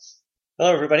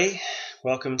Hello, everybody.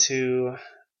 Welcome to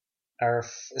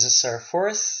is this our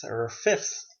fourth or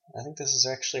fifth? I think this is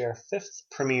actually our fifth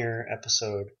premiere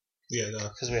episode. Yeah, no.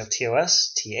 Because we have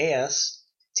TOS, TAS,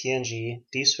 TNG,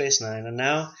 Deep Space Nine, and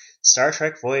now Star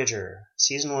Trek Voyager,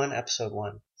 Season 1, Episode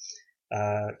 1.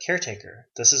 Caretaker.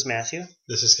 This is Matthew.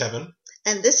 This is Kevin.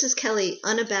 And this is Kelly,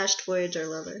 unabashed Voyager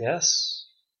lover. Yes.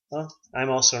 Well, I'm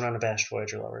also an unabashed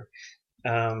Voyager lover.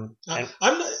 I'm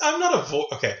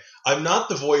not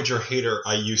the Voyager hater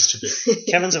I used to be.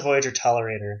 Kevin's a Voyager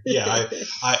tolerator. Yeah,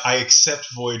 I accept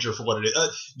Voyager for what it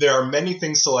is. There are many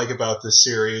things to like about this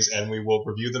series, and we will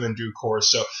review them in due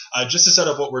course. So just to set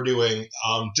up what we're doing,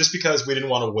 just because we didn't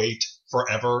want to wait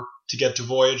forever to get to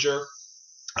Voyager,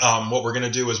 what we're going to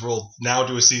do is we'll now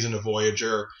do a season of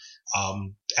Voyager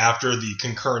after the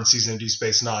concurrent season of Deep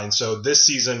Space Nine. So this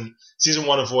season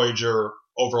 1 of Voyager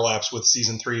overlaps with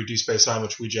season 3 of Deep Space Nine,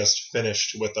 which we just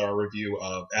finished with our review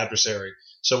of Adversary.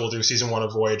 So we'll do season 1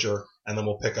 of Voyager, and then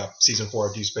we'll pick up season 4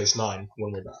 of Deep Space Nine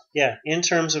when we're back. Yeah, in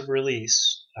terms of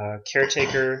release,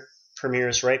 Caretaker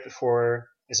premieres right before,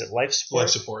 is it Life Support? Life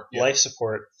Support. Yeah. Life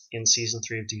Support in season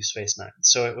 3 of Deep Space Nine.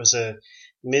 So it was a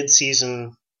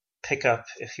mid-season pickup,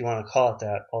 if you want to call it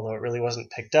that, although it really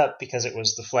wasn't picked up because it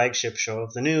was the flagship show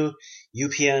of the new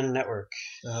UPN network.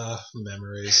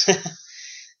 Memories.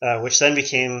 Which then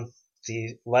became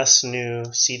the less new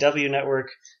CW network,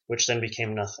 which then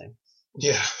became nothing.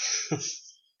 Yeah.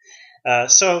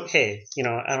 So, hey,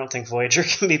 I don't think Voyager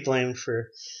can be blamed for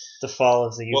the fall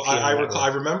of the UPN network. I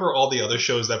remember all the other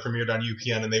shows that premiered on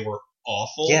UPN, and they were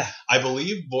awful. Yeah. I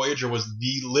believe Voyager was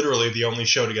literally the only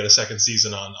show to get a second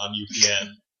season on UPN.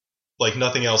 Like,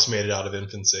 nothing else made it out of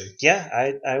infancy.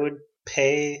 Yeah, I would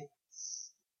pay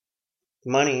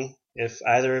money if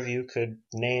either of you could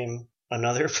name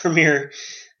another premiere.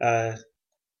 I'm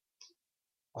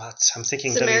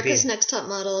thinking it's WB. America's Next Top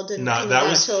Model didn't No, come that out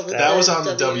was till the that was on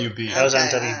the WB. That was on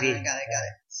Okay, WB. Got it.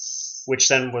 Which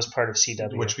then was part of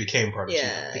CW. Which became part of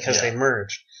Yeah. because they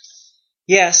merged.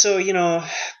 Yeah, so,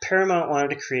 Paramount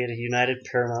wanted to create a united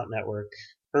Paramount network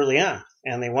early on,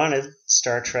 and they wanted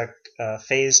Star Trek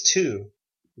Phase 2,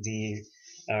 the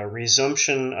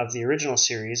resumption of the original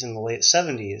series in the late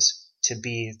 70s, to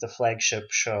be the flagship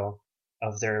show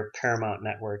of their Paramount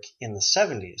network in the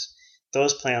 70s.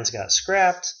 Those plans got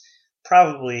scrapped,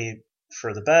 probably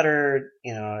for the better.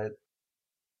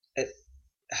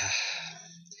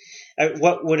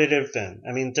 What would it have been?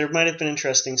 I mean, there might have been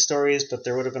interesting stories, but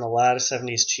there would have been a lot of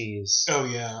 70s cheese. Oh,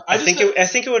 yeah. I think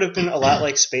it would have been a lot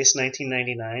like Space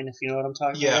 1999, if you know what I'm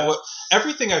talking about. Yeah, well,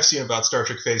 everything I've seen about Star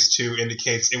Trek Phase 2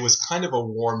 indicates it was kind of a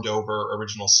warmed-over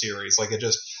original series. Like,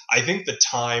 I think the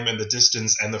time and the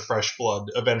distance and the fresh blood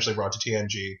eventually brought to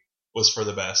TNG was for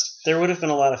the best. There would have been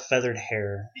a lot of feathered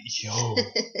hair. Oh,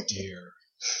 dear.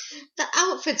 The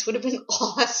outfits would have been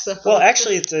awesome. Well,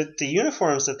 actually, the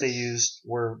uniforms that they used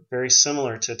were very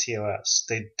similar to TOS.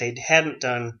 They hadn't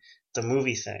done the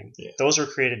movie thing. Yeah. Those were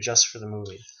created just for the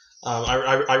movie.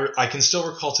 I can still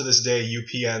recall to this day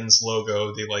UPN's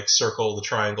logo, the circle, the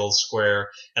triangle, square,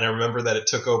 and I remember that it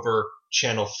took over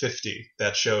Channel 50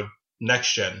 that showed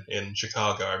Next Gen in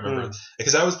Chicago. I remember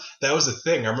because that was the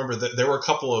thing. I remember that there were a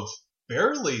couple of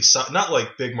not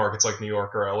like big markets like New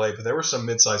York or LA, but there were some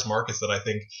mid-sized markets that I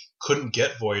think couldn't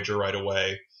get Voyager right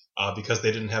away because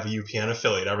they didn't have a UPN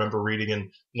affiliate. I remember reading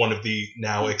in one of the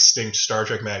now extinct Star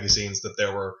Trek magazines that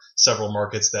there were several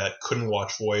markets that couldn't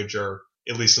watch Voyager,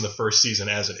 at least in the first season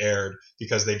as it aired,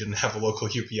 because they didn't have a local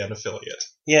UPN affiliate.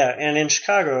 Yeah, and in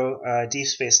Chicago, Deep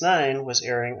Space Nine was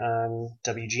airing on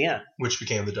WGN. Which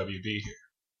became the WB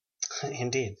here.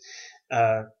 Indeed.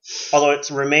 Although it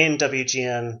remained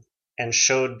WGN and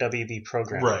showed WB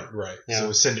programming. Right. Yeah. So it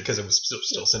was because it was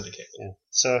still syndicated. Yeah.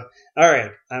 So, all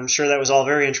right. I'm sure that was all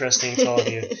very interesting to all of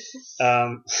you.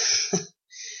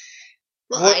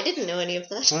 I didn't know any of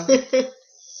that.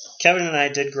 Kevin and I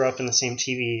did grow up in the same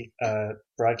TV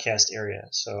broadcast area,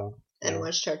 so and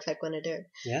watched Star Trek when it aired.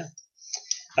 Yeah.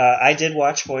 I did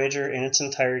watch Voyager in its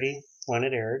entirety when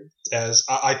it aired. As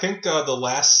I think the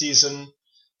last season.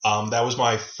 That was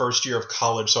my first year of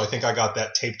college, so I think I got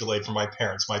that tape delayed from my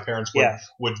parents. My parents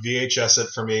would VHS it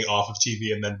for me off of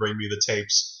TV and then bring me the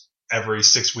tapes every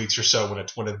 6 weeks or so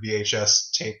when a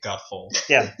VHS tape got full.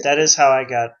 Yeah, that is how I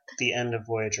got the end of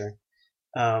Voyager.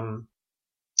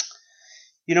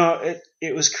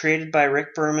 It was created by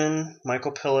Rick Berman,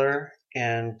 Michael Piller,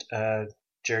 and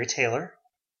Jerry Taylor,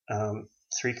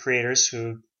 3 creators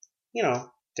who,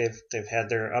 they've had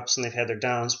their ups and they've had their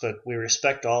downs, but we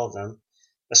respect all of them.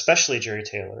 Especially Jerry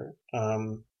Taylor.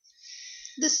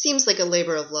 This seems like a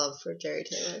labor of love for Jerry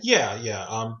Taylor.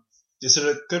 Yeah. Is it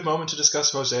a good moment to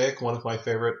discuss Mosaic, one of my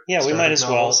favorite we might as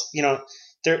novels? well.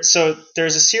 So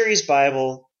there's a series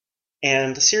Bible,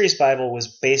 and the series Bible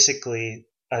was basically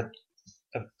a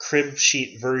crib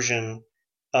sheet version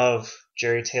of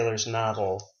Jerry Taylor's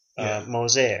novel,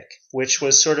 Mosaic, which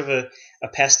was sort of a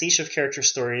pastiche of character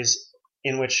stories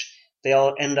in which they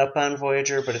all end up on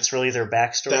Voyager, but it's really their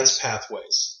backstories. That's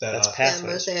Pathways. That's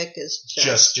Pathways. Yeah, Mosaic is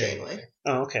just Janeway.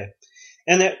 Oh, okay.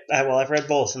 And I've read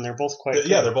both, and they're both quite good.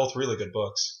 Yeah, they're both really good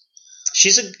books.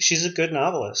 She's a good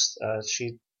novelist.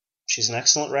 She's an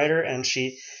excellent writer, and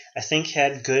I think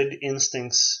had good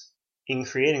instincts in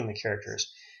creating the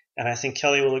characters. And I think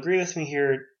Kelly will agree with me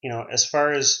here, as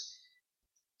far as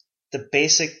the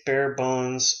basic bare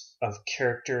bones of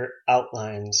character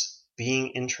outlines being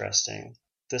interesting,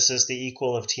 this is the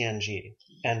equal of TNG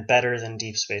and better than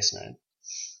Deep Space Nine.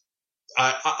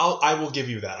 I will give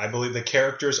you that. I believe the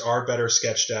characters are better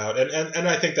sketched out, and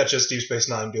I think that's just Deep Space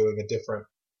Nine doing a different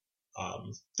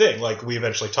thing. Like, we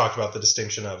eventually talked about the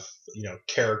distinction of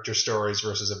character stories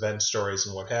versus event stories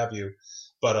and what have you.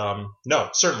 But no,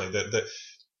 certainly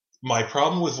my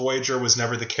problem with Voyager was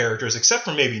never the characters, except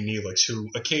for maybe Neelix, who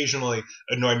occasionally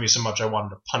annoyed me so much I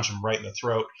wanted to punch him right in the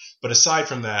throat. But aside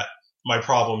from that, my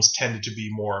problems tended to be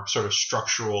more sort of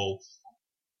structural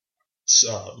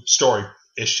story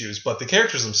issues. But the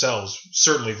characters themselves,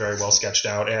 certainly very well sketched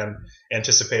out, and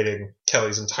anticipating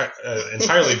Kelly's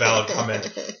entirely valid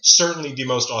comment, certainly the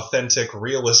most authentic,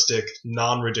 realistic,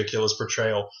 non-ridiculous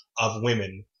portrayal of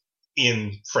women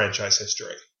in franchise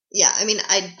history. Yeah, I mean,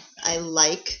 I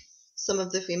like some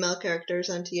of the female characters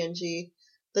on TNG,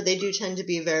 but they do tend to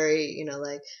be very,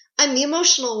 like, I'm the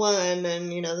emotional one,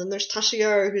 and, then there's Tasha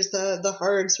Yar, who's the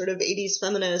hard sort of 80s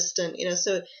feminist, and,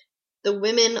 so the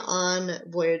women on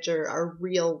Voyager are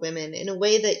real women in a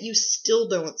way that you still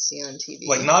don't see on TV.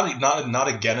 Like, not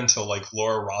again until, like,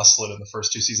 Laura Roslin in the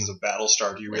first 2 seasons of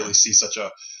Battlestar do you really see such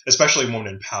especially a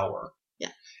woman in power. Yeah.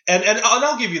 And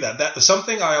I'll give you that. That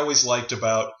something I always liked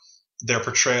about their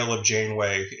portrayal of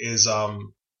Janeway is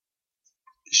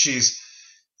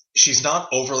she's not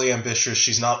overly ambitious,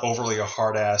 she's not overly a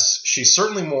hard ass. She's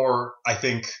certainly more, I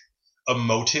think,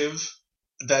 emotive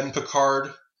than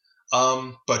Picard,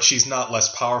 but she's not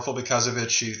less powerful because of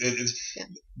it.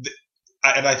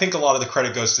 And I think a lot of the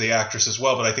credit goes to the actress as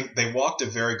well, but I think they walked a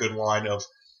very good line of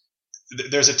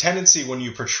there's a tendency when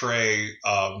you portray,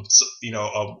 a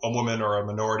woman or a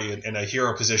minority in a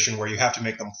hero position where you have to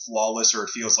make them flawless, or it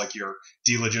feels like you're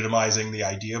delegitimizing the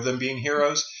idea of them being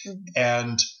heroes. Mm-hmm.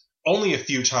 And only a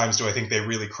few times do I think they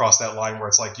really cross that line where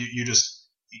it's like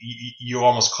you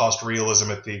almost cost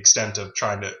realism at the extent of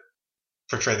trying to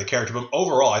portray the character. But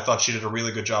overall, I thought she did a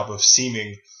really good job of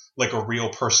seeming like a real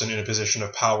person in a position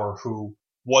of power who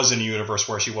was in a universe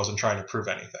where she wasn't trying to prove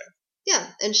anything. Yeah,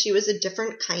 and she was a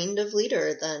different kind of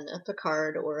leader than a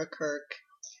Picard or a Kirk.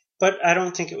 But I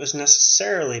don't think it was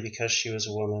necessarily because she was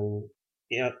a woman.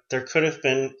 There could have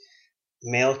been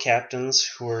male captains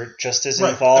who were just as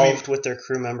involved with their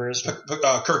crew members.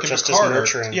 Kirk and just Picard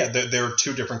as nurturing. They're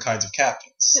 2 different kinds of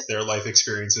captains. Yep. Their life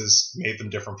experiences made them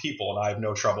different people, and I have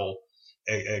no trouble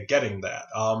getting that.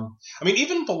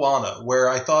 Even B'Elanna, where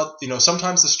I thought,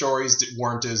 sometimes the stories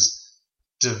weren't as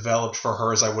developed for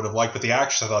her as I would have liked, but the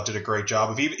actress I thought did a great job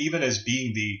of even as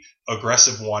being the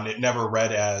aggressive one. It never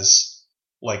read as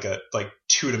like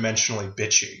 2-dimensionally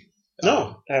bitchy.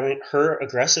 No, her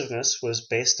aggressiveness was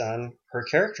based on her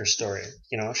character story.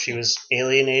 She was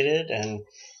alienated and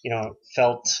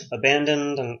felt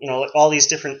abandoned, and all these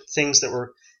different things that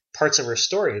were parts of her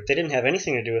story. They didn't have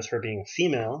anything to do with her being a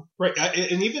female. Right,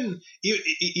 and even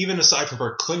aside from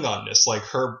her Klingonness, like,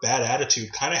 her bad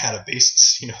attitude kind of had a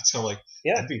basis. It's kind of like,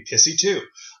 I'd be pissy too.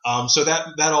 So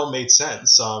that all made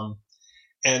sense.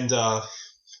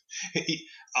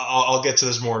 I'll get to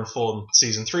this more in full in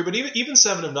season 3, but even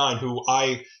 7 of 9, who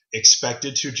I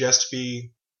expected to just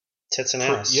be tits and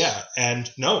ass. Yeah, and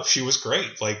no, she was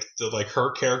great. Like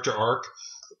her character arc,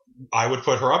 I would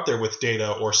put her up there with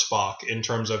Data or Spock in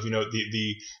terms of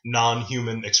the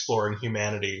non-human exploring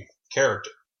humanity character.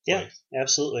 Yeah,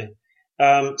 absolutely.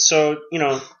 So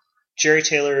Jerry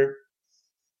Taylor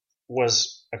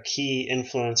was a key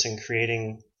influence in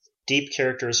creating deep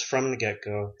characters from the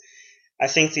get-go. I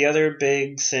think the other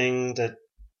big thing that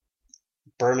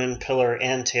Berman, Piller,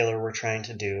 and Taylor were trying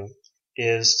to do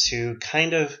is to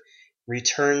kind of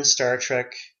return Star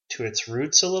Trek to its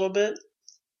roots a little bit,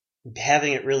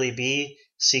 having it really be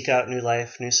seek out new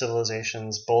life, new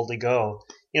civilizations, boldly go.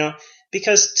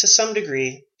 Because to some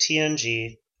degree,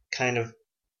 TNG kind of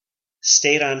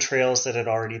stayed on trails that had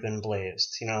already been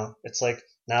blazed. It's like,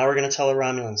 now we're going to tell a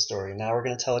Romulan story. Now we're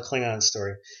going to tell a Klingon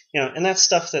story. And that's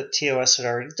stuff that TOS had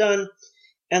already done.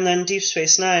 And then Deep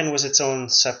Space Nine was its own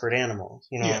separate animal.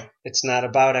 Yeah. It's not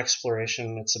about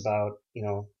exploration. It's about,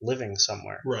 living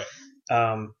somewhere. Right.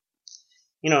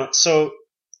 So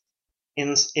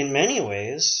in many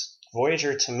ways,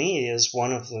 Voyager to me is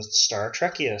one of the Star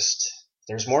Trekkiest.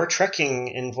 There's more trekking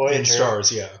in Voyager In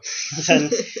stars, yeah.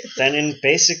 than in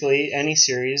basically any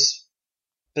series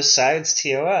besides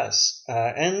TOS.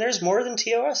 And there's more than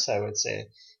TOS, I would say.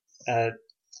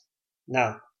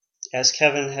 Now, as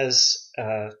Kevin has,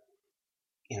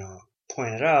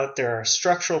 pointed out, there are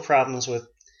structural problems with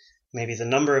maybe the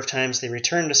number of times they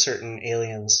return to certain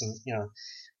aliens, and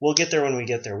we'll get there when we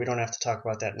get there. We don't have to talk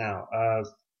about that now.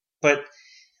 But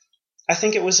I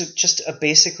think it was just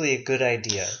basically a good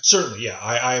idea. Certainly, yeah.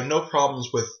 I have no problems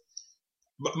with.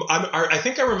 I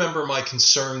think I remember my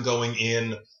concern going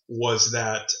in was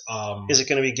that is it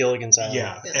going to be Gilligan's Island?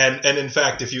 Yeah. And in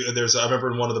fact, I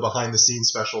remember in one of the behind the scenes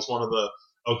specials, one of the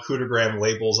Okudagram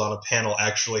labels on a panel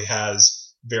actually has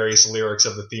various lyrics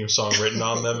of the theme song written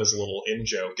on them as a little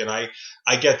in-joke. And I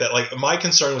get that. Like, my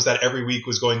concern was that every week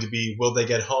was going to be, will they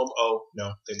get home? Oh,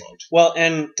 no, they won't. Well,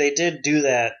 and they did do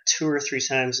that 2 or 3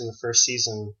 times in the first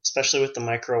season, especially with the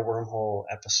micro wormhole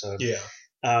episode. Yeah.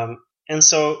 And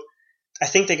so I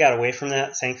think they got away from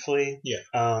that, thankfully. Yeah.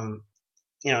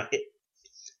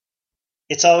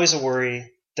 It's always a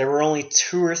worry. There were only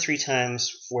 2 or 3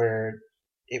 times where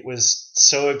it was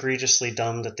so egregiously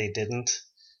dumb that they didn't,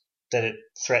 that it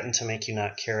threatened to make you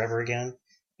not care ever again.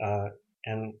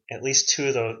 And at least 2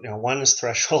 of those, one is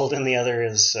Threshold and the other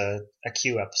is a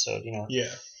Q episode,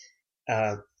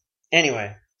 Yeah.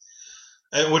 Anyway.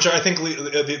 And which I think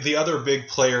the other big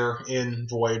player in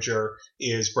Voyager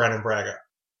is Brannon Braga,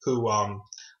 who,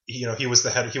 he was the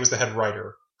head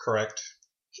writer, correct?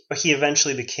 He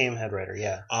eventually became head writer,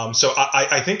 yeah. So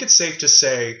I think it's safe to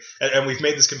say, and we've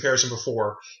made this comparison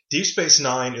before, Deep Space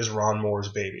Nine is Ron Moore's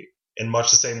baby, in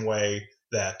much the same way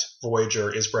that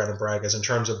Voyager is Brannon Braga's in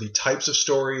terms of the types of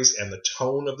stories and the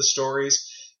tone of the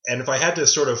stories. And if I had to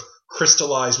sort of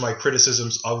crystallize my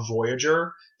criticisms of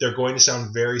Voyager, they're going to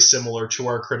sound very similar to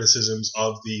our criticisms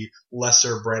of the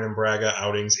lesser Brannon Braga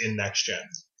outings in Next Gen.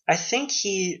 I think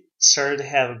he started to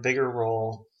have a bigger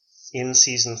role in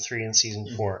season 3 and season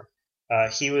 4.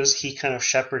 He kind of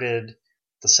shepherded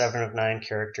the 7 of 9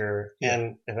 character,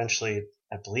 and eventually,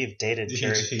 I believe, dated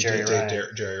Jerry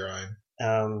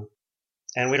Ryan.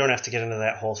 And we don't have to get into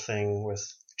that whole thing with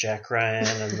Jack Ryan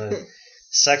and the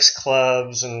sex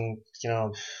clubs and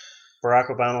Barack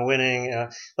Obama winning.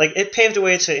 It paved the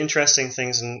way to interesting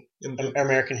things in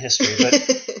American history, but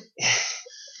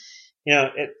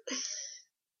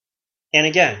and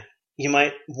again, you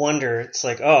might wonder, it's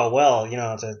like, oh, well,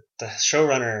 the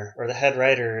showrunner or the head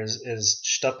writer is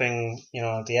stupping,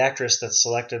 the actress that's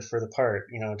selected for the part.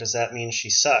 Does that mean she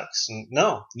sucks? And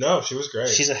no, she was great.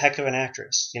 She's a heck of an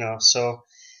actress, so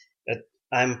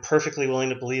I'm perfectly willing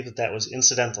to believe that was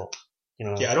incidental.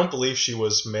 Yeah, I don't believe she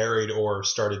was married or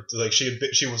started,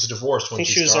 she was divorced when she started. I think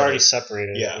she was already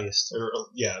separated, at least.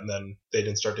 And then they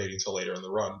didn't start dating until later in the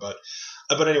run. But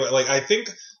anyway, I think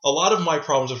a lot of my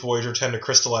problems with Voyager tend to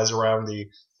crystallize around the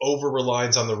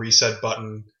over-reliance on the reset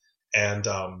button and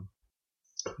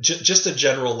just a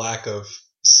general lack of...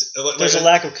 There's a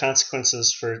lack of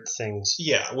consequences for things.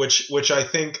 Yeah, which I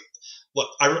think... Look,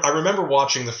 I remember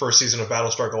watching the first season of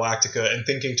Battlestar Galactica and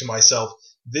thinking to myself,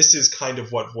 this is kind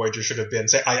of what Voyager should have been.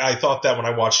 I thought that when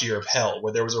I watched Year of Hell,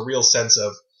 where there was a real sense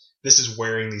of this is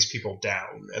wearing these people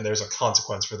down, and there's a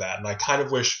consequence for that. And I kind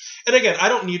of wish... And again,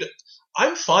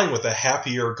 I'm fine with a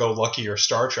happier-go-luckier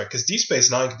Star Trek, because Deep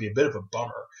Space Nine could be a bit of a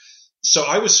bummer. So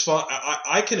I was fine.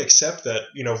 I can accept that,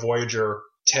 Voyager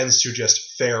tends to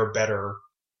just fare better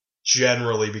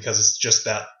generally because it's just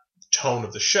that tone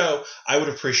of the show. I would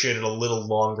appreciate a little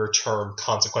longer term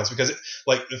consequence because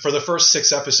for the first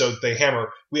 6 episodes they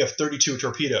hammer, we have 32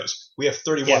 torpedoes, we have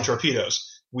 31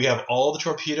 torpedoes, we have all the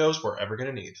torpedoes we're ever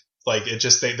going to need. It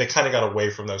just they kind of got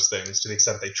away from those things to the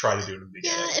extent they try to do it in the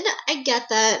beginning. Yeah, and I get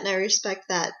that and I respect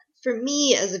that. For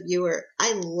me as a viewer,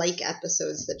 I like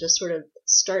episodes that just sort of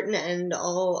start and end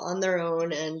all on their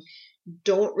own and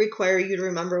don't require you to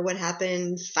remember what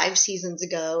happened 5 seasons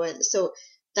ago. And so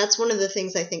that's one of the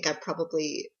things I think I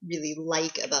probably really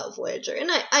like about Voyager. And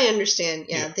I understand,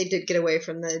 they did get away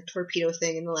from the torpedo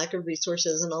thing and the lack of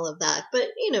resources and all of that. But,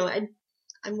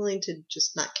 I'm willing to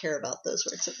just not care about those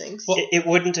sorts of things. Well, it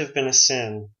wouldn't have been a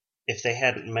sin if they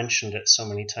hadn't mentioned it so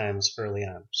many times early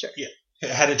on. Sure. Yeah.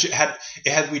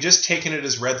 Had we just taken it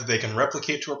as read that they can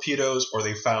replicate torpedoes, or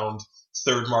they found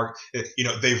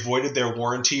they voided their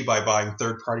warranty by buying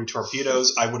third-party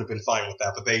torpedoes, I would have been fine with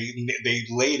that. But they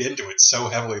laid into it so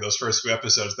heavily those first few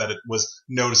episodes that it was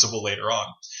noticeable later on.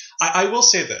 I will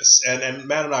say this, and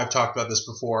Matt and I have talked about this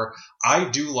before. I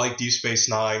do like Deep Space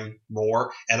Nine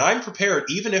more, and I'm prepared,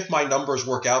 even if my numbers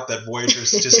work out that Voyager is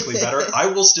statistically better, I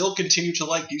will still continue to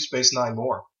like Deep Space Nine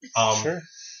more. Sure.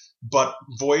 But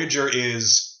Voyager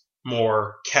is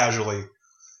more casually,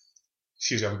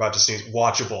 excuse me, I'm about to sneeze,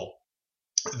 watchable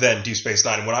than Deep Space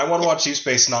Nine. When I want to watch Deep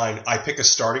Space Nine, I pick a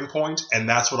starting point, and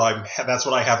that's what I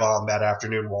have on that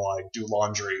afternoon while I do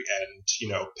laundry and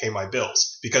pay my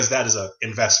bills, because that is an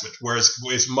investment. Whereas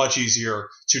it's much easier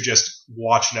to just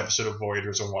watch an episode of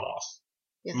Voyager as a one-off.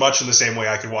 Yeah. Much in the same way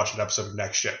I could watch an episode of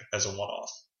Next Gen as a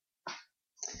one-off.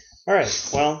 All right.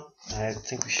 Well, I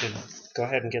think we should go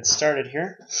ahead and get started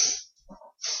here.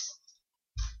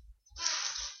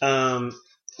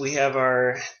 We have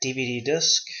our DVD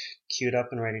disc queued up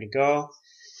and ready to go.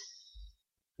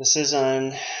 This is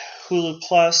on Hulu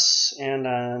Plus and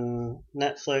on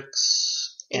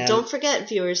Netflix. And don't forget,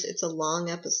 viewers, it's a long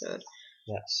episode.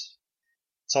 Yes.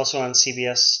 It's also on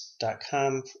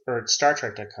CBS.com, or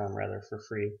StarTrek.com, rather, for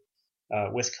free,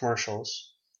 with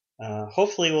commercials.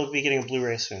 Hopefully we'll be getting a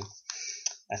Blu-ray soon.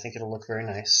 I think it'll look very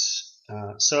nice.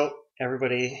 So,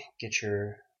 everybody, get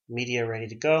your media ready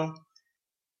to go,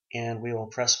 and we will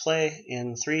press play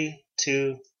in 3,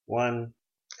 2, 1,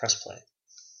 press play.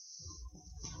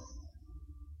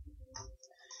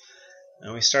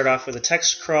 And we start off with a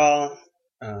text crawl,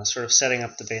 sort of setting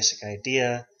up the basic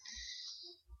idea.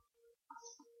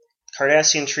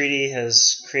 Cardassian Treaty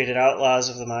has created outlaws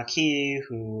of the Maquis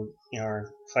who,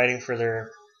 are fighting for their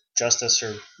justice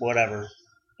or whatever.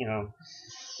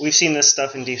 We've seen this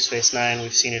stuff in Deep Space Nine.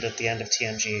 We've seen it at the end of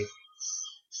TNG.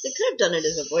 They could have done it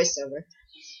as a voiceover.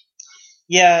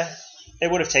 Yeah, it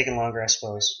would have taken longer, I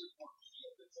suppose.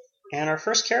 And our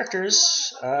first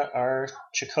characters are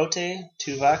Chakotay,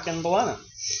 Tuvok, and B'Elanna.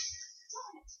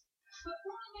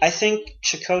 I think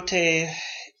Chakotay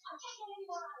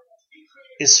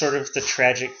is sort of the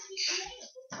tragic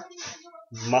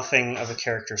muffing of a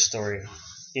character story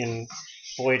in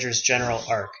Voyager's general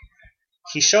arc.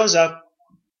 He shows up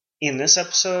in this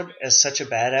episode as such a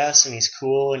badass, and he's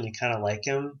cool, and you kind of like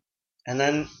him, and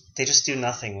then they just do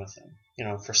nothing with him,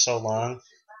 for so long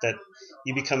that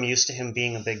you become used to him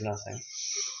being a big nothing.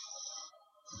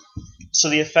 So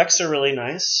the effects are really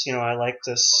nice. I like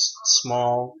this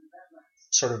small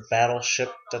sort of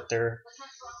battleship that they're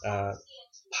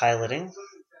piloting.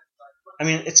 I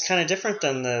mean, it's kind of different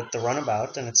than the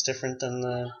runabout, and it's different than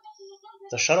the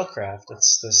shuttlecraft.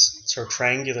 It's this sort of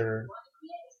triangular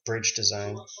bridge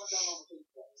design.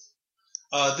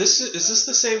 Is this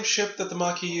the same ship that the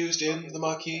Maquis used in the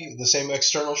Maquis? The same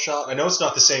external shot? I know it's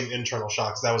not the same internal shot,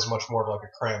 because that was much more of like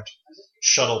a cramped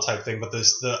shuttle type thing, but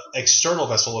the external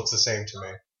vessel looks the same to me.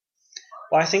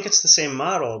 Well, I think it's the same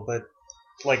model, but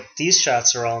like these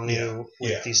shots are all new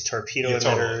with these torpedo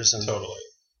emitters and totally.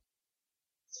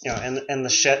 And the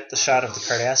shot of the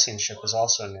Cardassian ship is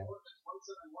also new.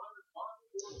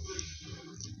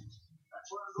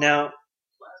 Now,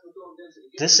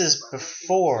 this is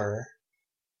before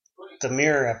the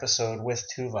mirror episode with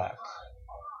Tuvok.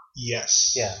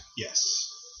 Yes. Yeah. Yes.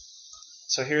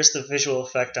 So here's the visual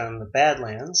effect on the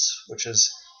Badlands, which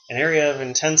is an area of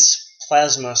intense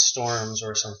plasma storms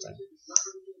or something.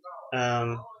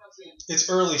 It's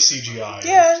early CGI.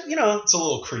 Yeah, it's a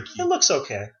little creaky. It looks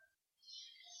okay.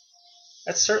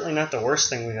 That's certainly not the worst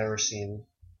thing we've ever seen.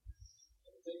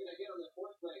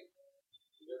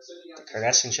 The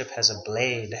Cardassian ship has a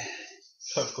blade.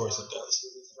 Of course it does.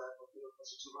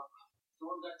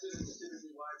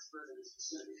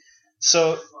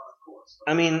 So,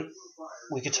 I mean,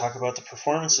 we could talk about the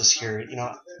performances here.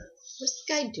 What's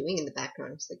the guy doing in the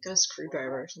background? He's like got a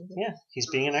screwdriver or something. Yeah, he's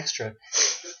being an extra.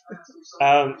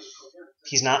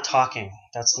 He's not talking.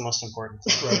 That's the most important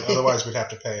thing. Right, otherwise we'd have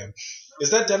to pay him.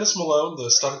 Is that Dennis Malone,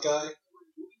 the stunt guy?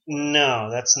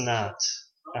 No, that's not.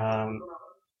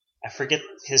 I forget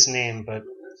his name, but...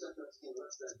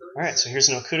 Alright, so here's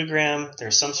an ocutogram.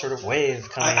 There's some sort of wave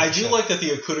coming. I do like that the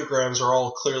ocutograms are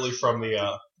all clearly from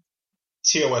the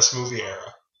TOS movie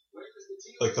era.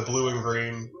 Like the blue and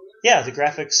green. Yeah, the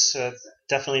graphics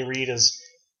definitely read as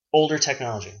older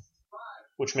technology,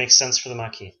 which makes sense for the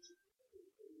Maquis.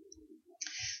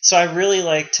 So I really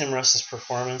like Tim Russ's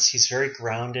performance. He's very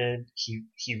grounded.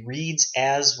 He reads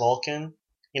as Vulcan.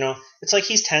 It's like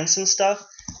he's tense and stuff,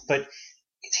 but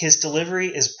his delivery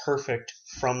is perfect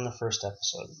from the first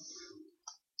episode.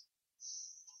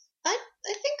 I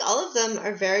think all of them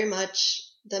are very much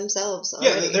themselves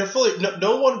already. Yeah, they're fully...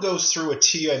 No one goes through a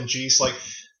TNG. Like,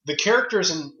 the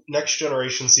characters in Next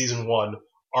Generation Season 1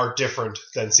 are different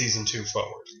than Season 2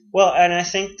 forward. Well, and I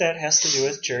think that has to do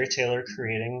with Jerry Taylor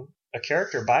creating a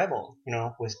character Bible,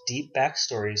 with deep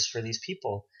backstories for these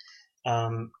people.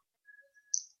 Well,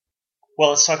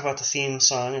 let's talk about the theme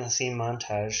song and the theme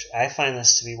montage. I find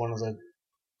this to be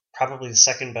probably the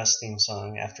second best theme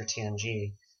song after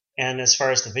TNG. And as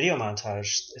far as the video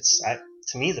montage, it's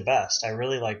to me the best. I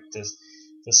really like this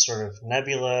sort of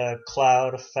nebula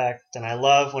cloud effect, and I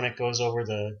love when it goes over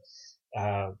the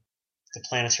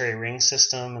planetary ring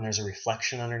system and there's a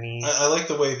reflection underneath. I like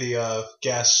the way the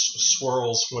gas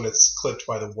swirls when it's clipped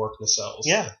by the warp nacelles.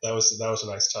 Yeah, that was a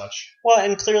nice touch. Well,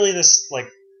 and clearly this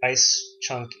ice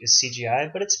chunk is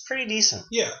CGI, but it's pretty decent.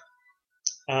 Yeah.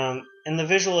 And the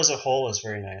visual as a whole is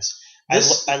very nice.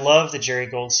 I love the Jerry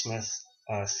Goldsmith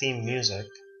theme music.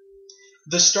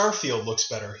 The starfield looks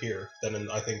better here than in,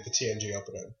 I think, the TNG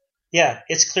opening. Yeah,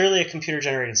 it's clearly a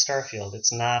computer-generated starfield.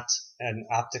 It's not an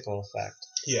optical effect.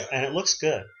 Yeah. And it looks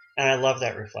good. And I love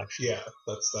that reflection. Yeah,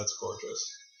 that's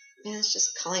gorgeous. Yeah, it's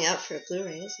just calling out for a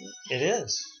Blu-ray, isn't it? It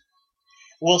is.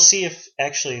 We'll see if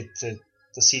actually the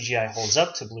CGI holds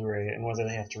up to Blu-ray and whether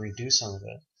they have to redo some of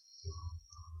it.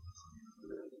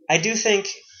 I do think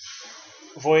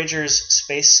Voyager's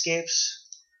spacescapes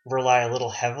rely a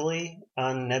little heavily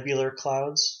on nebular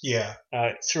clouds. Yeah.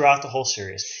 Throughout the whole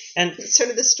series. And it's sort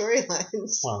of the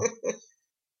storylines. Well,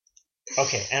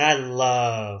 okay, and I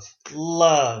love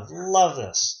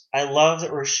this. I love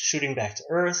that we're shooting back to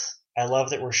Earth. I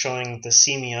love that we're showing the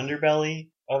seamy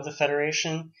underbelly of the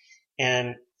Federation.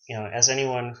 And, as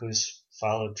anyone who's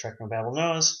followed Trek No Babble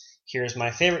knows, here's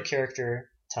my favorite character,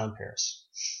 Tom Paris.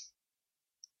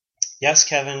 Yes,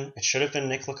 Kevin, it should have been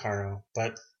Nick Locarno,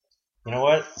 but you know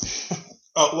what?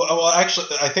 Well, actually,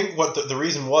 I think what the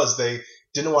reason was they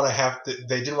didn't want to have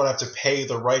to pay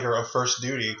the writer of First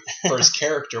Duty for his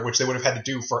character, which they would have had to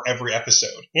do for every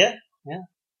episode. Yeah.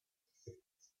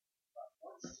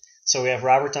 So we have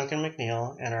Robert Duncan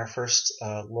McNeil and our first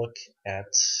look at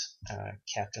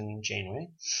Captain Janeway,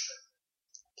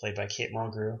 played by Kate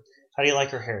Mulgrew. How do you like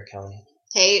her hair, Kelly?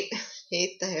 Hate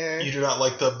the hair. You do not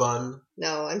like the bun?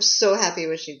 No, I'm so happy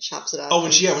when she chops it off. Oh,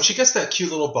 when she gets that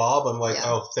cute little bob, I'm like, Yeah.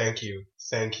 Oh, thank you.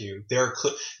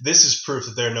 This is proof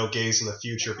that there are no gays in the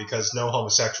future because no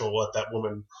homosexual will let that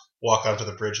woman walk onto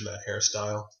the bridge in that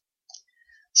hairstyle.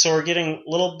 So we're getting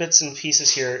little bits and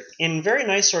pieces here in very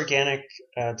nice organic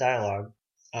dialogue.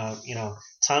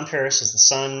 Tom Paris is the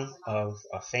son of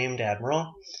a famed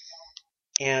admiral,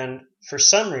 and for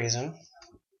some reason,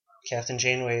 Captain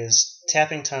Janeway is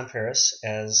tapping Tom Paris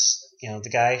as the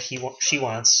guy she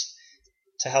wants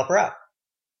to help her out.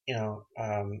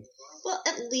 Well,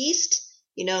 at least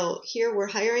here we're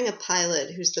hiring a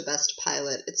pilot who's the best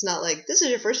pilot. It's not like this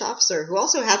is your first officer who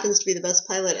also happens to be the best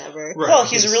pilot ever. Right. Well,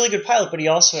 he's a really good pilot, but he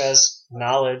also has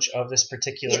knowledge of this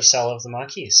particular cell of the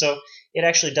Maquis. So it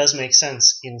actually does make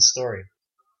sense in story.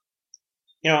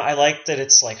 I like that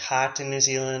it's hot in New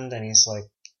Zealand and he's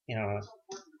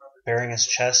bearing his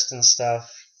chest and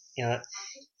stuff.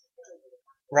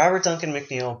 Robert Duncan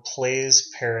McNeil plays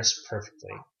Paris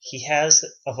perfectly. He has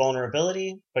a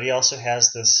vulnerability, but he also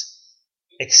has this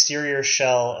exterior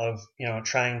shell of,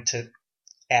 trying to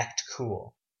act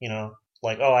cool.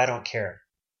 I don't care.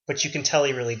 But you can tell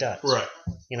he really does. Right.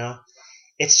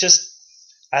 It's just,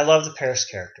 I love the Paris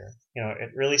character. It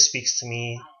really speaks to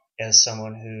me as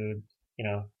someone who,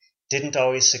 didn't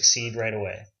always succeed right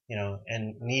away,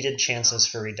 and needed chances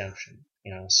for redemption,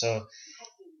 So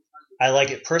I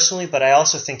like it personally, but I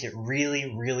also think it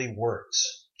really, really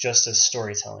works just as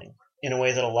storytelling in a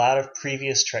way that a lot of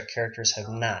previous Trek characters have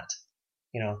not.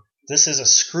 This is a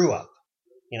screw up.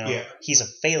 Yeah. He's a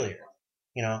failure.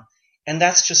 And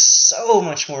that's just so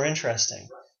much more interesting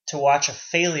to watch a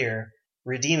failure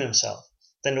redeem himself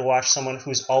than to watch someone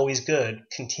who's always good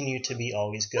continue to be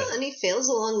always good. Well, and he fails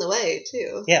along the way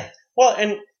too. Yeah. Well,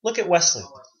 and look at Wesley.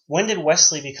 When did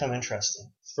Wesley become interesting?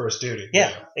 First Duty.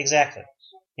 Yeah, exactly.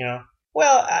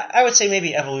 Well, I would say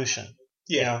maybe evolution.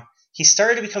 Yeah. He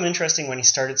started to become interesting when he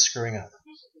started screwing up.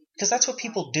 Because that's what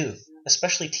people do,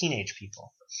 especially teenage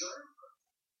people.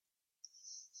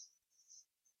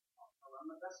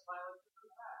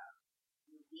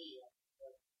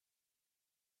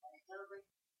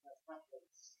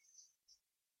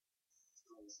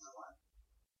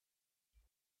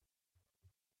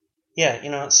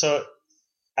 Yeah, so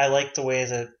I like the way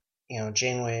that,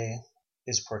 Janeway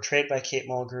is portrayed by Kate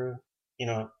Mulgrew.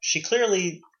 She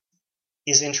clearly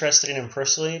is interested in him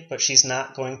personally, but she's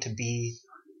not going to be,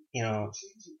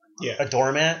 a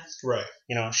doormat. Right.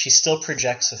 She still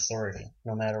projects authority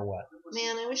no matter what.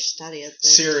 Man, I wish Stadi had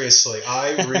this. Seriously,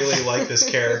 I really like this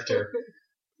character.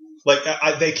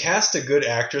 They cast a good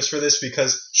actress for this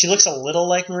because she looks a little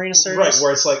like Marina Sirtis. Right,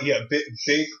 where it's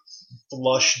big,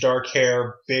 lush, dark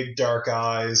hair, big, dark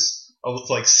eyes,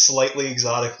 slightly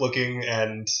exotic looking,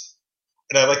 and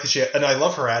And I like that and I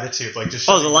love her attitude. Like just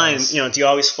the line, nice. do you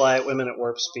always fly at women at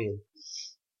warp speed?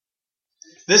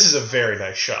 This is a very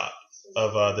nice shot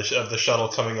of the shuttle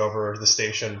coming over the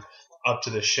station up to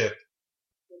the ship.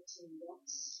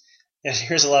 Yeah,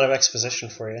 here's a lot of exposition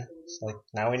for you. It's like,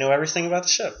 now we know everything about the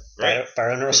ship. Right.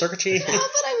 Bironeural No, but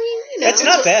I mean, It's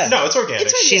not bad. No, it's organic.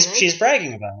 It's organic. She's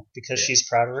bragging about it because she's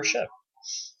proud of her ship.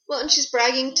 Well, and she's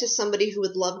bragging to somebody who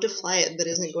would love to fly it but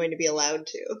isn't going to be allowed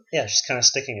to. Yeah, she's kind of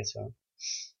sticking it to him.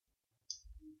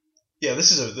 Yeah,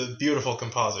 this is a beautiful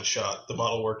composite shot. The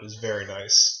model work is very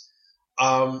nice.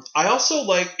 I also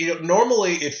like,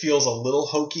 normally it feels a little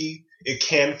hokey. It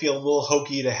can feel a little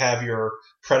hokey to have your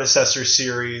predecessor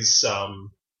series,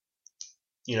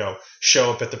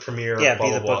 show up at the premiere. Yeah, blah,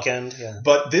 be the blah, blah. bookend. Yeah.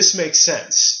 But this makes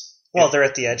sense. Well, they're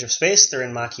at the edge of space. They're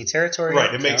in Maquis territory.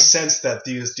 Right. It makes sense that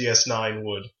DS9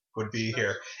 would be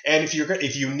here. And if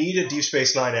you need a Deep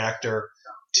Space Nine actor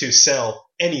to sell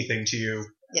anything to you,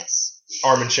 Yes.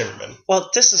 Armin Shimmerman. Well,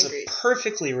 this is Agreed. a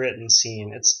perfectly written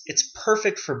scene. It's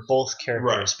perfect for both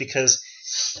characters Right. because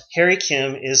Harry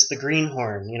Kim is the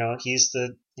greenhorn. He's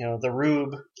the the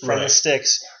rube from Right. the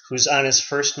sticks who's on his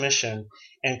first mission,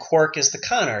 and Quark is the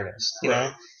con artist.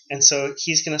 Right. And so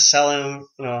he's going to sell him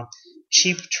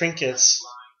cheap trinkets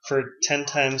for 10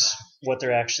 times what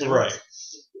they're actually worth.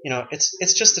 Right.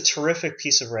 It's just a terrific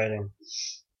piece of writing.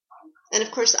 And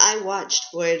of course, I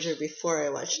watched Voyager before I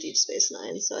watched Deep Space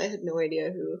Nine, so I had no idea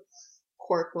who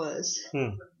Quark was. We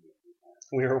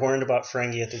were warned about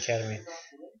Ferengi at the Academy.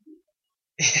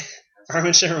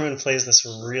 Armin Shimmerman plays this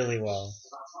really well.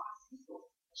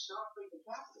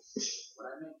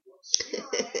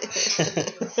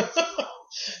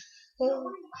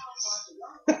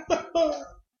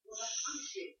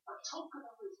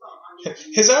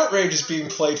 His outrage is being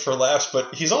played for laughs,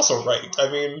 but he's also right. I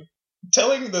mean,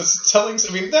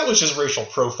 that was just racial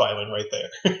profiling right there.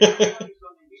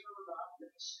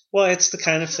 Well, it's the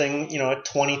kind of thing, a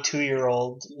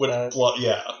 22-year-old would,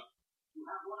 yeah.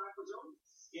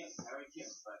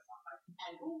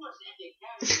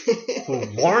 who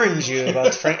warned you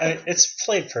about it's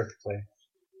played perfectly.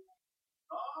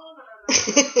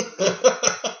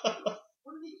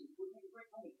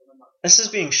 This is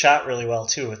being shot really well,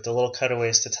 too, with the little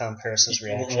cutaways to Tom Paris's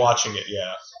reaction. Watching it,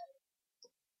 yeah.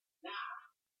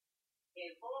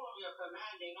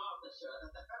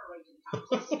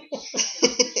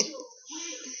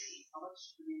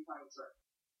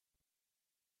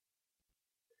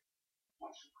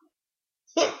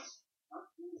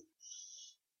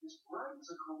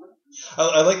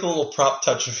 I like the little prop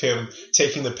touch of him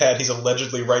taking the pad he's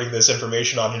allegedly writing this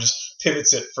information on and just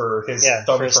pivots it for his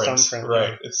thumbprint.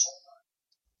 Right. Yeah.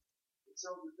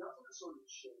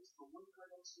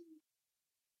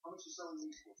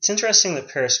 It's interesting that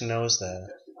Paris knows that.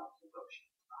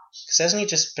 Because hasn't he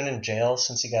just been in jail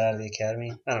since he got out of the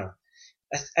academy? I don't know.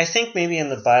 I think maybe in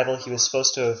the Bible he was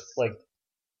supposed to have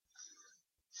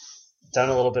done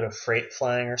a little bit of freight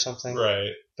flying or something. Right.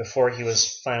 Before he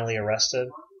was finally arrested.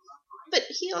 But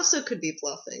he also could be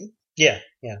bluffing. Yeah.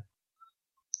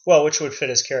 Well, which would fit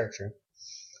his character.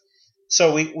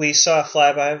 So we saw a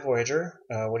flyby of Voyager.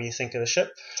 What do you think of the ship?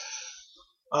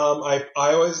 I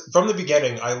always, from the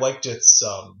beginning, I liked its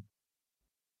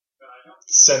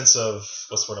sense of,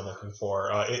 what's the word I'm looking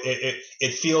for?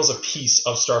 It feels a piece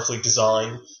of Starfleet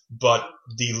design, but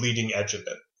the leading edge of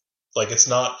it. Like it's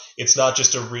not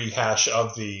just a rehash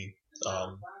of the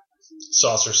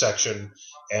saucer section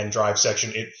and drive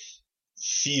section. It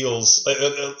feels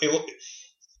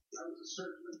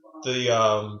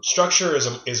the structure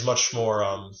is much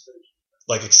more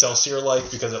like Excelsior-like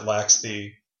because it lacks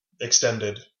the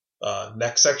extended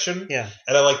neck section. Yeah,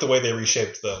 and I like the way they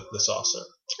reshaped the saucer.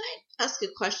 Can I ask a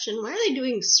question? Why are they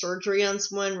doing surgery on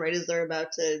someone right as they're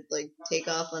about to take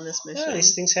off on this mission? Yeah,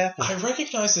 these things happen. I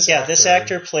recognize this. Yeah, this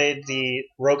actor played the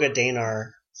Roga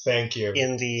Danar. Thank you.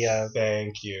 In the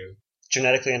thank you.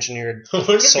 Genetically engineered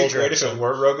Wouldn't soldier. It be great if it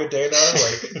were Roga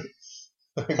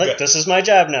Danar? Look, this is my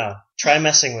job now. Try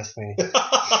messing with me.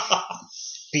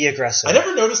 Be aggressive. I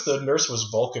never noticed the nurse was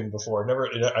Vulcan before.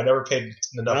 I never paid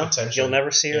enough attention. You'll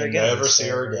never see her again. Never see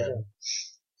her again.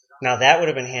 Now that would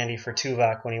have been handy for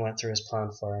Tuvok when he went through his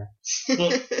pond flare.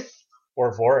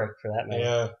 Or Vorik, for that matter.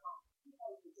 Yeah.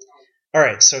 All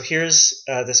right, so here's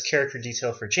this character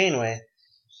detail for Janeway.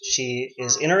 She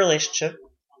is in a relationship.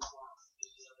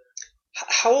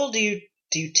 How old do you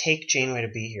take Janeway to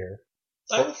be here?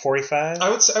 45? I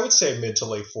would say mid to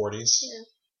late 40s. Yeah.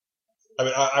 I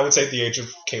mean, I would say at the age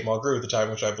of Kate Mulgrew at the time,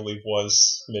 which I believe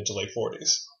was mid to late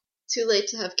 40s. Too late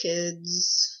to have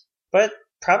kids. But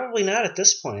probably not at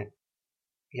this point.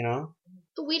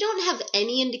 We don't have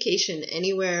any indication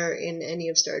anywhere in any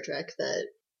of Star Trek that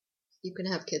you can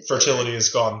have kids. Fertility has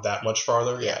gone that much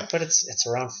farther. Yeah. But it's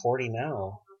around 40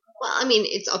 now. Well, I mean,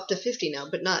 it's up to 50 now,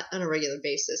 but not on a regular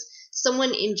basis.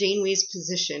 Someone in Janeway's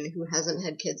position who hasn't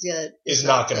had kids yet Is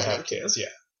not going to have kids. Yeah.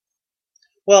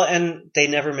 Well, and they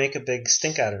never make a big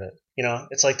stink out of it. You know,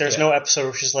 it's like there's no episode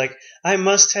where she's like, I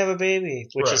must have a baby,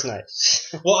 which is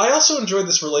nice. Well, I also enjoyed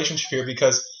this relationship here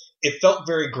because it felt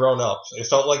very grown up. It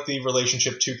felt like the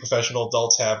relationship two professional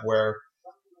adults have where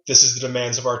this is the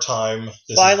demands of our time.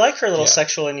 I like her little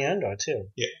sexual innuendo, too.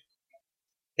 Yeah.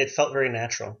 It felt very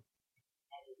natural.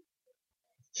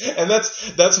 And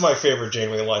that's my favorite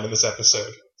Janeway line in this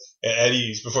episode. At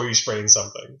ease, before you sprain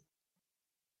something.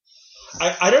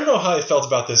 I don't know how I felt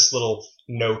about this little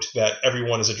note that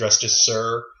everyone is addressed as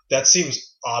Sir. That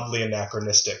seems oddly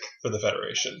anachronistic for the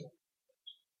Federation.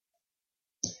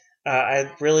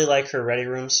 I really like her ready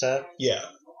room set. Yeah.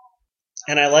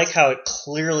 And I like how it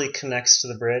clearly connects to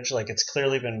the bridge, like it's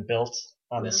clearly been built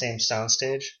on the same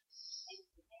soundstage.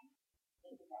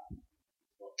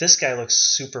 This guy looks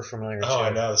super familiar, too. Oh, I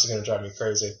know. This is going to drive me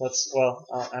crazy.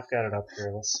 I've got it up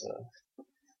here.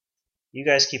 You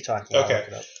guys keep talking. Okay.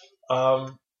 I'll look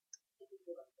it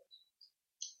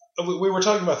up. We were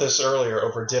talking about this earlier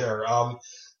over dinner.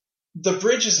 The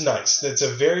bridge is nice. It's a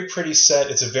very pretty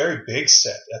set. It's a very big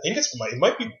set. I think it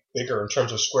might be bigger in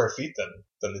terms of square feet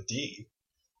than the D.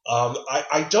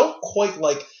 I don't quite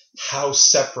like how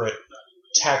separate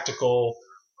tactical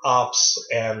ops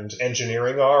and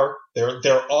engineering are.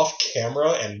 They're off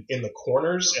camera and in the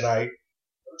corners, and I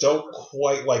don't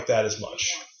quite like that as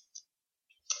much.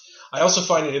 I also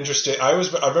find it interesting. I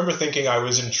remember thinking I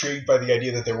was intrigued by the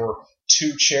idea that there were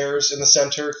two chairs in the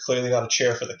center, clearly not a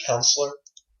chair for the counselor.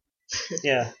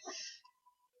 Yeah.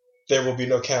 There will be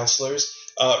no counselors.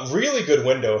 Really good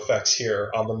window effects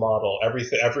here on the model.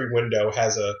 Every window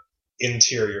has a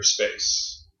interior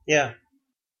space. Yeah.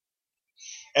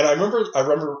 And I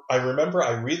remember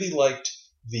I really liked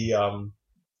the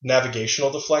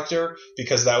navigational deflector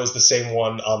because that was the same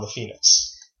one on the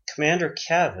Phoenix. Commander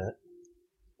Cavett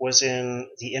was in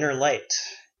The Inner Light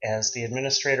as the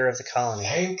administrator of the colony.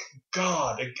 Thank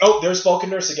God. Oh, there's Vulcan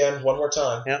Nurse again, one more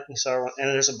time. Yep, you saw her one. And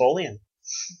there's a Bolian.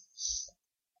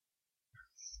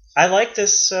 I like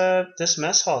this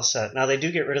mess hall set. Now, they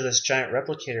do get rid of this giant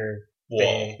replicator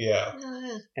bay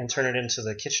and turn it into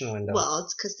the kitchen window. Well,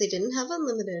 it's because they didn't have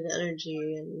unlimited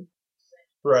energy and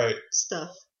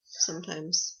stuff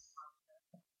sometimes.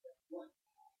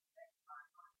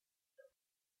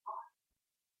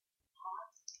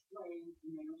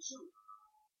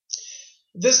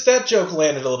 That joke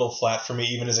landed a little flat for me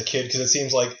even as a kid because it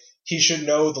seems like he should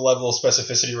know the level of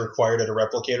specificity required at a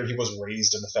replicator. He was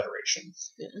raised in the Federation.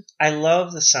 Yeah. I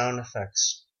love the sound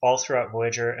effects all throughout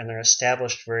Voyager, and they're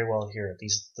established very well here.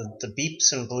 The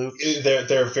beeps and bloops.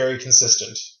 They're very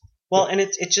consistent. Well, and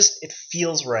it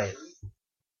feels right.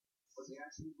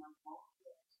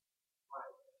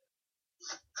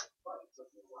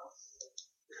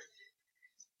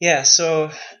 Yeah,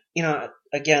 so,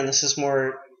 again, this is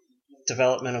more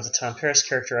development of the Tom Paris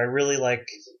character. I really like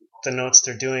the notes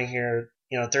they're doing here.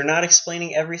 They're not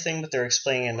explaining everything, but they're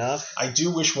explaining enough. I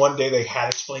do wish one day they had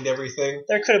explained everything.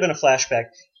 There could have been a flashback.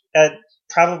 It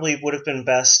probably would have been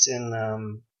best in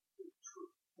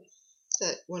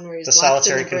that one where he's the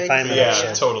solitary confinement.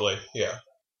 Yeah, totally. Yeah.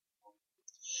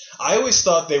 I always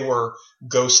thought they were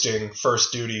ghosting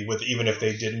First Duty even if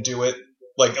they didn't do it.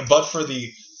 But for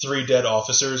the 3 dead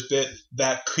officers bit,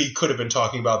 that he could have been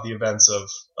talking about the events of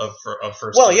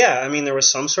First Duty. Well, yeah, I mean, there was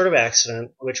some sort of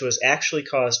accident, which was actually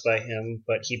caused by him,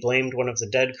 but he blamed one of the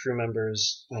dead crew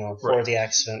members for the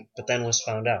accident, but then was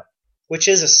found out. Which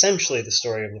is essentially the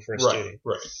story of the First Duty.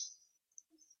 Right.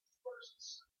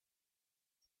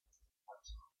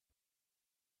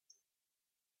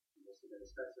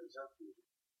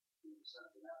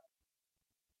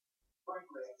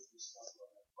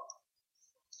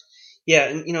 Yeah,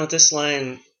 and this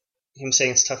line, him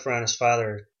saying it's tough around his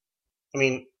father, I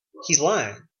mean, he's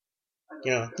lying.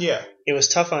 Yeah. It was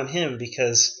tough on him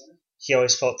because he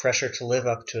always felt pressure to live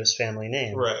up to his family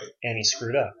name. Right. And he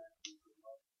screwed up.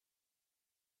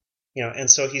 And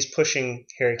so he's pushing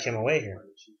Harry Kim away here.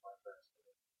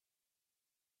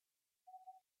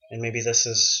 And maybe this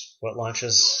is what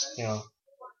launches,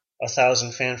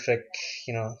 1,000 fanfic,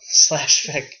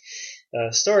 /fic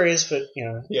stories, but,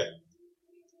 Yeah.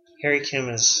 Harry Kim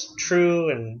is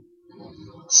true and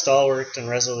stalwart and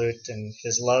resolute in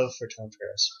his love for Tom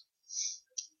Paris.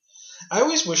 I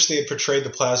always wish they had portrayed the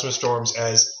plasma storms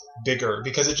as bigger,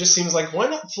 because it just seems like, why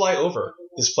not fly over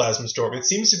this plasma storm? It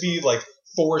seems to be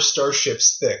 4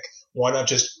 starships thick. Why not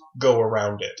just go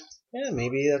around it? Yeah,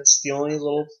 maybe that's the only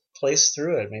little place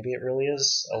through it. Maybe it really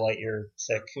is a light year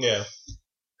thick. Yeah.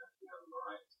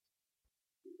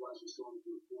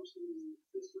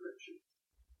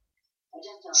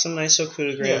 Some nice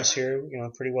Okudograms here,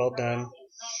 pretty well done.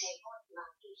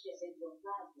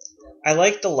 I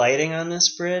like the lighting on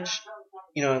this bridge.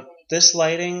 This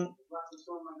lighting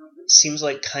seems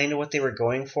like kind of what they were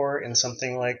going for in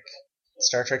something like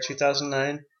Star Trek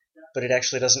 2009, but it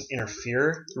actually doesn't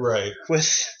interfere with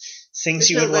things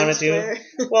you would want to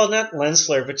do. Well, not lens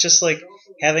flare, but just like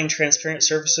having transparent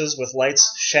surfaces with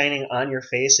lights shining on your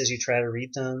face as you try to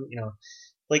read them.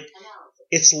 Like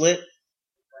it's lit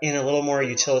in a little more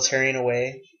utilitarian a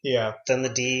way than the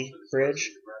D bridge,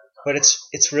 but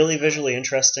it's really visually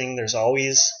interesting. There's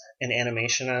always an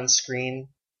animation on screen.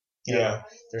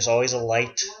 There's always a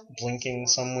light blinking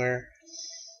somewhere.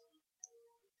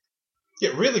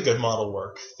 Yeah, really good model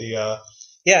work.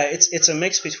 It's a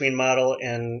mix between model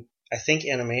and I think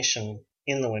animation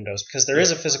in the windows, because there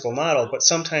is a physical model, but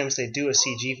sometimes they do a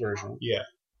CG version. Yeah.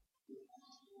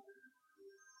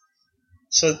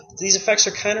 So these effects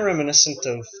are kind of reminiscent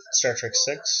of Star Trek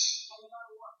 6.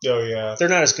 Oh yeah. They're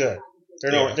not as good.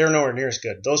 They're nowhere near as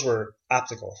good. Those were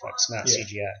optical effects, not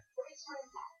CGI.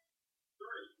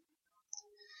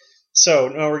 So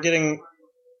no, we're getting.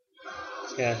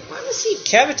 Yeah.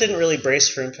 Cavett didn't really brace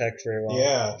for impact very well.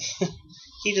 Yeah.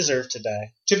 He deserved to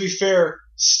die. To be fair,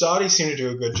 Stoddy seemed to do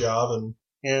a good job,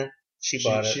 and she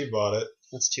bought it. She bought it.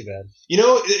 That's too bad.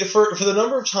 For the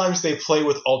number of times they play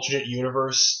with alternate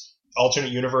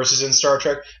universes in Star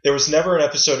Trek, there was never an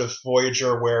episode of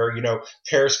Voyager where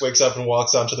Paris wakes up and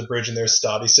walks onto the bridge and there's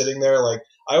Stoddy sitting there. Like,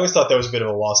 I always thought that was a bit of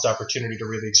a lost opportunity to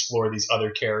really explore these other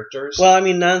characters. Well, I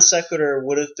mean, non sequitur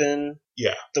would have been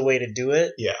the way to do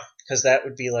it. Yeah. Because that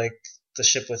would be like the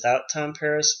ship without Tom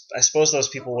Paris. I suppose those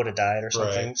people would have died or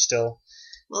something still.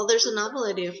 Well, there's a novel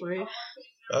idea for you.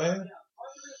 Oh, yeah.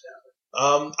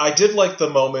 I did like the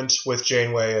moment with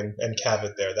Janeway and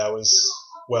Cavett there. That was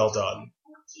well done.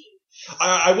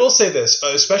 I will say this,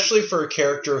 especially for a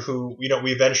character who,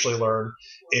 we eventually learn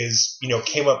is,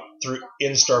 came up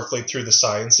in Starfleet through the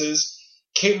sciences.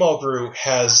 Kate Mulgrew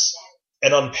has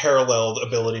an unparalleled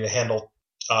ability to handle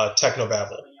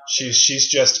technobabble. She's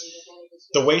just,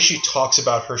 the way she talks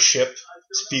about her ship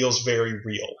feels very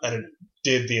real, and it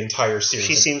did the entire series.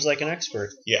 She seems like an expert.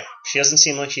 Yeah. She doesn't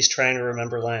seem like she's trying to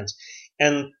remember lines.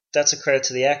 And that's a credit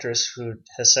to the actress, who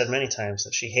has said many times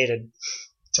that she hated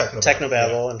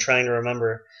technobabble and trying to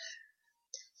remember.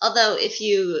 Although, if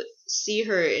you see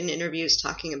her in interviews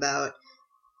talking about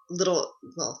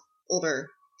older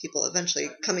people eventually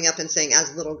coming up and saying,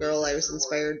 as a little girl, I was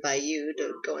inspired by you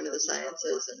to go into the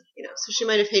sciences, and so she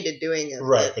might have hated doing it.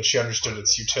 Right, but she understood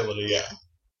its utility, yeah.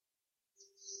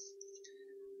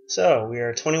 So, we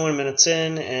are 21 minutes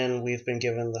in, and we've been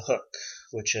given the hook,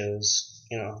 which is,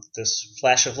 this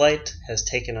flash of light has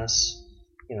taken us,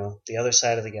 the other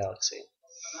side of the galaxy.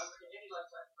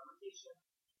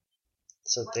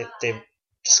 So they've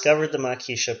discovered the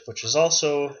Maquis ship, which is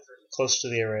also close to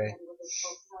the array.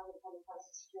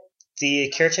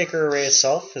 The caretaker array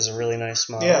itself is a really nice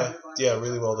model. Yeah,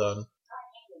 really well done.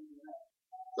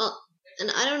 Well, and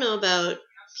I don't know about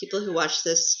people who watched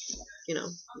this,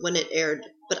 when it aired,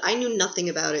 but I knew nothing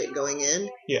about it going in.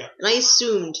 Yeah. And I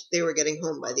assumed they were getting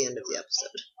home by the end of the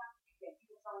episode.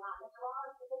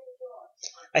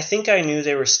 I think I knew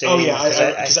they were staying. Oh, yeah.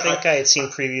 I think I had seen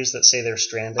previews that say they're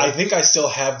stranded. I think I still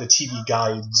have the TV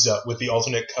guides with the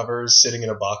alternate covers sitting in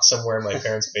a box somewhere in my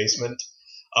parents' basement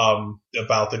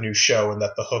about the new show, and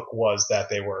that the hook was that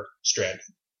they were stranded.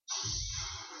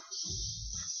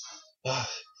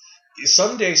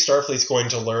 Someday Starfleet's going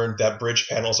to learn that bridge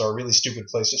panels are a really stupid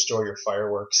place to store your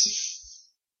fireworks.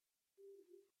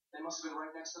 They must have been right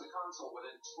next to the console when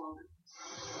it exploded.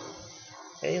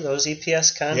 Hey, those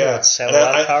EPS conduits have a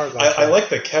lot of power going. I like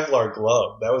the Kevlar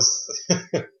glove. That was.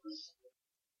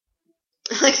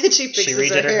 I like that she fixes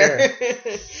redid her hair.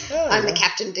 I'm the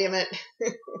captain, damn it.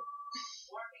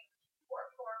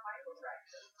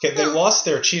 Okay, they lost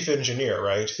their chief engineer,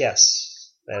 right?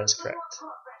 Yes, that is correct.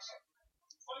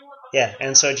 Yeah,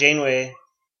 and so Janeway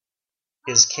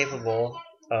is capable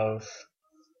of,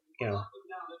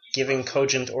 giving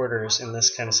cogent orders in this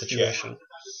kind of situation. Yeah.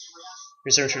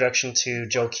 Here's our introduction to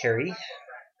Joe Carey.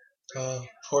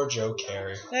 Poor Joe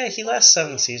Carey. Yeah, he lasts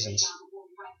 7 seasons.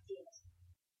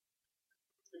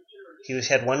 He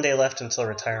had 1 day left until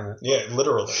retirement. Yeah,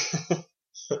 literally.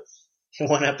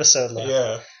 1 episode left.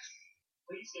 Yeah.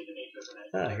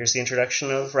 Here's the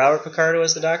introduction of Robert Picardo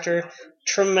as the Doctor.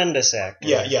 Tremendous actor.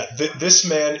 Yeah. This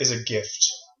man is a gift.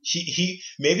 He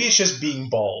maybe it's just being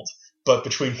bald, but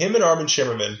between him and Armin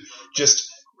Shimmerman, just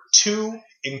two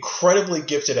incredibly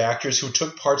gifted actors who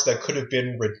took parts that could have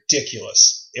been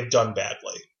ridiculous if done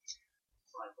badly.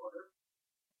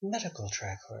 Medical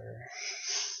tricorder.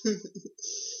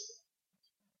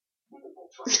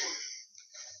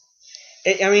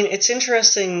 It's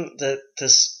interesting that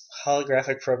this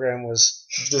holographic program was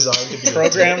Designed to be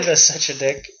programmed as such a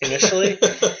dick initially.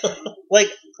 Like,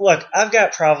 look, I've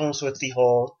got problems with the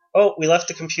whole, we left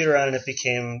the computer on and it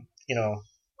became,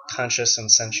 conscious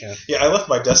and sentient. Yeah, I left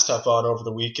my desktop on over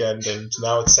the weekend, and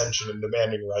now it's sentient and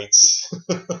demanding rights.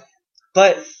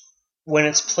 But when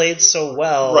it's played so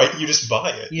well, right, you just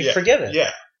buy it. You forgive it.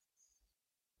 Yeah.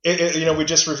 We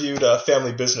just reviewed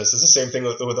Family Business. It's the same thing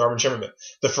with Armin Shimmerman.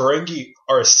 The Ferengi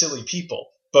are a silly people,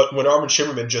 but when Armin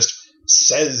Shimmerman just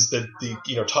says that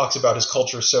talks about his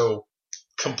culture so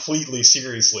completely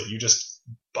seriously, you just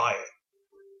buy it.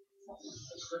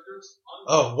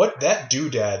 Oh, what that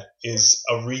doodad is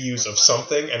a reuse of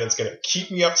something, and it's gonna keep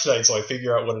me up tonight until I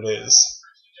figure out what it is.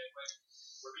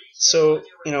 So,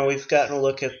 we've gotten a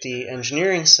look at the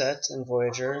engineering set in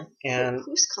Voyager, and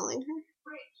who's calling her?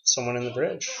 Someone in the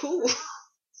bridge. Who?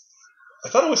 I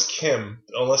thought it was Kim,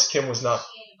 unless Kim was not.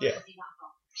 Yeah.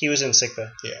 He was in sickbay.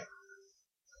 Yeah.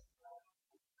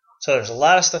 So there's a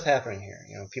lot of stuff happening here.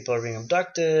 People are being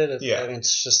abducted. Yeah.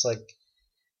 It's just like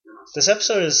this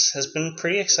episode has been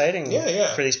pretty exciting.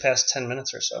 Yeah. For these past 10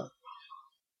 minutes or so.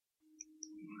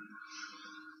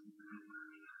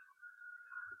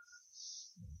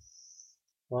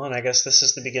 Well, and I guess this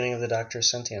is the beginning of the Doctor's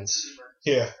sentience.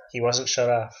 Yeah. He wasn't shut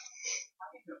off.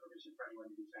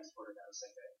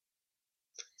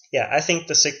 Yeah, I think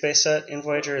the sickbay set in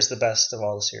Voyager is the best of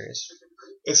all the series.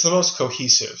 It's the most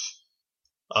cohesive.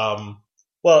 Well,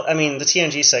 the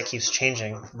TNG set keeps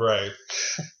changing. Right.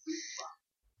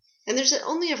 And there's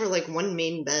only ever one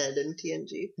main bed in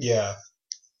TNG. Yeah.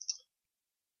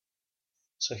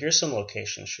 So here's some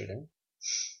location shooting.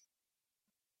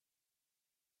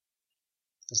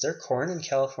 Is there corn in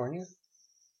California?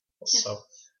 Yeah. So,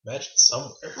 imagine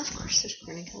somewhere. Of course there's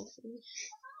corn in California.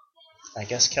 I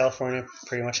guess California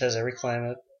pretty much has every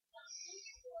climate.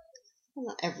 Well,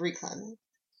 not every climate.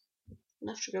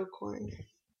 Enough to grow corn.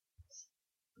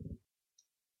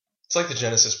 It's like the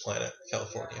Genesis planet,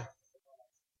 California.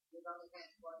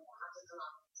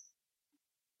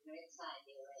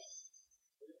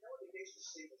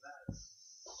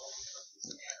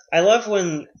 I love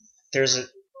when there's an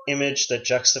image that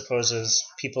juxtaposes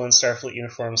people in Starfleet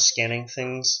uniforms scanning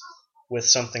things with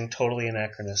something totally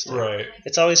anachronistic. Right.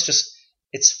 It's always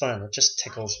it's fun. It just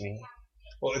tickles me.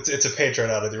 Well, it's a page right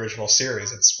out of the original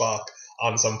series. It's Spock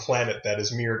on some planet that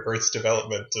has mirrored Earth's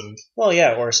development, and well,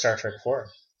 yeah, or Star Trek 4.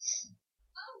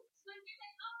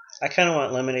 I kind of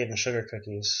want lemonade and sugar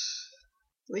cookies.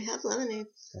 We have lemonade.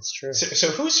 That's true. So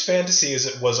whose fantasy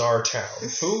was our town?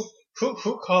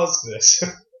 Who caused this?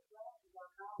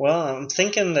 Well, I'm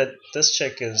thinking that this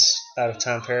chick is out of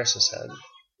Tom Paris's head.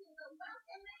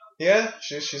 Yeah,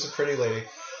 she's a pretty lady.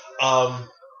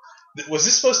 Was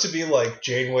this supposed to be like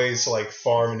Janeway's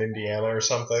farm in Indiana or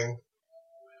something?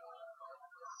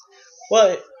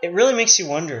 Well, it really makes you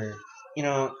wonder,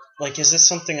 is this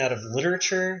something out of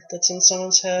literature that's in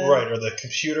someone's head? Right, or the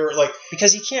computer,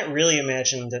 because you can't really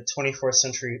imagine that 24th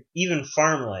century, even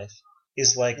farm life,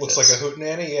 is like looks this. like a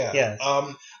hootenanny, yeah. Yeah.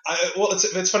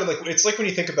 It's funny, it's like when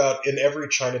you think about in every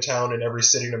Chinatown in every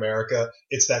city in America,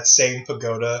 it's that same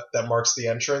pagoda that marks the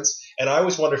entrance, and I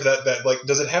always wonder if that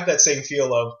does it have that same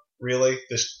feel of really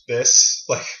this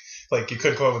you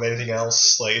couldn't come up with anything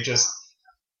else, it just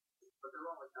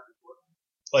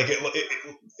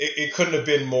it couldn't have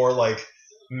been more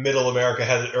middle America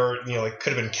had, or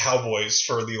could have been cowboys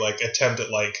for the attempt at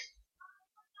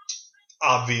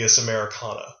obvious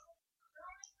Americana.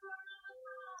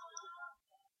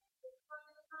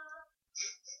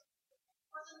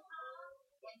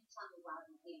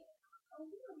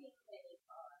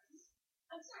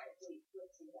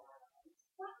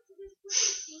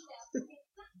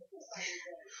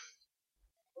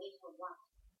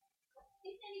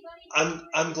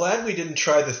 I'm glad we didn't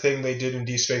try the thing they did in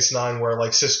Deep Space Nine,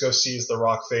 where Cisco sees the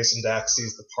rock face and Dax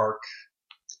sees the park.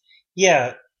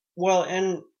 Yeah, well,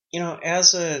 and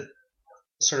as a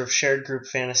sort of shared group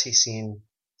fantasy scene,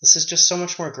 this is just so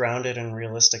much more grounded and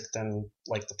realistic than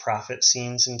the Prophet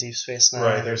scenes in Deep Space Nine.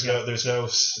 Right.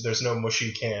 There's no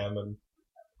mushy cam and.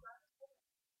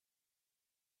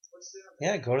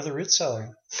 Yeah, go to the root cellar.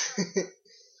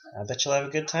 I bet you'll have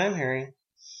a good time, Harry.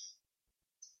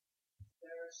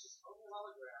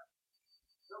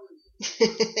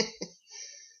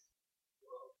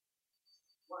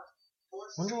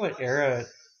 Wonder what era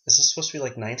is this supposed to be?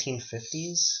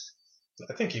 1950s?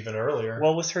 I think even earlier.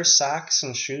 Well, with her socks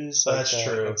and shoes. Like that's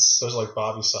true. Those are like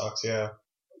Bobby socks, yeah.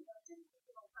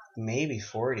 Maybe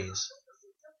 40s.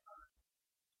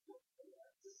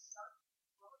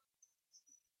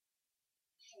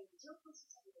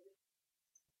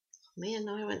 Man,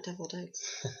 now I went double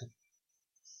dykes.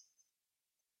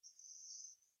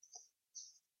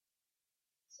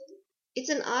 It's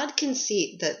an odd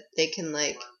conceit that they can,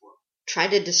 like, try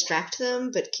to distract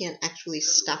them, but can't actually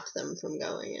stop them from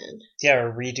going in. Yeah,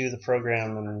 or redo the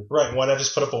program. And Right, why not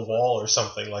just put up a wall or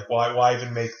something? Like, why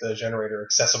even make the generator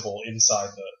accessible inside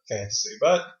the fantasy?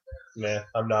 But, man,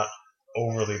 I'm not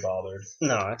overly bothered.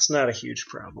 no, it's not a huge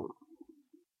problem.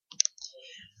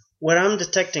 What I'm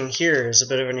detecting here is a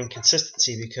bit of an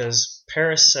inconsistency because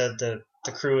Paris said that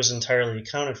the crew is entirely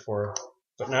accounted for,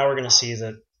 but now we're going to see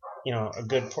that, a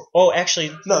good...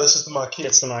 actually... No, this is the Maquis.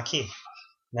 It's the Maquis.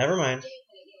 Never mind.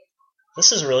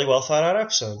 This is a really well thought out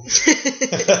episode.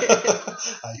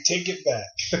 I take it back.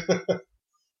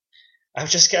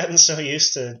 I've just gotten so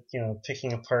used to,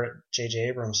 picking apart J.J.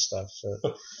 Abrams stuff.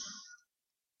 That,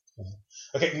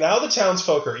 Okay, now the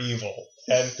townsfolk are evil,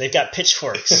 and they've got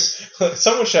pitchforks.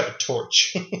 Someone should have a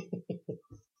torch.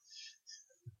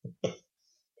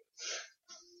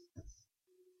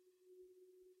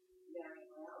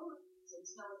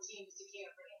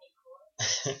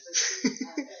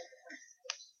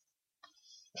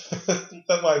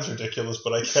 That line's ridiculous,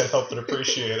 but I can't help but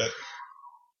appreciate it.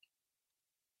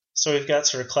 So we've got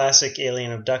sort of classic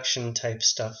alien abduction type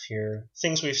stuff here.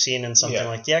 Things we've seen in something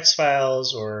like The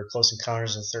X-Files or Close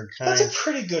Encounters of the Third Kind. That's a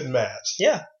pretty good match.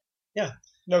 Yeah.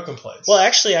 No complaints. Well,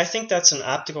 actually, I think that's an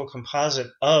optical composite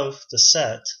of the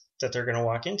set that they're going to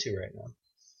walk into right now.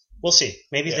 We'll see.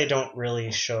 Maybe they don't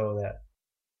really show that.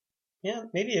 Yeah,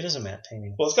 maybe it is a matte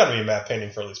painting. Well, it's got to be a matte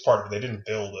painting for at least part of it. They didn't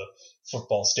build a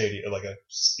football stadium, like a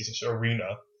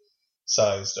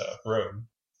arena-sized room.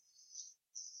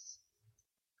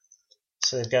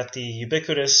 So they've got the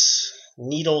ubiquitous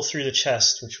needle through the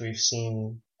chest, which we've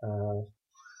seen.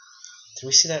 Did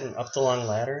we see that in Up the Long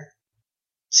Ladder?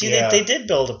 See, they did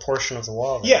build a portion of the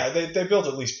wall there. Yeah, they built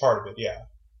at least part of it, yeah.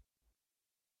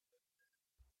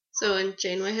 So, and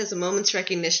Janeway has a moment's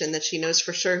recognition that she knows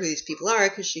for sure who these people are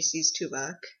because she sees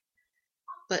Tuvok.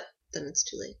 But then it's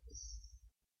too late.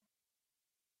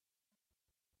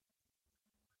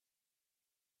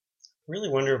 I really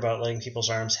wonder about letting people's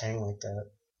arms hang like that.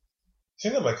 I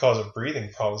think that might cause a breathing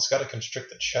problem. It's got to constrict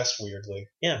the chest weirdly.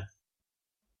 Yeah.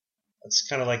 It's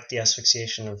kind of like the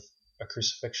asphyxiation of a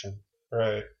crucifixion.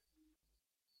 Right.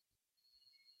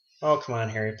 Oh, come on,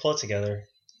 Harry. Pull it together.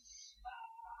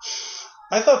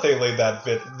 I thought they laid that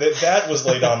bit. That was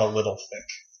laid on a little thick.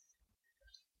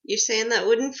 You're saying that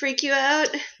wouldn't freak you out?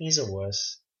 He's a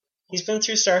wuss. He's been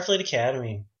through Starfleet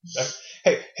Academy.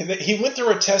 Hey, he went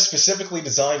through a test specifically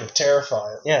designed to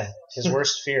terrify him. Yeah, his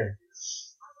worst fear.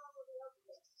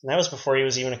 And that was before he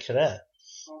was even a cadet.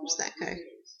 Who's that guy?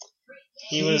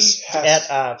 He was at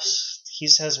Ops. He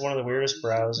has one of the weirdest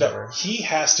brows ever. He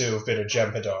has to have been a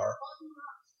Jem'Hadar.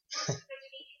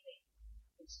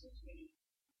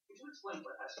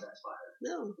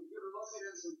 No.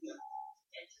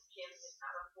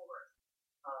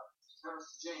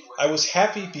 I was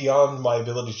happy beyond my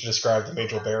ability to describe that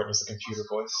Majel Barrett was the computer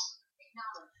voice.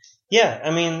 Yeah,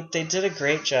 I mean, they did a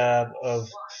great job of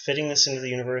fitting this into the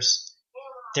universe.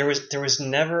 There was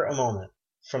never a moment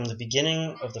from the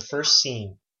beginning of the first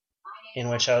scene in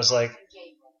which I was like,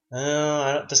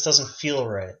 oh, this doesn't feel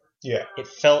right. Yeah. It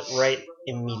felt right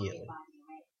immediately.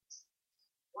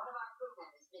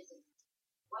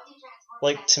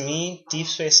 Like, to me, Deep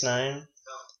Space Nine,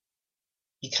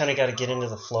 you kind of got to get into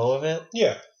the flow of it.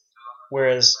 Yeah.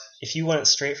 Whereas, if you went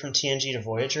straight from TNG to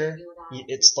Voyager,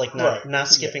 it's like not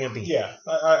skipping a beat. Yeah,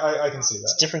 I can see that.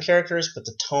 It's different characters, but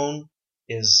the tone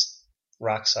is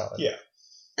rock solid. Yeah.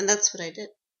 And that's what I did.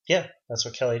 Yeah, that's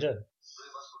what Kelly did.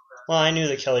 Well, I knew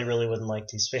that Kelly really wouldn't like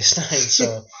Deep Space Nine,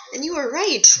 so... And you were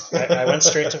right. I went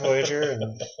straight to Voyager,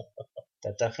 and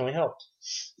that definitely helped.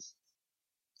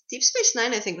 Deep Space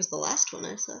Nine, I think, was the last one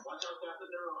I saw.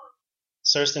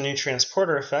 So there's the new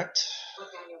transporter effect.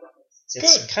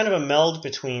 It's good. Kind of a meld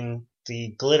between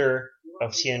the glitter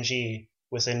of TNG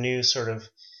with a new sort of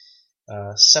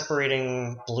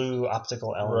separating blue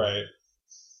optical element. Right.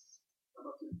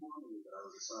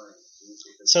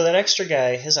 So that extra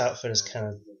guy, his outfit is kind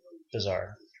of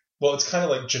bizarre. Well, it's kind of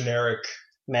like generic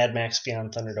Mad Max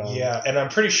Beyond Thunderdome. Yeah, and I'm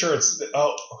pretty sure it's...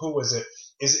 who was it?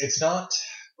 It's not...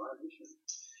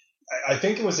 I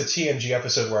think it was a TNG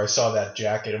episode where I saw that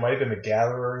jacket. It might have been the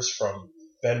Gatherers from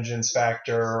Vengeance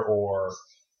Factor or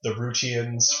the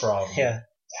Rutians from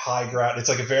High Ground. It's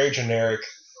like a very generic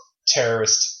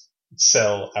terrorist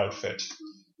Cell outfit.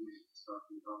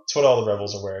 It's what all the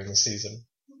rebels are wearing this season.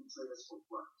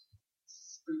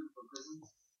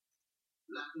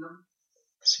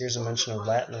 So here's a mention of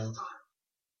Latinum.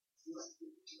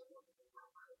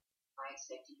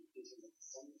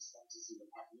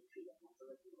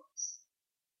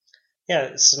 Yeah,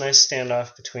 it's a nice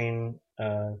standoff between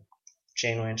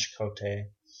Janeway and Chakotay.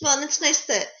 Well, and it's nice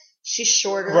that she's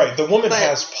shorter. Right, the woman but-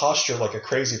 has posture like a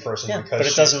crazy person Yeah, because but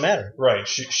it doesn't matter. Right,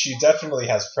 she definitely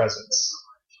has presence.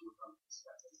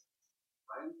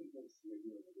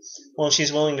 Well,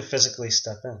 she's willing to physically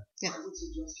step in. Yeah.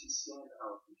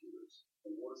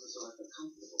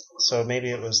 So maybe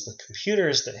it was the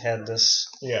computers that had this.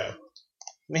 Yeah.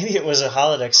 Maybe it was a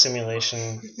holodeck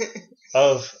simulation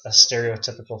of a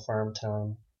stereotypical farm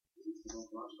town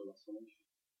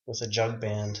with a jug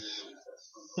band.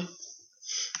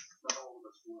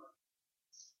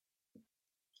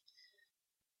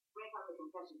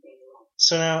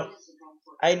 So now,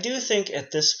 I do think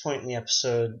at this point in the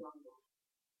episode,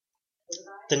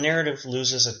 the narrative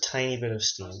loses a tiny bit of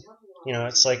steam. You know,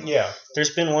 it's like, Yeah.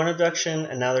 there's been one abduction,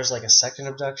 and now there's like a second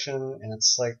abduction, and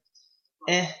it's like,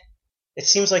 It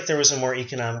seems like there was a more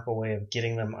economical way of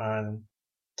getting them on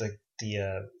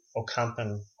the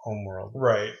Ocampan homeworld.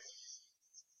 Right.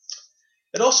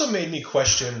 It also made me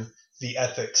question the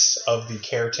ethics of the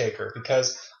caretaker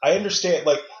because I understand,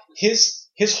 like, his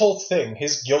whole thing,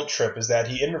 his guilt trip is that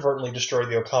he inadvertently destroyed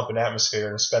the Ocampan atmosphere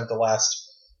and spent the last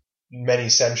many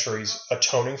centuries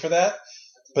atoning for that.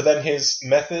 But then his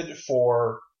method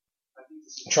for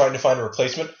trying to find a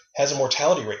replacement has a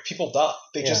mortality rate. People die.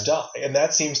 They just die. And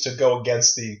that seems to go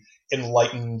against the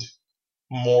enlightened,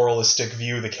 moralistic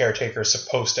view the caretaker is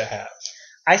supposed to have.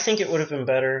 I think it would have been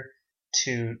better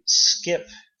to skip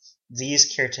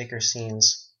these caretaker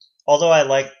scenes, although I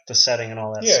like the setting and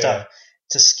all that stuff,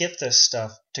 to skip this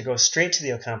stuff, to go straight to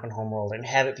the Ocampan homeworld and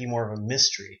have it be more of a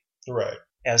mystery Right.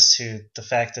 as to the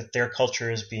fact that their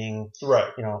culture is being,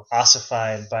 Right.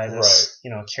 ossified by this,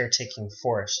 caretaking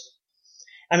force.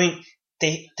 I mean,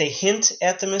 they hint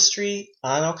at the mystery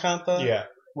on Ocampa Yeah.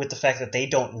 with the fact that they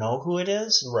don't know who it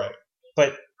is, Right.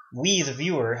 but we, the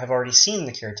viewer, have already seen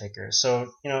the caretaker,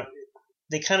 so,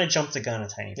 they kind of jumped the gun a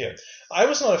tiny bit. Yeah. I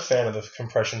was not a fan of the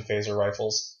compression phaser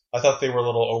rifles. I thought they were a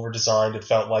little over-designed. It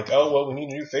felt like, oh, well, we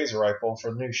need a new phaser rifle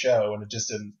for the new show, and it just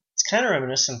didn't... It's kind of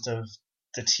reminiscent of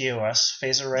the TOS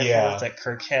phaser rifle Yeah. that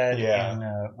Kirk had Yeah. in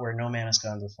Where No Man Has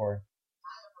Gone Before.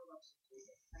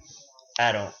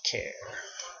 I don't care.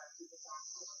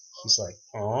 He's like,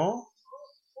 oh?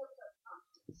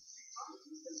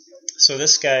 So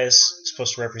this guy is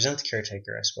supposed to represent the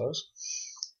caretaker, I suppose.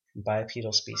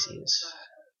 Bipedal species.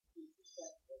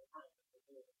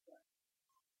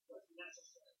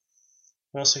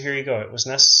 Well, so here you go. It was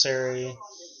necessary.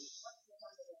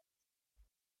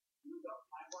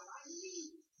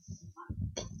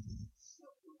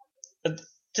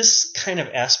 This kind of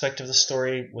aspect of the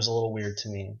story was a little weird to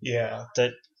me. Yeah.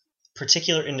 That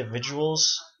particular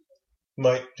individuals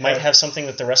Might have something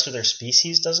that the rest of their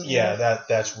species doesn't Yeah, have.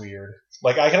 that's weird.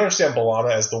 Like, I can understand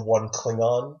B'Elanna as the one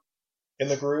Klingon in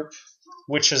the group.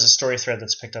 Which is a story thread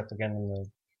that's picked up again in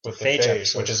the With the Phage Phage,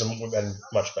 episodes. which is been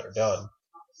much better done.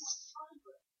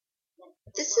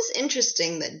 This is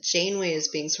interesting that Janeway is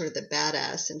being sort of the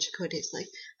badass, and Chakotay's like,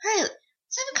 all right,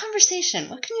 let's have a conversation.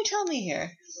 What can you tell me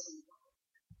here?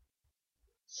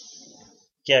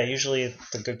 Yeah, usually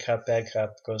the good cop, bad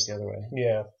cop goes the other way.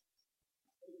 Yeah.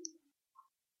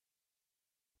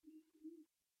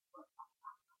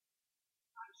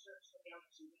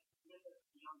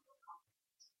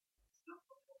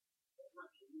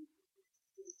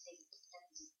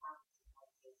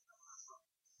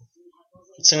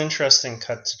 It's an interesting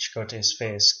cut to Chakotay's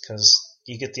face because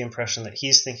you get the impression that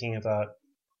he's thinking about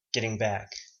getting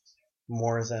back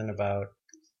more than about,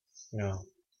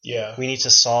 Yeah. we need to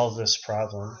solve this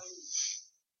problem.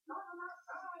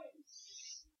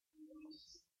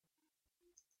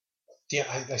 Yeah,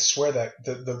 I swear that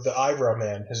the eyebrow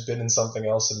man has been in something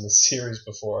else in this series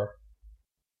before.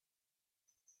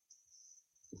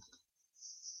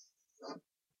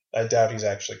 I doubt he's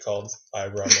actually called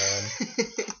Eyebrow Man.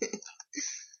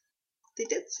 They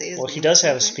did say his Well, name he does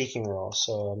have a something. speaking role,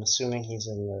 so I'm assuming he's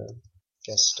in the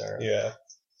guest star Yeah.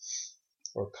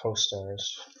 or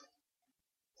co-stars.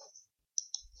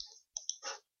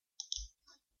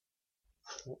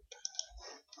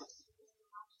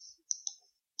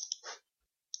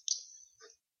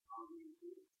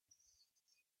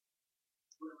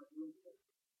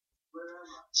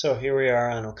 So here we are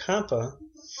on Ocampa,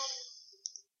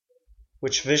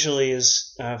 which visually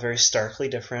is very starkly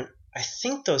different. I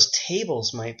think those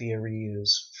tables might be a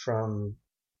reuse from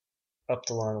up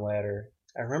the long ladder.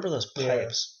 I remember those Yeah.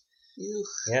 pipes. Ew.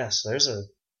 Yeah, so there's a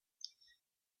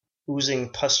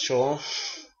oozing pustule.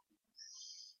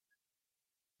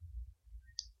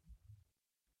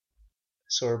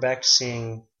 So we're back to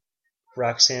seeing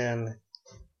Roxanne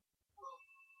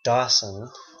Dawson.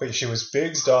 Wait, she was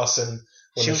Biggs Dawson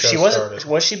when the show She started. wasn't.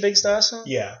 Was she Biggs Dawson?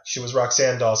 Yeah, she was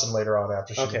Roxanne Dawson later on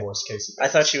after she Okay. divorced Casey. I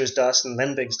thought she was Dawson,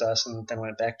 then Biggs Dawson, then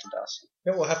went back to Dawson.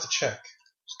 Yeah, we'll have to check.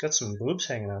 She's got some boobs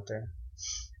hanging out there.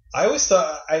 I always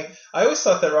thought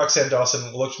that Roxanne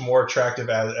Dawson looked more attractive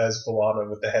as B'Elanna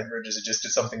with the head ridges. It just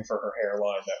did something for her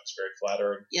hairline that was very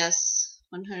flattering. Yes,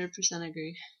 100%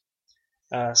 agree.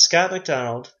 Scott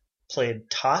McDonald played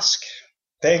Tosk.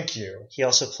 Thank you. He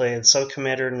also played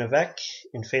Sub-Commander Navek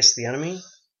in Face the Enemy.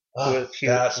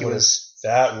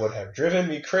 That would have driven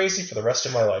me crazy for the rest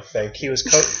of my life. Thank He you. was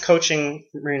coaching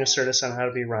Marina Sirtis on how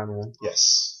to be Romulan.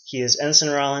 Yes. He is Ensign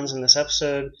Rollins in this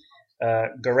episode,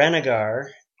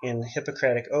 Garanagar in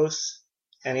Hippocratic Oath,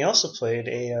 and he also played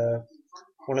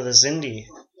one of the Zindi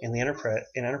in the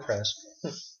Enterprise.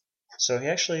 So he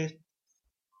actually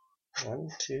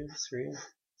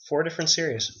 4 different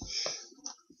series.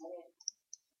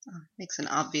 Makes an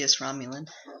obvious Romulan.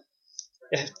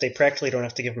 They practically don't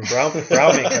have to give him brow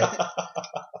makeup.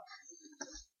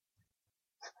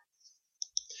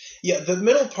 Yeah, the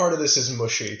middle part of this is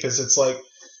mushy because it's like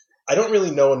I don't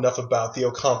really know enough about the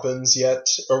Ocampans yet,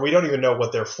 or we don't even know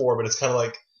what they're for. But it's kind of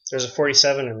like There's a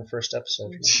 47 in the first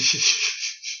episode.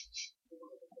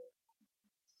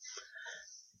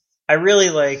 I really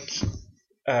like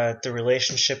the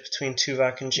relationship between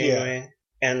Tuvok and Janeway,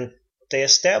 and they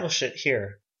establish it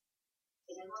here.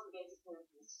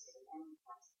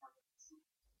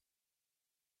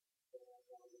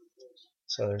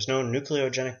 So there's no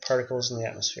nucleogenic particles in the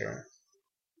atmosphere.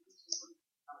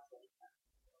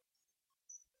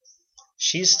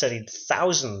 She's studied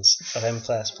thousands of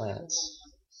M-class planets.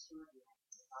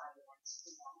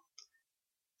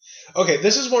 Okay,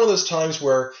 this is one of those times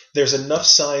where there's enough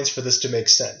science for this to make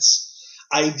sense.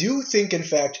 I do think, in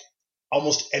fact,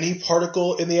 almost any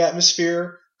particle in the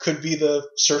atmosphere could be the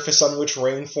surface on which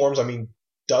rain forms. I mean,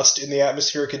 dust in the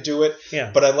atmosphere could do it.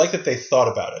 Yeah. But I like that they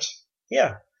thought about it.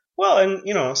 Yeah. Well,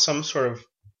 and, some sort of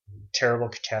terrible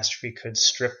catastrophe could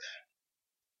strip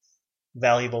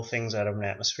valuable things out of an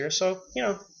atmosphere. So,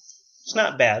 it's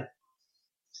not bad.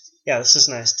 Yeah, this is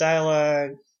nice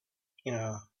dialogue.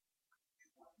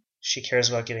 She cares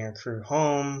about getting her crew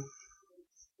home.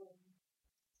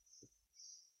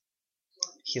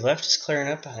 He left his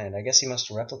clarinet behind. I guess he must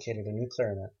have replicated a new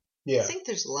clarinet. Yeah. I think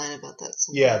there's a line about that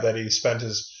somewhere. Yeah, that he spent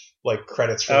his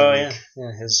credits for the week.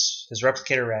 Yeah, his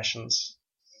replicator rations.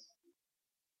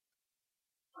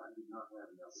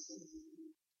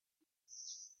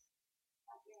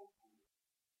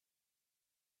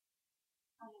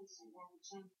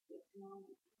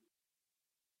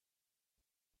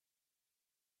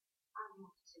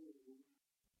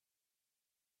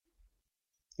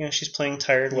 She's playing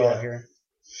tired well here.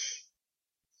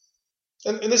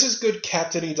 And this is good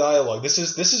captain-y dialogue. This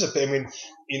is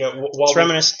while it's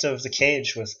reminiscent of The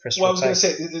Cage with Christopher Well, I was going to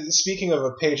say, speaking of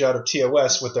a page out of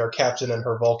TOS with their captain and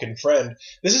her Vulcan friend,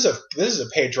 this is a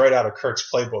page right out of Kirk's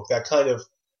playbook. That kind of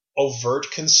overt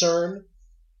concern,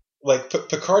 like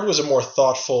Picard was a more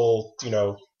thoughtful,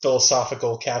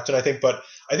 philosophical captain, I think, but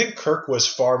I think Kirk was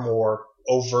far more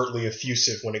overtly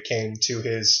effusive when it came to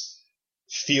his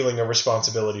feeling of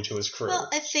responsibility to his crew. Well,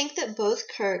 I think that both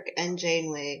Kirk and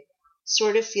Janeway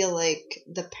sort of feel like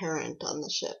the parent on the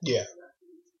ship. Yeah.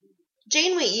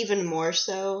 Janeway even more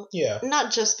so. Yeah.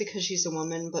 Not just because she's a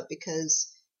woman, but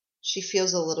because she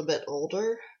feels a little bit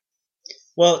older.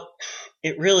 Well,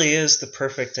 it really is the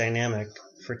perfect dynamic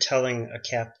for telling a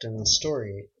captain's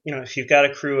story. If you've got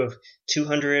a crew of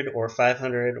 200 or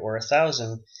 500 or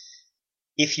 1,000,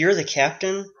 if you're the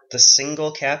captain, the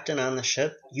single captain on the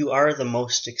ship, you are the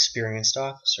most experienced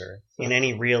officer in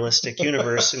any realistic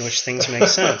universe in which things make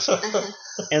sense.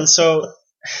 And so,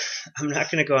 I'm not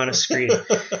going to go on a screed.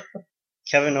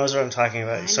 Kevin knows what I'm talking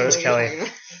about. So does Kelly.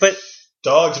 But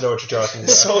dogs know what you're talking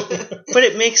about. But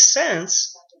it makes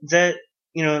sense that,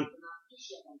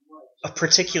 a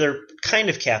particular kind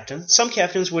of captain, some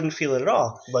captains wouldn't feel it at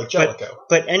all. Like Jellicoe.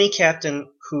 But any captain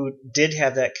who did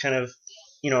have that kind of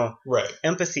right.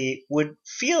 empathy would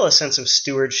feel a sense of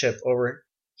stewardship over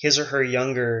his or her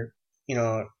younger,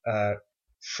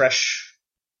 fresh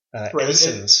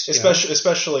ensigns.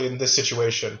 Especially in this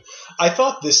situation. I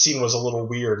thought this scene was a little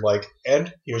weird,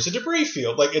 and here's a debris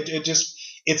field.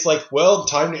 It's like, well,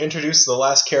 time to introduce the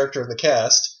last character in the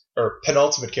cast, or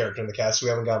penultimate character in the cast. We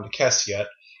haven't gotten to Kes yet,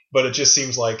 but it just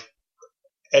seems like,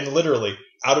 and literally,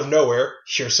 out of nowhere,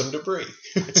 here's some debris.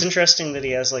 It's interesting that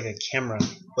he has like a camera,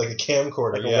 Like a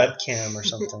camcorder, like a yeah. webcam or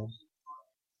something.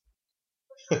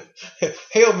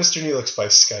 Hail Mr. Neelix by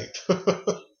Skype.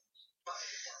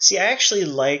 See, I actually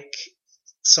like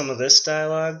some of this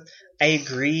dialogue. I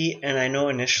agree, and I know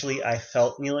initially I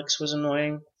felt Neelix was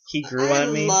annoying. He grew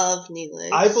on me. I love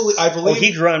Neelix. I believe Oh,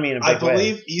 he grew on me in a I big way.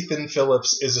 believe Ethan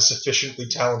Phillips is a sufficiently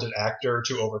talented actor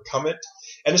to overcome it,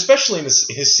 and especially in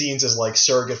his scenes as like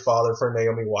surrogate father for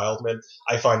Naomi Wildman,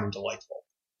 I find him delightful.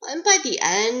 And by the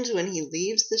end, when he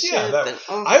leaves the ship,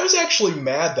 I was actually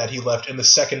mad that he left in the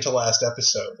second to last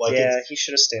episode. Like, yeah, he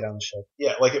should have stayed on the ship.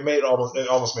 yeah, like it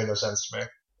almost made no sense to me.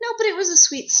 no, but it was a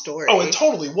sweet story. Oh, it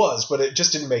totally was, but it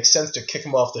just didn't make sense to kick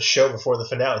him off the show before the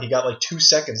finale. He got like 2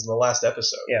 seconds in the last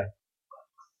episode. Yeah.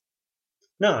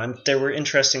 No, there were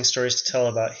interesting stories to tell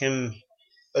about him.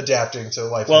 Adapting to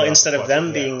life. Well, instead of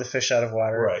them being the fish out of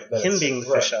water, Right, him being the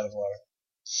fish out of water.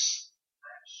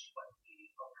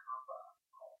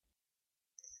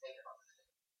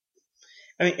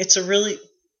 I mean, it's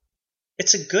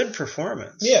a good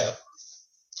performance. Yeah.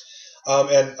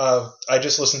 And I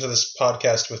just listened to this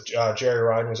podcast with Jerry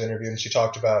Ryan was interviewed, and she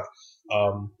talked about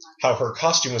how her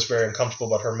costume was very uncomfortable,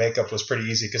 but her makeup was pretty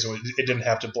easy because it didn't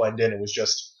have to blend in. It was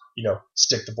just,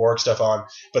 stick the Borg stuff on.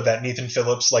 But that Ethan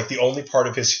Phillips, like the only part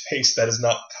of his face that is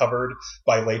not covered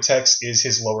by latex is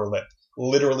his lower lip.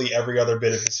 Literally every other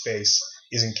bit of his face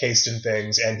is encased in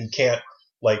things, and he can't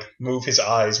like move his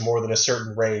eyes more than a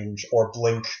certain range or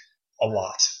blink a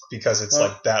lot because it's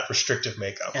like that restrictive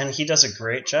makeup. And he does a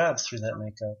great job through that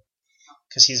makeup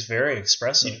because he's very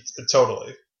expressive.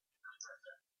 Totally.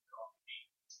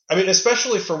 I mean,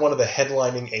 especially for one of the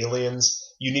headlining aliens,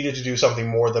 you needed to do something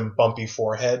more than bumpy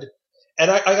forehead. And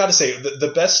I gotta say,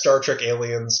 the best Star Trek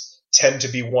aliens tend to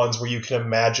be ones where you can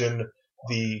imagine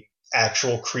the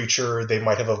actual creature they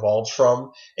might have evolved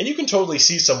from. And you can totally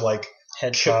see some like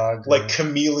hedgehog,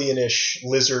 chameleon-ish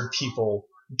lizard people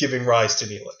giving rise to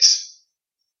Neelix.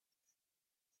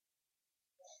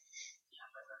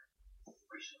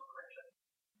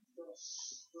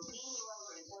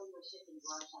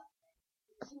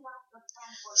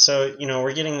 So,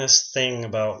 we're getting this thing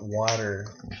about water.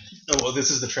 Oh, well,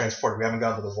 this is the transporter. We haven't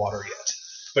gotten to the water yet.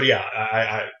 But yeah,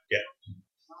 yeah.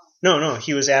 No,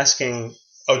 he was asking,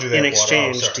 in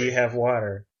exchange, do you have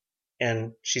water?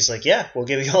 And she's like, yeah, we'll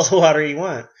give you all the water you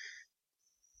want.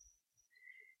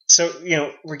 So,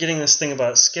 we're getting this thing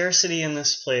about scarcity in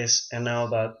this place and now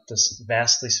about this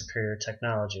vastly superior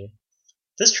technology.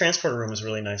 This transporter room is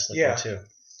really nice looking, too.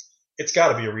 It's got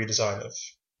to be a redesign of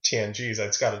TNG's.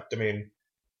 It's got to,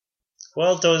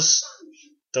 Well, those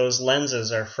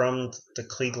lenses are from the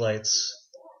Klieg lights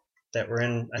that were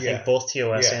in, I think, both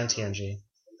TOS and TNG.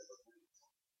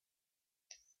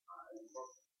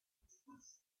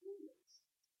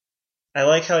 I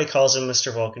like how he calls him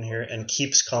Mr. Vulcan here and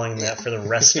keeps calling him that for the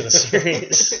rest of the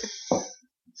series.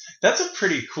 That's a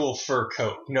pretty cool fur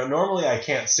coat. Normally I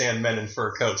can't stand men in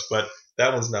fur coats, but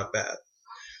that one's not bad.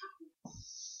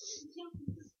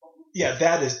 Yeah,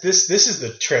 this is the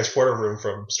transporter room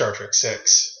from Star Trek VI.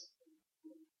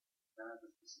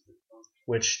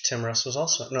 Which Tim Russ was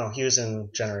also... No, he was in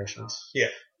Generations. Yeah.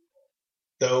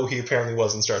 Though he apparently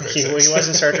was in Star Trek VI. He was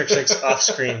in Star Trek VI off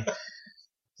screen,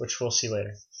 which we'll see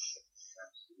later.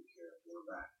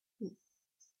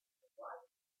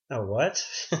 Oh, what?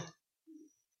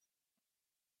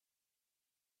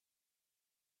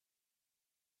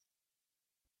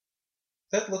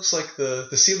 That looks like the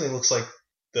ceiling looks like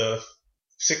the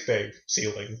sickbay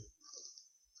ceiling.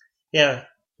 Yeah,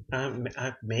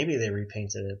 maybe they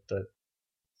repainted it, but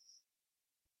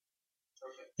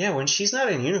yeah, when she's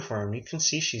not in uniform, you can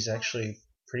see she's actually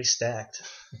pretty stacked.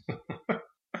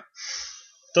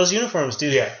 Those uniforms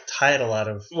do hide a lot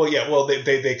of... Well,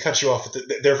 they cut you off.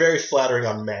 They're very flattering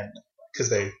on men because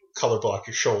they color block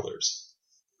your shoulders.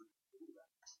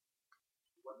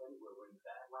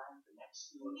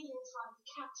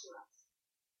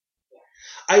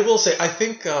 I will say, I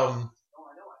think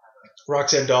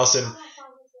Roxanne Dawson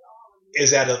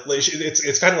is at a...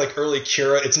 It's kind of like early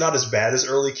Kira. It's not as bad as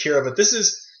early Kira, but this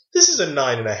is a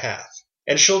 9.5.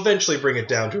 And she'll eventually bring it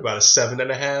down to about a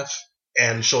 7.5.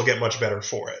 And she'll get much better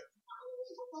for it.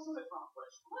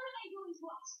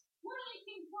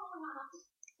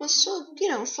 Well, she'll,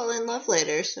 fall in love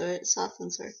later, so it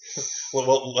softens her.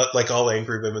 Well, like all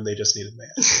angry women, they just need a man.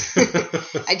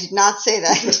 I did not say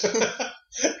that.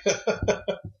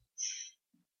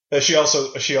 She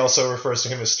also refers to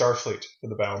him as Starfleet for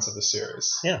the balance of the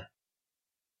series. Yeah.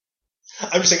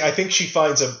 I'm just saying, I think she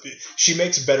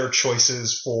makes better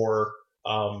choices for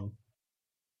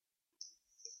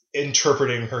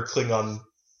interpreting her Klingon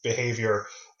behavior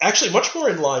Actually, much more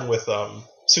in line with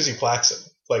Susie Plaxton,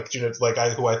 who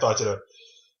I thought did a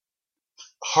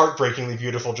heartbreakingly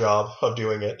beautiful job of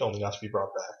doing it, only not to be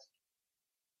brought back.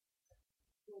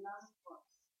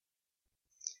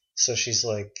 So she's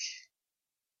like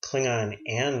Klingon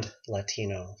and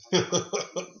Latino.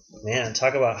 Man,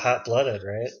 talk about hot-blooded,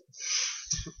 right?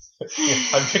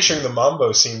 I'm picturing the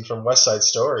Mambo scene from West Side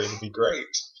Story. It'd be great.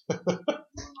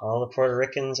 All the Puerto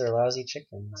Ricans are lousy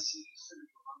chickens.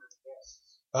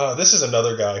 This is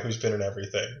another guy who's been in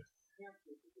everything.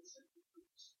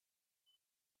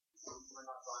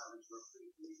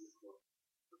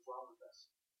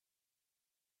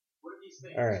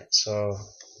 Alright, so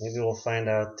maybe we'll find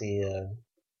out the...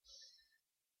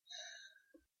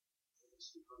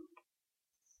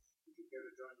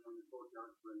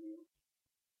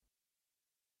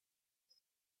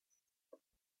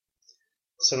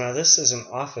 So now this is an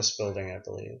office building, I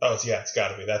believe. Oh, yeah, it's got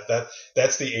to be.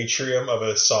 That's the atrium of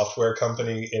a software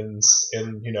company in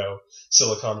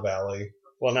Silicon Valley.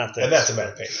 Well, not this. And that's a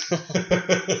mad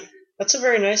painting. That's a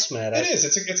very nice mad. It is.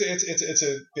 It's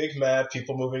a big mad,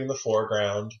 people moving in the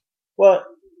foreground. Well,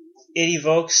 it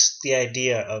evokes the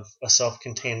idea of a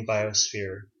self-contained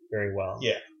biosphere very well.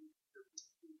 Yeah.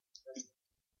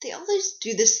 They always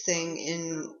do this thing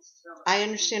in... I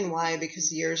understand why,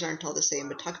 because years aren't all the same,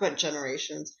 but talk about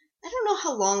generations. I don't know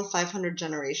how long 500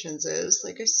 generations is.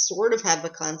 Like, I sort of have a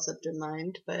concept in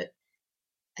mind, but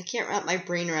I can't wrap my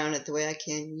brain around it the way I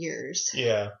can years.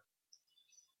 Yeah.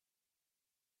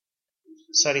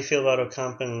 So how do you feel about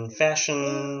Ocampan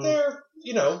fashion? They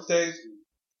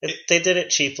did it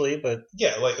cheaply, but...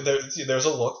 Yeah, like, there's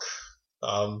a look.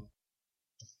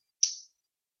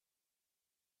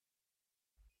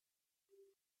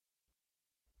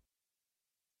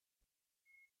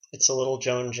 It's a little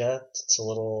Joan Jett. It's a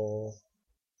little...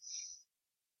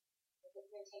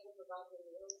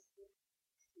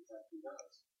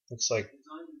 Looks like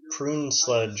prune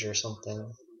sludge or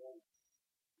something.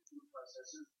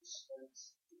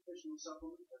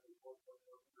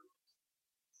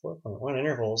 4.1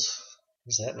 intervals? What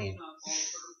does that mean?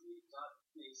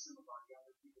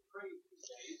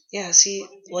 Yeah, see,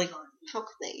 like... How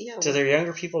can they... Yeah. Do their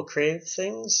younger people crave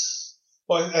things?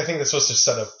 Well, I think that's supposed to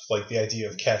set up, like, the idea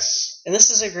of Kess. And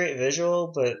this is a great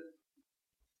visual, but...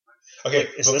 Okay,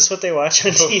 like, is this what they watch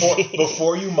on TV?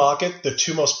 Before you mock it, the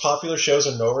two most popular shows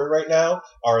in Norway right now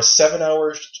are a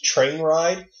 7-hour train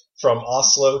ride from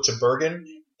Oslo to Bergen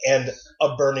and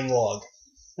a burning log.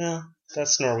 Yeah,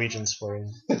 that's Norwegians for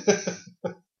you.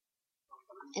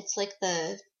 It's like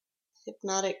the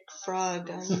hypnotic frog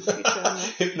on Futurama.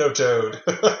 Hypnotoad.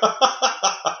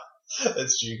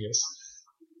 That's genius.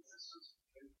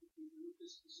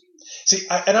 See,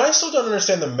 I still don't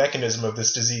understand the mechanism of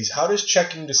this disease. How does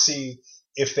checking to see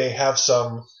if they have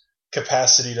some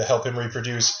capacity to help him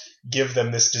reproduce give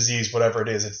them this disease, whatever it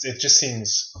is? It just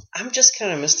seems... I'm just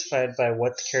kind of mystified by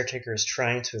what the caretaker is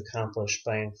trying to accomplish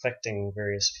by infecting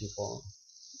various people.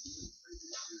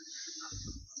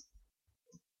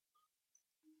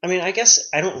 I mean, I guess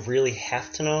I don't really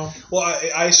have to know. Well,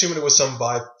 I assume it was some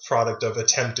byproduct of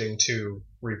attempting to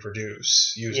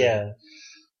reproduce. Yeah.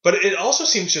 But it also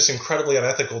seems just incredibly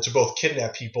unethical to both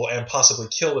kidnap people and possibly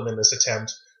kill them in this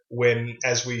attempt when,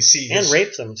 as we see... And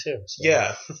rape them, too. So.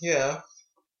 Yeah.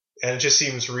 And it just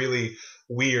seems really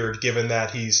weird given that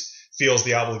he feels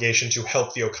the obligation to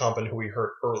help the Ocampan who he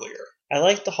hurt earlier. I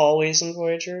like the hallways in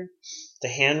Voyager. The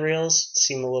handrails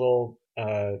seem a little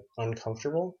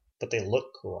uncomfortable, but they look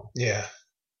cool. Yeah.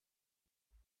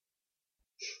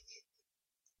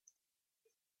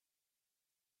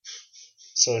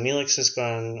 So Neelix has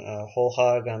gone whole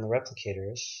hog on the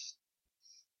replicators.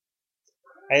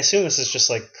 I assume this is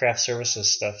just like craft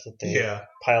services stuff that they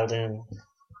piled in.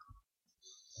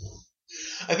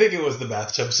 I think it was the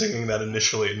bathtub singing that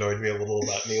initially annoyed me a little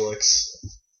about Neelix.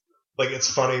 Like,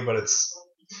 it's funny, but it's...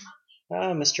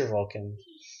 Mr. Vulcan.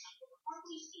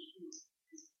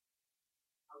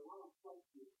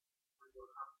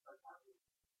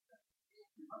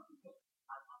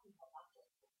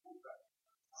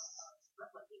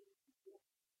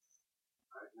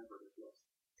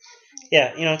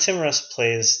 Yeah, Tim Russ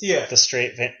plays the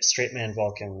straight man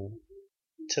Vulcan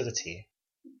to the T.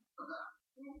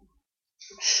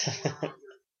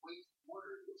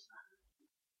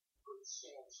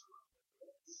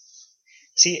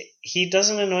 See, he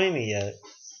doesn't annoy me yet.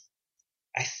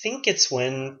 I think it's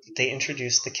when they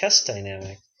introduce the Kess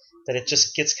dynamic that it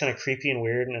just gets kind of creepy and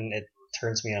weird and it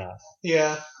turns me off.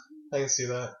 Yeah, I can see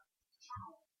that.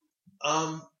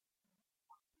 Well,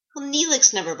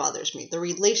 Neelix never bothers me. The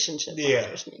relationship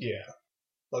bothers me. Yeah,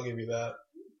 I'll give you that.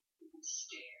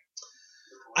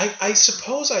 I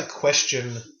suppose I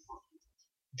question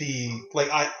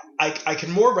I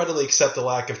can more readily accept the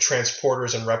lack of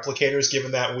transporters and replicators,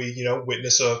 given that we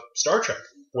witness a Star Trek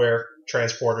where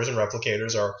transporters and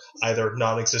replicators are either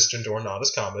non-existent or not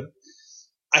as common.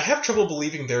 I have trouble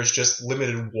believing there's just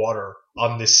limited water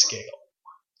on this scale.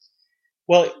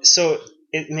 Well, so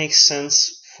it makes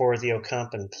sense for the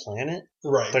Ocampan planet,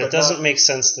 Right? but it doesn't make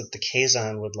sense that the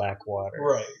Kazon would lack water.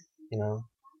 Right. You know,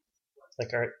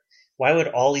 like why would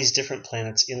all these different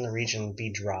planets in the region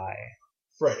be dry?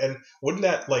 Right, and wouldn't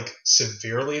that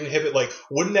severely inhibit?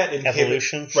 Wouldn't that inhibit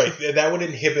evolution? Right, that would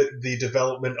inhibit the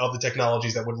development of the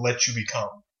technologies that would let you become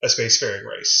a spacefaring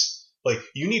race.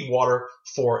 You need water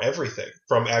for everything,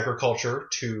 from agriculture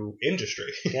to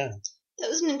industry. Yeah. That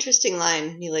was an interesting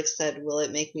line. He said, "Will it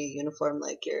make me uniform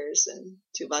like yours?" And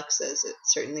Tuvok says, "It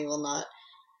certainly will not."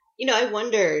 I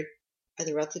wonder, are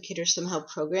the replicators somehow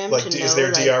programmed to know? Is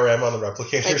there DRM on the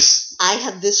replicators? I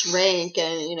have this rank,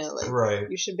 and right.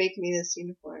 You should make me this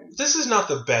uniform. This is not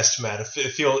the best meta.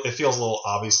 It feels a little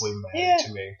obviously meta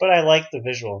to me. But I like the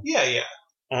visual. Yeah.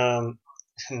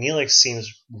 Neelix seems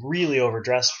really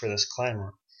overdressed for this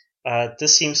climate.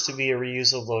 This seems to be a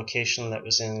reusable location that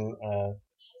was in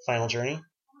Final Journey.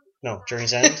 No,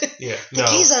 Journey's End. Yeah, the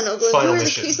Kazon Ogla. Final Who are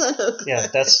mission. The Kazon Ogla? Yeah,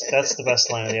 that's the best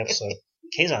line of the episode.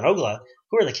 Kazon Ogla?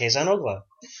 Who are the Kazon Ogla?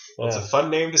 Well, it's a fun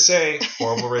name to say.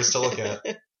 Horrible race to look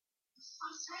at.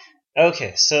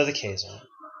 Okay, so the Kazon.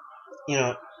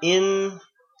 In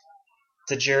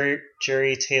the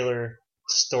Jerry Taylor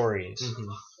stories,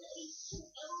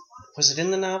 was it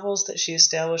in the novels that she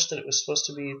established that it was supposed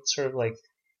to be sort of like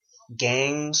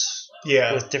gangs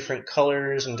with different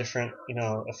colors and different,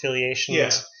 affiliations?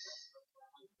 Yeah.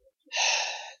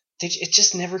 It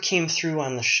just never came through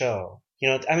on the show.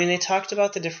 They talked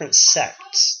about the different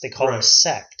sects. They call them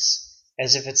sects,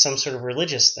 as if it's some sort of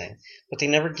religious thing. But they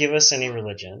never give us any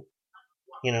religion,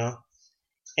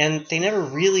 And they never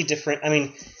really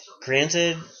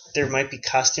granted, there might be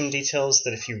costume details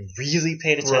that if you really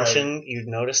paid attention, you'd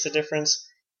notice the difference,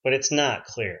 but it's not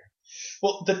clear.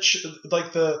 Well,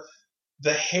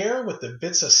 the hair with the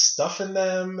bits of stuff in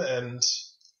them and...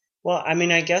 Well,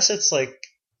 I guess it's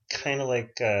kind of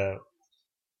like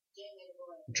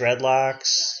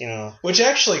dreadlocks, Which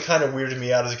actually kind of weirded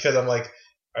me out as a kid. I'm like,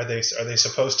 are they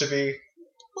supposed to be?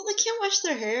 Well, they can't wash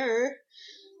their hair.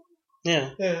 Yeah.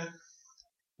 Yeah.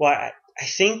 Well, I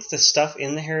think the stuff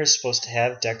in the hair is supposed to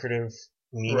have decorative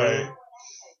meaning. Right.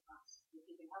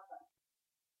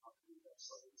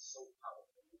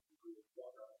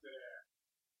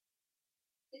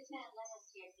 This man led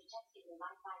us here suggesting we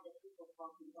might find the people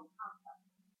from Ocampan.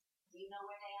 Do you know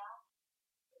where they are?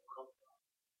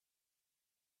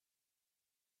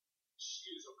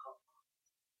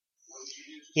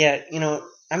 Yeah,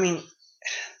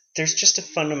 there's just a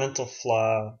fundamental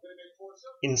flaw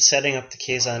in setting up the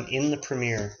Kazon in the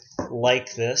premiere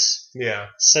like this,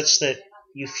 such that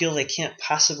you feel they can't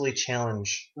possibly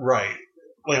challenge. Right.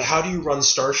 How do you run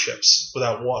starships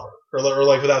without water? Or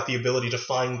without the ability to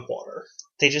find water?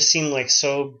 They just seem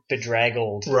so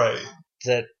bedraggled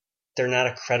that they're not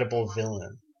a credible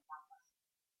villain.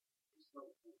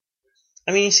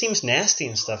 He seems nasty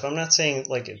and stuff. I'm not saying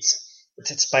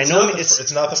it's by no means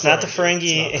it's not the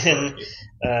Ferengi in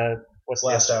what's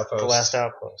Last Outpost. The Last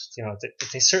Outpost.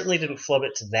 They certainly didn't flub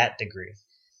it to that degree,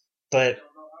 but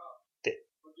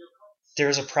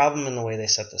there's a problem in the way they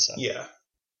set this up. Yeah.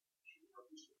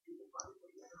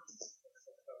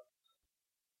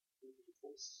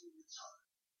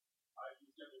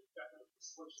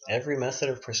 Every method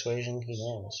of persuasion he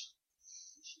knows.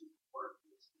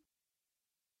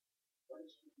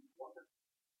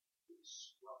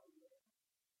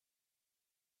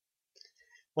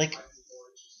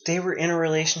 They were in a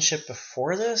relationship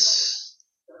before this?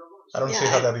 I don't see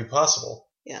how that'd be possible.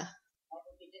 Yeah.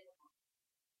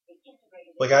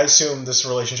 I assume this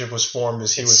relationship was formed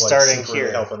as he was starting secretly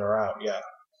here, helping her out. Yeah.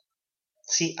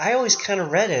 See, I always kind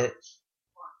of read it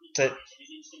that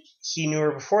he knew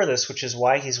her before this, which is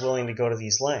why he's willing to go to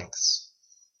these lengths.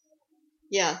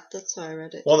 Yeah, that's how I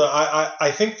read it. Well, no,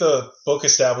 I think the book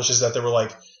establishes that they were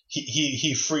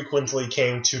he frequently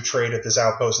came to trade at this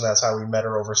outpost, and that's how we met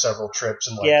her over several trips.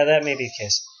 And yeah, that may be the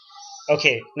case.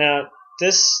 Okay, now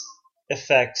this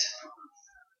effect,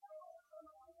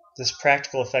 this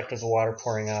practical effect of the water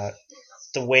pouring out,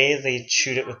 the way they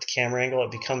shoot it with the camera angle,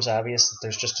 it becomes obvious that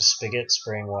there's just a spigot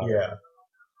spraying water. Yeah.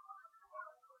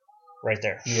 Right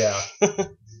there. Yeah.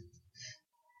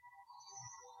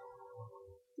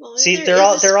 Well, see,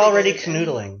 they're already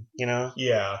canoodling,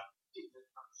 Yeah.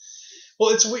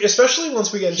 Well, it's weird, especially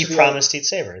once we get into He promised he'd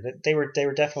save her. They were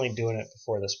definitely doing it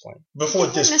before this point. before They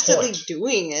weren't this necessarily point.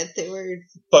 doing it. They were.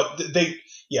 But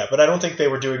but I don't think they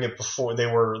were doing it before. They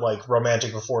were like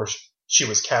romantic before she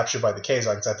was captured by the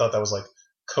Kazon, because I thought that was like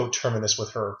coterminous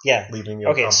with her Yeah. leaving the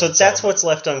Okay, Ocampan so that's settlement. what's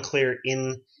left unclear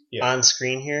Yeah. on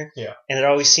screen here. Yeah. And it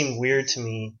always seemed weird to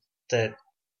me that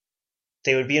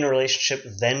they would be in a relationship,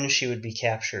 then she would be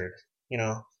captured. You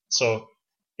know, so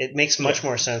it makes much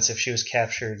more sense if she was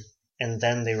captured and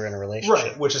then they were in a relationship.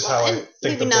 Right, which is how I and think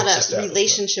maybe the not books a establish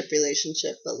it.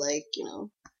 relationship, but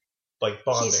Like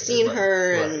bonding. he's seen right,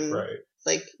 her right, and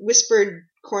right. whispered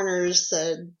corners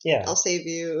said, Yeah. "I'll save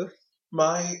you."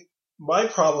 My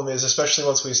problem is, especially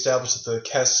once we establish that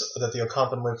the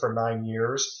Ocampan lived for 9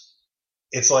 years,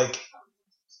 it's like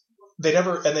they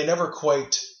never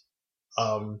quite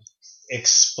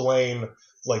explain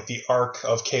like the arc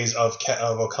of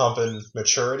Ocampan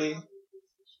maturity.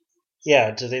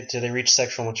 Yeah, do they reach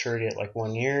sexual maturity at like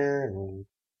 1 year, and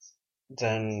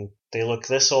then they look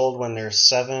this old when they're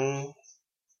 7?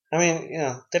 I mean,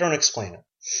 they don't explain it.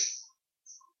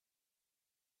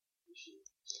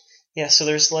 Yeah, so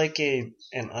there's like an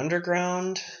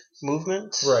underground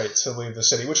movement, Right, to leave the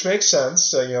city, which makes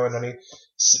sense.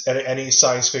 In any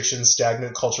science fiction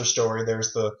stagnant culture story,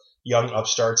 there's the young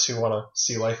upstarts who want to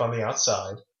see life on the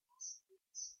outside.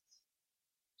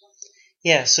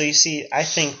 Yeah, so you see, I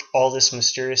think all this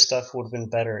mysterious stuff would have been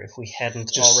better if we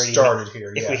hadn't Just already started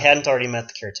here. if yeah. we hadn't already met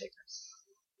the caretaker.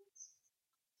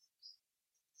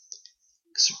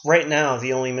 'Cause right now,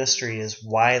 the only mystery is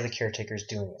why the caretaker's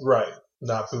doing it. Right,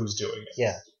 not who's doing it.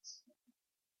 Yeah.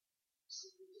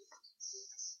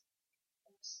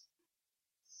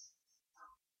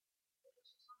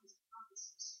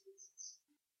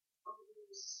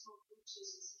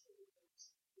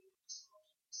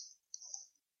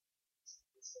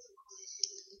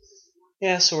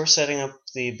 Yeah, so we're setting up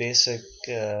the basic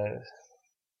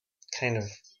kind of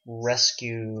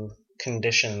rescue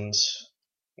conditions,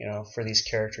 for these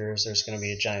characters. There's going to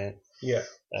be a giant, Yeah.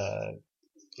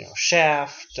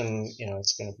 shaft, and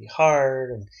it's going to be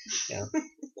hard, and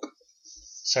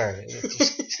sorry,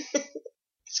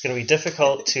 it's going to be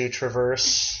difficult to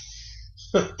traverse.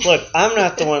 Look, I'm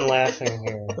not the one laughing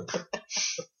here.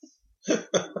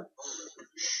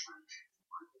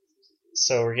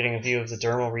 So we're getting a view of the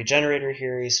dermal regenerator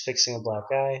here. He's fixing a black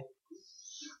eye.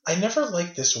 I never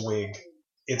liked this wig.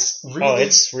 It's really,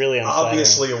 it's really unflattering.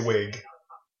 obviously a wig.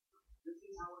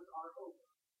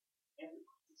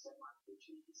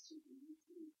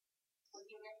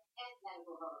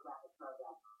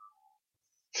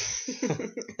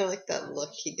 I like that look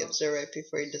he gives her right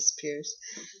before he disappears.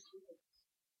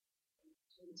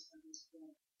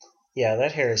 Yeah,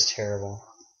 that hair is terrible.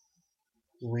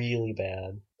 Really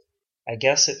bad. I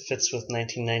guess it fits with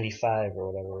 1995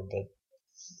 or whatever,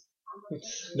 but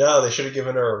No, they should have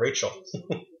given her a Rachel.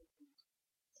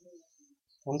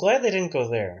 I'm glad they didn't go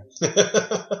there.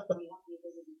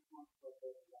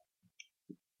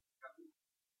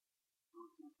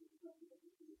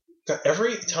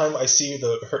 Every time I see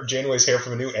Janeway's hair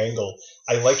from a new angle,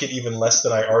 I like it even less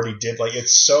than I already did. Like,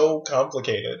 it's so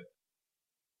complicated.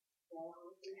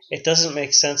 It doesn't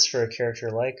make sense for a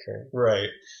character like her. Right.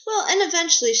 Well, and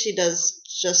eventually she does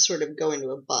just sort of go into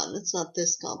a bun. It's not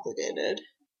this complicated.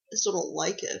 I still don't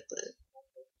like it, but...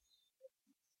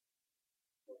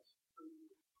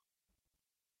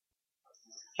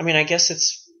 I mean, I guess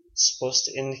it's supposed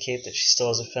to indicate that she still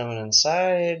has a feminine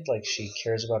side, like she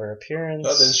cares about her appearance.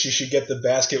 Well, then she should get the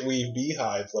basket weave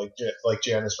beehive like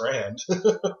Janice Rand.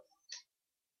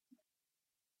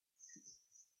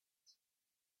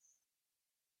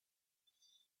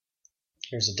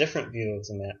 Here's a different view of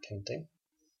the matte painting.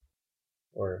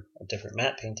 Or a different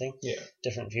matte painting. Yeah.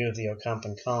 Different view of the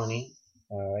Ocampan colony.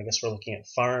 I guess we're looking at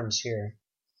farms here.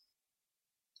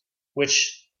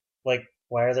 Which,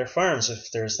 why are there farms if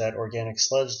there's that organic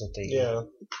sludge that they eat? Yeah.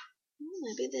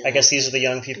 Maybe I guess these are the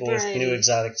young people with Variety. new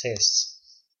exotic tastes.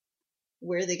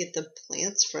 Where they get the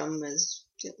plants from is...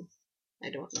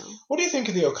 I don't know. What do you think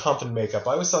of the Ocampan makeup?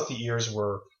 I always thought the ears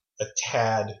were a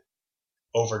tad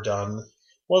overdone.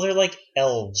 Well, they're like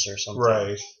elves or something.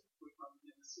 Right.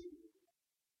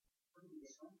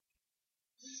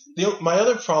 My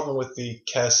other problem with the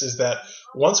Kess is that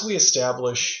once we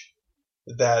establish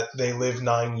that they live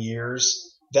 9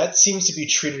 years, that seems to be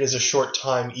treated as a short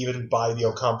time even by the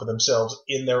Ocampan themselves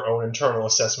in their own internal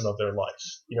assessment of their life.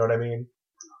 You know what I mean?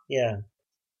 Yeah.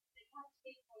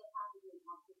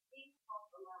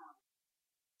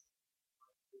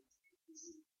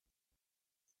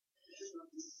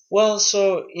 Well,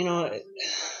 so,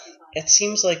 it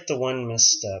seems like the one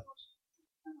misstep.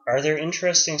 Are there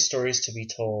interesting stories to be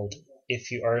told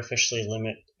if you artificially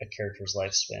limit a character's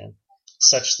lifespan,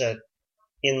 such that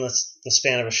in the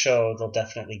span of a show they'll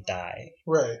definitely die.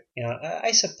 Right. You know,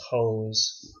 I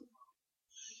suppose.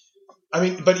 I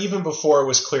mean, but even before it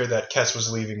was clear that Kes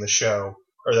was leaving the show,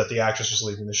 or that the actress was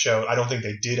leaving the show, I don't think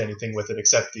they did anything with it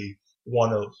except the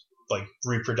one of like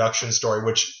reproduction story,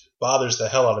 which bothers the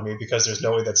hell out of me because there's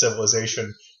no way that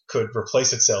civilization could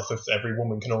replace itself if every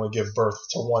woman can only give birth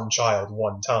to one child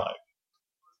one time.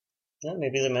 Yeah,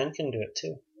 maybe the men can do it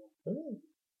too.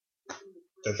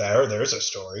 There's a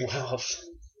story. Well,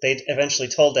 they eventually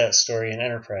told that story in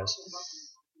Enterprise.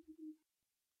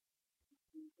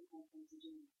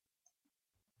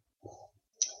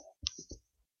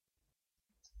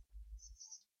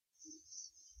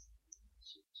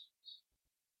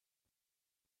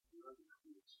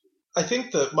 I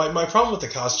think my problem with the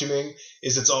costuming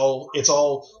is it's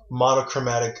all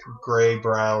monochromatic gray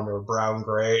brown or brown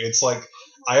gray. It's like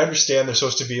I understand they're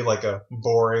supposed to be like a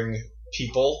boring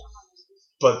people,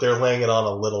 but they're laying it on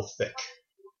a little thick.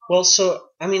 Well, so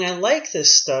I mean, I like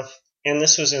this stuff, and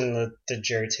this was in the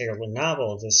Jerry Taylor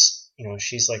novel. This, you know,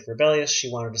 she's like rebellious.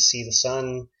 She wanted to see the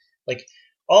sun. Like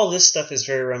all this stuff is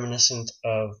very reminiscent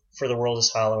of "For the World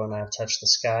Is Hollow" and "I've Touched the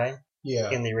Sky"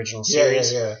 in the original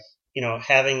series. Yeah. You know,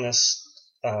 having this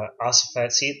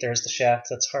ossified seat. There's the shaft.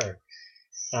 That's hard.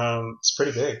 It's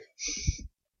pretty big.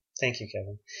 Thank you,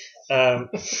 Kevin.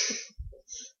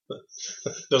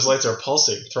 Those lights are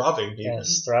pulsing, throbbing. Even.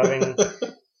 Yes, throbbing.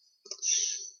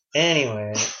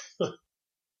 Anyway,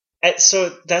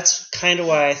 so that's kind of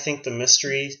why I think the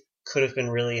mystery could have been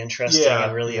really interesting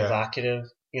and really evocative.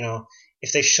 You know,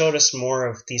 if they showed us more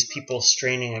of these people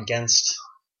straining against,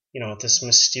 you know, this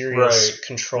mysterious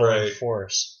controlling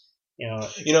force.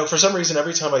 You know, for some reason,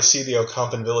 every time I see the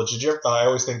Ocampan Village, I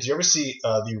always think, did you ever see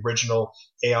the original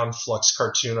Aeon Flux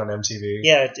cartoon on MTV?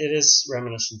 Yeah, it is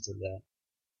reminiscent of that.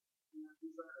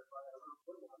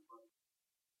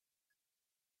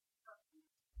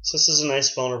 So this is a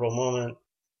nice vulnerable moment,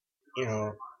 you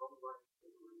know,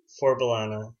 for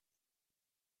B'Elanna.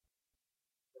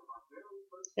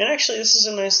 And actually, this is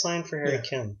a nice line for Harry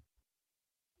Kim.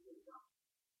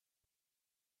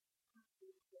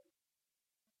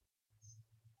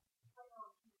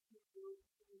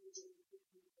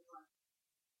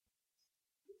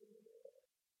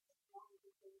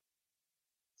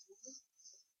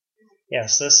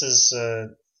 Yes, this is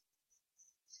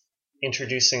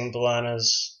introducing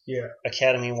B'Elanna's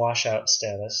Academy washout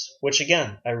status, which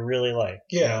again I really like.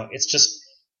 Yeah, you know,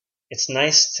 it's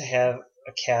nice to have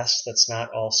a cast that's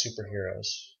not all superheroes.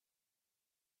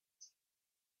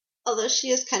 Although she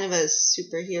is kind of a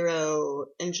superhero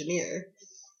engineer,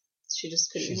 she just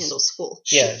couldn't handle school.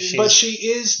 But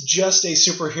she is just a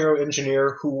superhero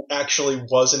engineer who actually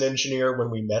was an engineer when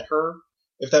we met her.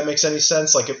 If that makes any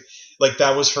sense, like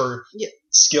that was her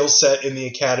skill set in the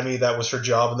academy, that was her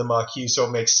job in the Maquis, so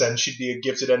it makes sense she'd be a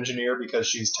gifted engineer because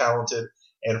she's talented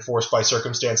and forced by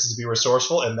circumstances to be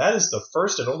resourceful, and that is the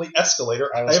first and only escalator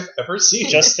I have ever seen.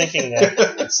 Just thinking that.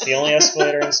 It's the only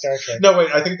escalator in Star Trek. No, wait,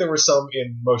 I think there were some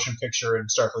in Motion Picture and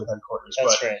Starfleet Headquarters.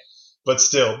 That's right. But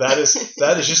still, that is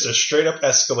just a straight up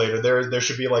escalator. There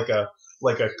should be like a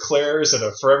Claire's and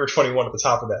a Forever 21 at the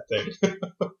top of that thing.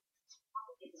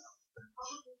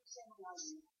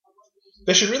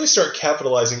 They should really start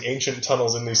capitalizing ancient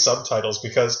tunnels in these subtitles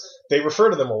because they refer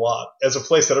to them a lot as a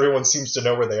place that everyone seems to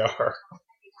know where they are.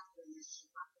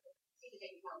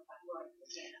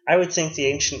 I would think the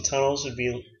ancient tunnels would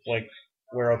be like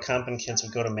where Ocampan kids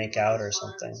would go to make out or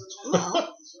something.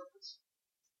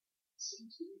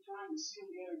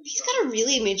 He's got a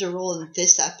really major role in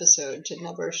this episode to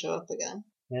never show up again.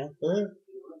 Yeah.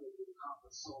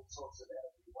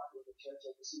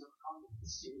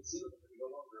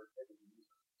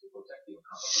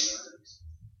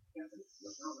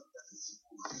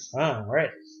 Ah, right.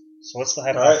 So what's the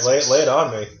hypothesis? All right, lay it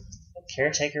on me.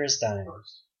 Caretaker is dying.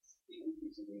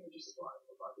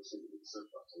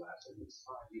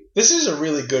 This is a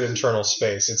really good internal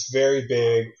space. It's very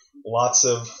big, lots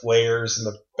of layers in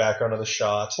the background of the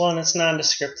shot. Well, and it's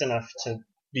nondescript enough to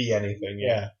be anything,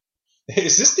 yeah.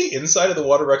 Is this the inside of the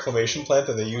water reclamation plant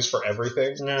that they use for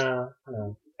everything? No.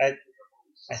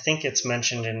 I think it's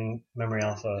mentioned in Memory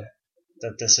Alpha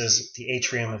that this is the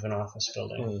atrium of an office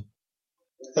building.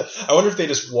 I wonder if they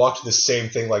just walked the same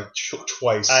thing like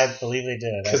twice. I believe they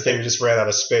did. Because they just ran out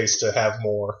of space to have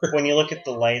more. When you look at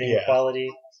the lighting quality,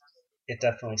 it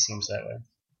definitely seems that way.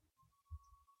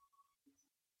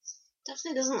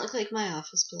 Definitely doesn't look like my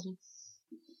office building.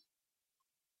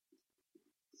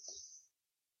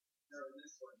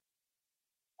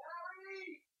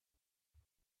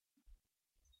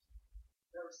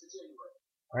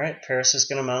 All right, Paris is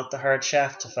going to mount the hard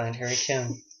shaft to find Harry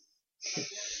Kim.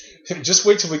 Just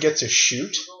wait till we get to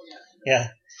shoot. Yeah,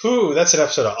 Whew, that's an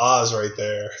episode of Oz right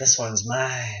there. this one's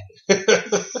mine.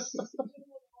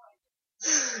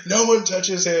 No one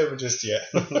touches him just yet.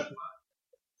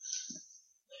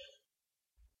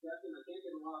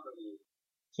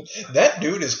 That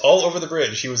dude is all over the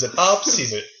bridge. He was at ops,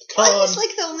 he's at con. Why is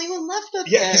like the only one left up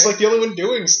Yeah, there? he's like the only one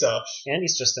doing stuff. And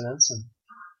he's just an ensign.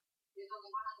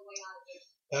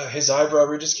 His eyebrow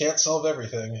ridges can't solve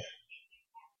everything.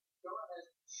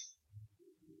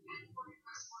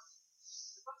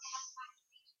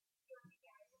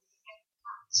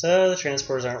 So the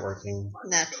transporters aren't working.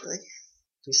 Naturally.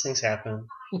 These things happen.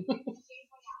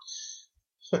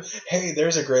 Hey,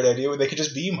 there's a great idea where they could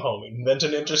just beam home and invent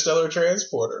an interstellar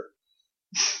transporter.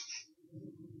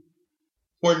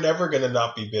 We're never going to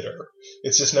not be bitter.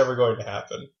 It's just never going to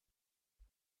happen.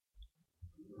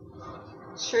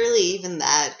 Surely even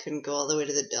that couldn't go all the way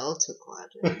to the Delta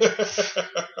Quadrant.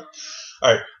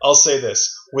 Alright, I'll say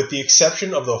this. With the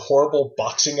exception of the horrible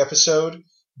boxing episode,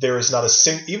 there is not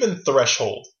a even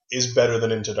Threshold is better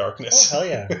than Into Oh, Darkness. hell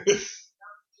yeah.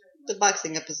 The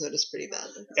boxing episode is pretty bad.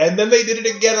 And then they did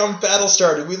it again on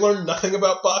Battlestar. Did we learn nothing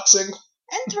about boxing?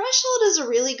 And Threshold is a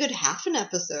really good half an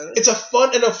episode. It's a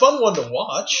fun one to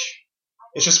watch.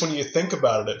 It's just when you think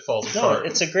about it, it falls No, apart.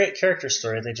 it's a great character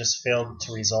story. They just failed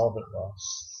to resolve it well.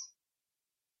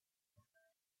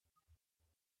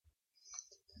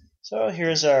 So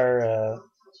here's our...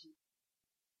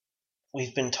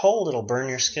 we've been told it'll burn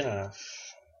your skin off.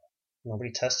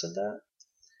 Nobody tested that?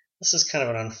 This is kind of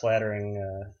an unflattering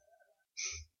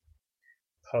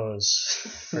pose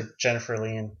for Jennifer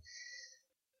Lean.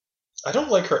 I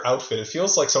don't like her outfit. It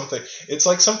feels like something. It's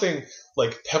like something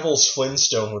like Pebbles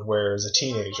Flintstone would wear as a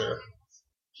teenager.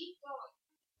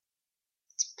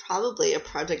 It's probably a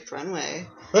Project Runway.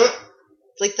 Right.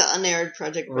 It's like the unaired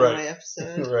Project Runway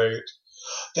episode.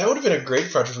 That would have been a great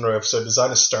Project Runway episode.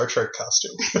 Design a Star Trek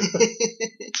costume.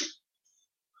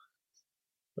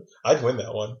 I'd win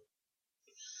that one.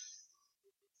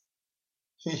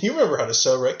 You remember how to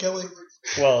sew, right, Kelly?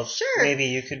 Well, Sure. maybe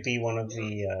you could be one of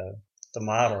the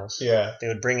models. Yeah. They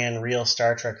would bring in real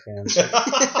Star Trek fans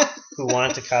who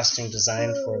want the costume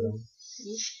designed for them.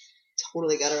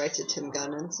 Totally gotta write to Tim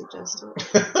Gunn and suggest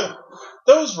it.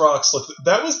 Those rocks look.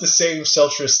 That was the same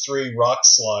Celtris 3 rock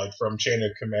slide from Chain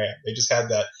of Command. They just had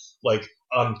that like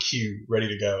on cue, ready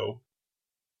to go.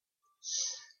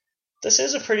 This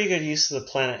is a pretty good use of the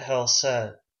Planet Hell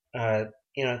set.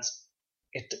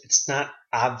 It's not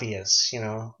obvious,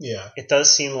 Yeah. It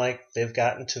does seem like they've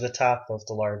gotten to the top of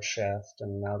the large shaft,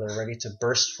 and now they're ready to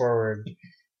burst forward,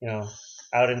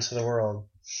 out into the world.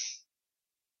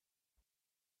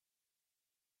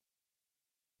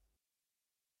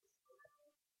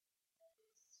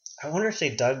 I wonder if they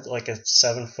dug like a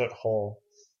 7-foot hole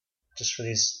just for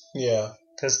these, Yeah.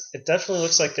 because it definitely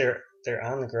looks like they're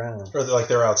on the ground. Or like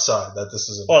they're outside. That this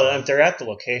isn't. Well, they're at the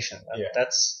location. Yeah.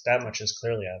 That much is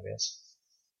clearly obvious.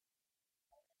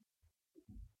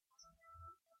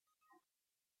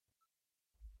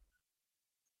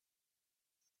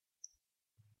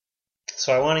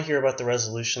 So I want to hear about the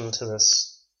resolution to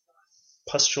this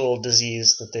pustule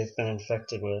disease that they've been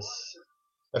infected with.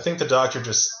 I think the doctor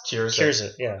just cures Cures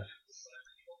it, yeah.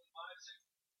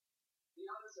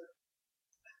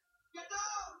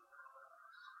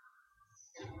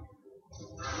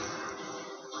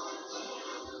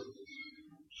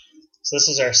 So this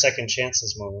is our second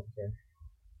chances moment here.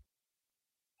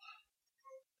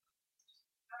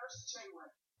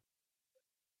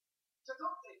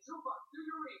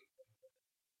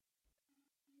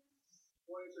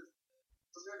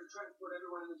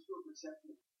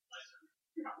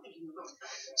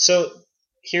 So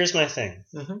here's my thing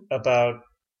about,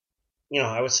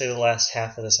 I would say the last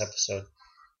half of this episode.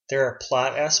 There are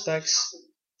plot aspects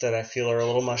that I feel are a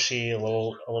little mushy, a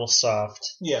little soft.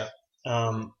 Yeah.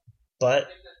 But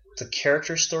the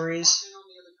character stories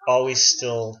always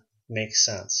still make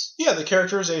sense. Yeah, the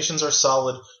characterizations are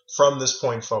solid from this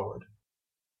point forward.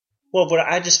 Well, but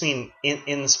I just mean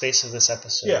in the space of this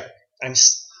episode. Yeah.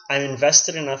 I'm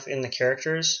invested enough in the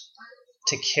characters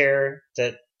to care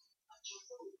that,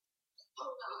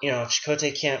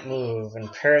 Chakotay can't move,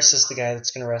 and Paris is the guy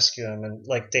that's going to rescue him, and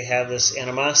like they have this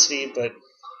animosity, but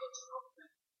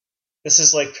this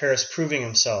is like Paris proving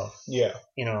himself. Yeah.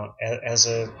 As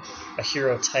a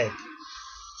hero type.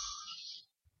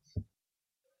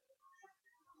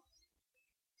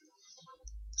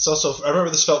 It's also, I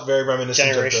remember this felt very reminiscent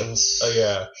Generations. of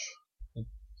yeah.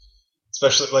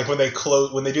 Especially like when they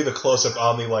do the close up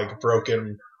on the like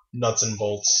broken nuts and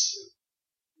bolts.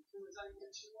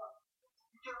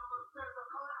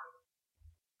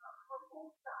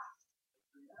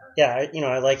 yeah,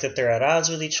 I like that they're at odds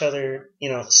with each other.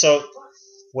 So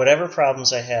whatever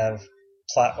problems I have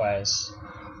plot-wise,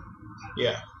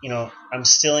 Yeah. I'm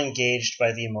still engaged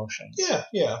by the emotions. Yeah,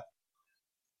 yeah.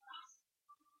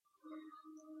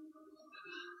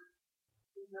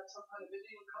 Isn't that some kind of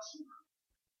Indian custom?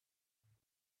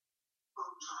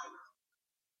 I'm tired.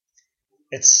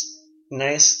 It's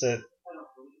nice that I don't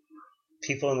believe you.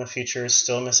 people in the future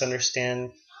still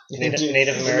misunderstand Native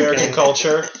American American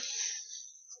culture.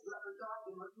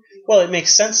 Well, it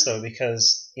makes sense though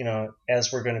because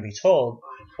as we're going to be told,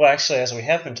 well, actually, as we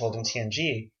have been told in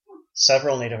TNG,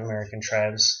 several Native American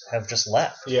tribes have just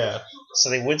left, Yeah. so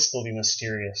they would still be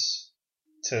mysterious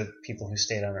to people who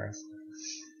stayed on Earth. Isn't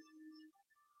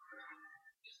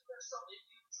there some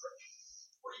Indian trick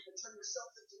where you can turn yourself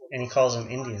into a And he calls them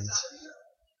Indians.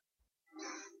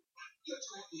 You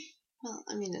told me. Well,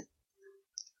 I mean,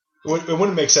 It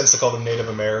wouldn't make sense to call them Native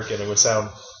American. It would sound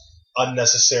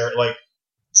unnecessary. Like,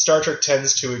 Star Trek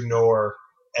tends to ignore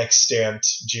extant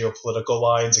geopolitical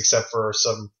lines, except for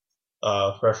some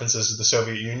references to the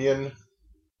Soviet Union.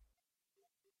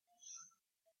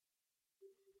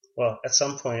 Well, at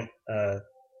some point,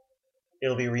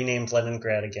 it'll be renamed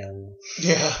Leningrad again,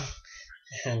 Yeah.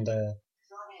 and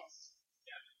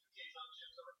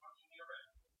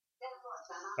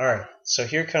all right. So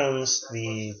here comes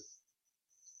the.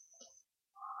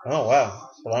 Oh wow,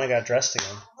 B'Elanna got dressed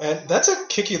again. And that's a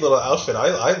kicky little outfit.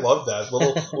 I love that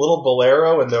little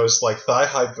bolero and those like thigh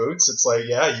high boots. It's like,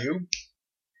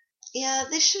 yeah,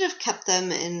 they should have kept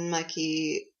them in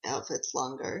Maquis outfits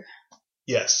longer.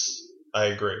 Yes, I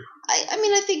agree. I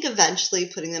mean, I think eventually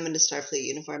putting them into Starfleet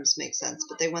uniforms makes sense,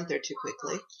 but they went there too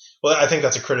quickly. Well, I think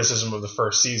that's a criticism of the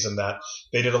first season, that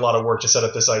they did a lot of work to set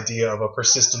up this idea of a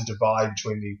persistent divide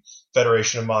between the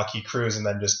Federation and Maquis crews, and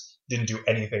then just didn't do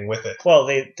anything with it. Well,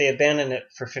 they abandoned it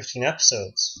for 15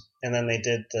 episodes, and then they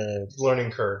did the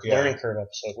Learning curve, yeah. Learning Curve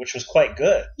episode, which was quite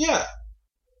good. Yeah.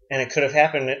 And it could have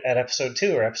happened at episode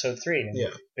 2 or episode 3 and Yeah.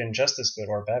 been just as good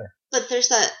or better. But there's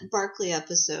that Barclay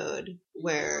episode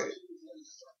where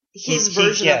his He-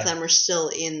 version yeah. of them are still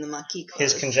in the Maquis code.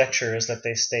 His conjecture is that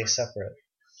they stay separate.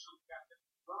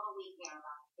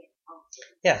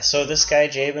 Yeah, so this guy,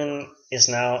 Jabin, is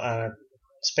now on a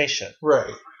spaceship.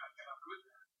 Right.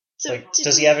 So Like, did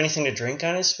does he have anything to drink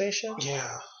on his spaceship?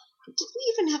 Yeah. Did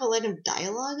we even have a line of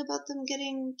dialogue about them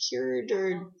getting cured,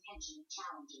 or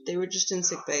they were just in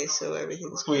sick bay, so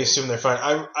everything's We great? assume they're fine.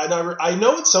 I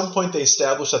know at some point they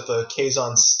established that the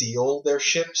Kazon steal their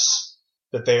ships.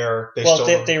 That they Well,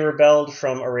 stole they rebelled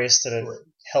from a race that had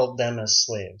held them as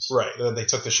slaves. right. And then they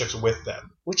took the ships with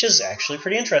them. Which is actually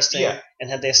pretty interesting. Yeah. And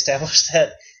had they established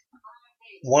that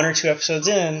 1 or 2 episodes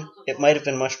in, it might have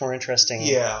been much more interesting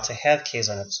Yeah. to have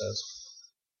Kazon episodes.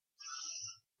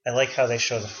 I like how they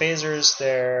show the phasers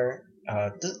there.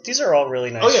 These are all really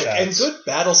nice Oh yeah, shots. and good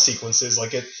battle sequences.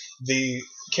 Like the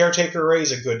caretaker array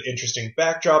is a good, interesting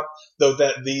backdrop. Though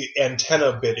that the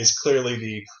antenna bit is clearly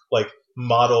the like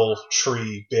model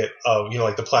tree bit of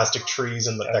like the plastic trees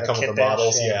and that the come with kit the bench,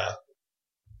 models. yeah.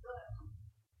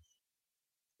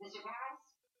 Mr. Paris?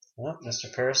 Oh,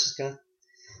 Mr. Paris is going to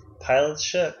pilot the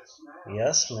ship.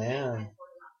 Yes, ma'am.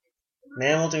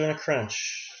 Man will do in a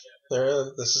crunch. There,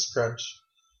 this is crunch.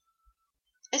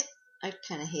 I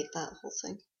kind of hate that whole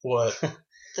thing. What?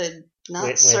 The not Wait,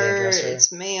 they sir, address her?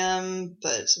 it's ma'am,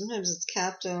 but sometimes it's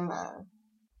captain.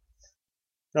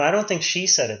 No, I don't think she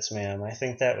said it's ma'am. I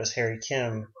think that was Harry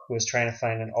Kim, who was trying to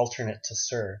find an alternate to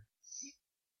sir.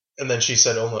 And then she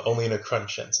said only in a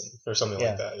crunch, Jensen, or something Yeah.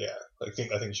 like that. Yeah, I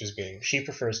think she was being. She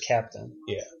prefers captain.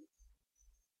 It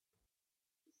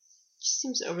just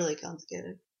seems overly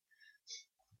complicated.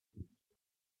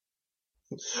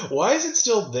 Why is it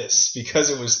still this? Because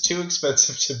it was too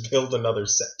expensive to build another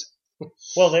set.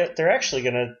 Well, they're actually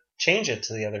going to change it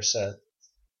to the other set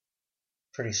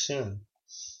pretty soon.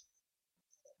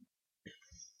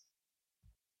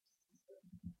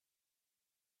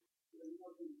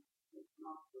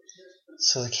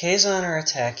 So the Kazon are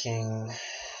attacking.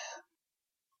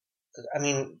 I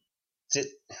mean,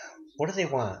 what do they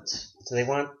want? Do they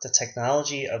want the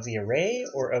technology of the Array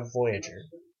or of Voyager?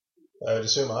 I would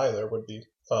assume either would be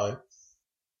fine.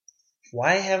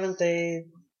 Why haven't they?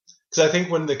 Because I think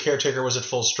when the caretaker was at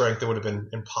full strength, it would have been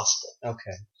impossible.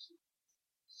 Okay.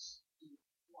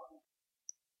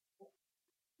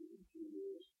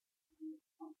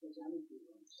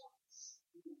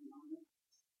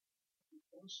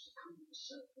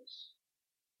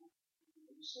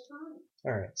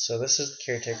 Alright, so this is the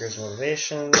caretaker's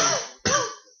motivation.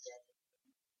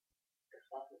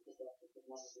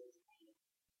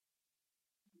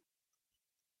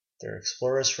 They're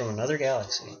explorers from another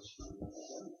galaxy.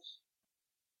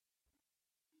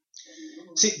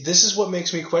 See, this is what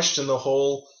makes me question the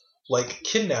whole, like,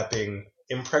 kidnapping,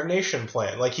 impregnation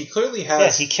plan. Like, he clearly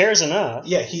has... Yeah, he cares enough.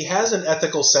 Yeah, he has an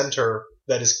ethical center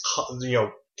that is,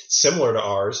 similar to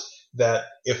ours, that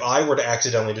if I were to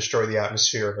accidentally destroy the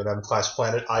atmosphere of an M-class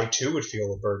planet, I too would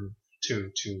feel a burden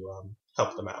to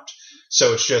help them out.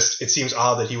 So it seems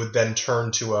odd that he would then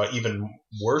turn to an even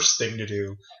worse thing to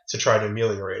do to try to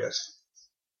ameliorate it.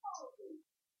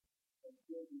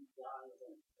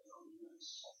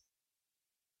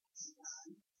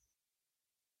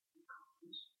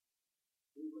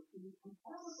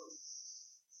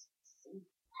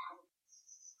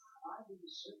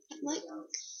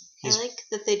 I like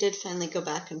that they did finally go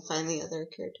back and find the other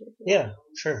caretaker. Yeah,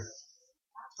 sure.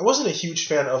 I wasn't a huge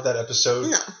fan of that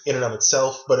episode in and of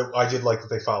itself, but I did like that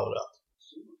they followed up.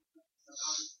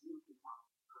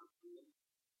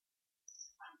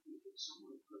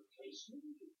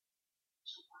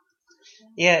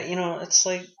 Yeah, it's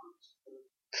like,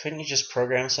 couldn't you just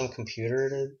program some computer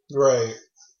to... Right.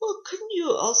 Well, couldn't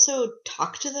you also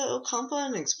talk to the Ocampa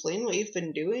and explain what you've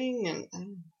been doing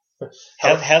and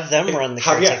have them run the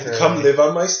caretaker? Yeah, come live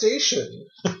on my station.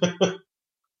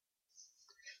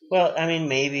 Well, I mean,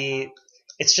 maybe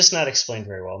it's just not explained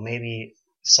very well. Maybe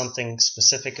something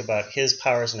specific about his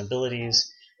powers and abilities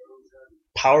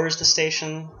powers the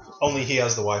station. Only he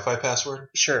has the Wi-Fi password?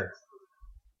 Sure.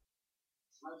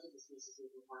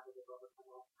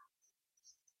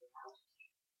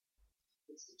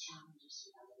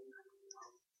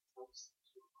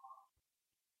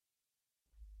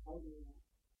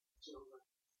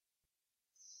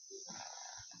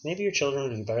 Maybe your children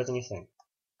will do better than you think.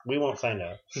 We won't find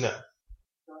out. No.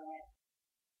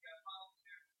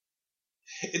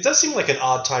 It does seem like an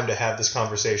odd time to have this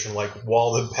conversation, like,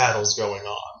 while the battle's going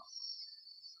on.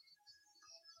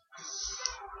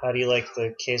 How do you like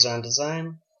the Kazon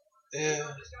design? Yeah.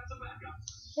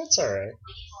 That's alright.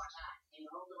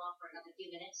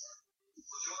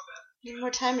 need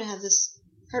more time to have this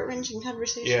heart-wrenching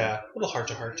conversation? Yeah, a little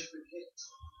heart-to-heart.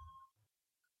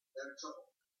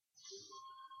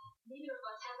 Neither of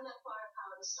us have enough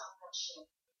firepower to stop that ship.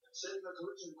 Setting a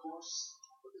collision course.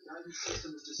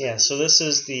 Yeah, so this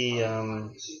is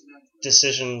the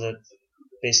decision that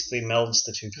basically melds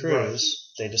the two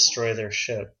crews. They destroy their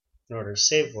ship in order to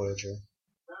save Voyager,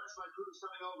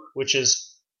 which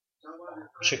is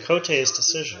Chakotay's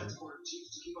decision.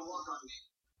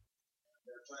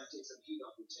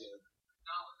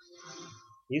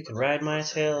 You can ride my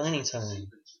tail anytime.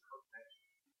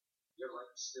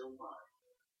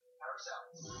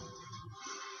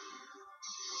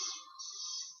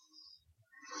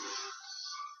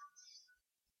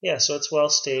 Yeah, so it's well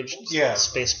staged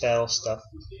space battle stuff.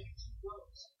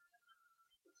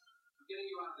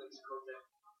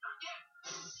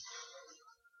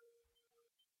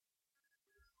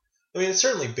 I mean, it's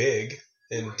certainly big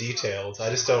and detailed. I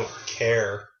just don't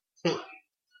care.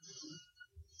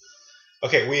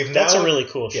 Okay, That's a really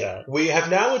cool shot. We have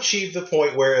now achieved the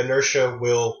point where inertia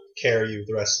will carry you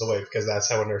the rest of the way, because that's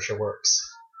how inertia works.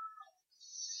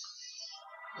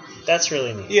 That's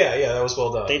really neat. Yeah, that was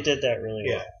well done. They did that really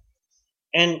well.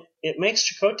 And it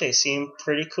makes Chakotay seem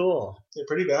pretty cool. They're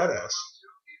pretty badass.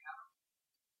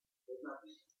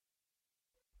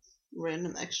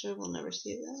 Random extra, we'll never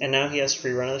see that. And now he has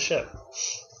free run of the ship.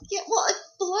 Yeah, well,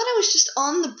 Bellata was just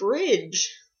on the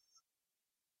bridge.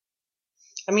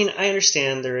 I mean, I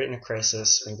understand they're in a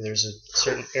crisis. Maybe there's a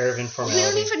certain air of informality. We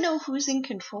don't even know who's in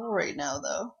control right now,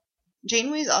 though.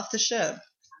 Janeway's off the ship.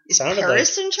 Is sounded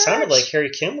Paris in charge? Sounded like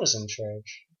Harry Kim was in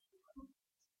charge.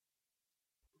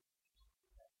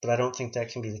 But I don't think that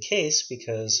can be the case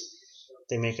because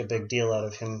they make a big deal out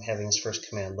of him having his first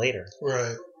command later.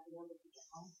 Right.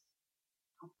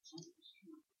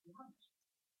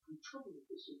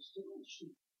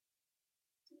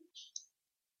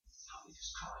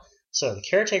 So the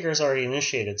caretaker has already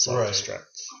initiated self-destruct. Right.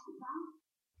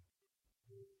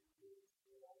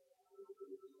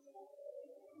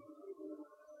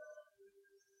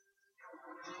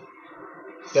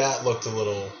 That looked a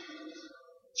little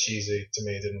cheesy to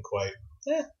me. Didn't quite.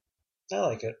 Yeah, I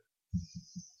like it.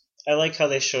 I like how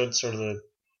they showed sort of the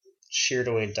sheared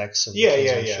away decks of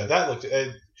the ship. That looked.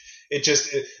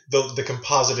 The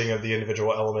compositing of the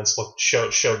individual elements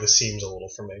showed the seams a little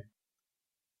for me.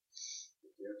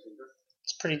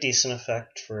 It's a pretty decent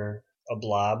effect for a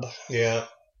blob. Yeah,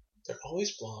 they're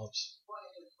always blobs.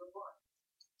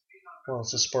 Well,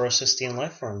 it's the sporocysteine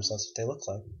life forms. That's what they look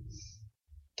like.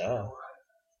 Duh.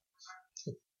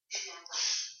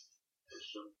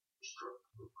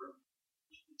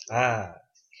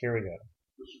 Here we go.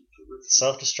 The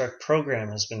self-destruct program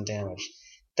has been damaged.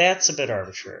 That's a bit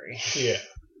arbitrary. Yeah.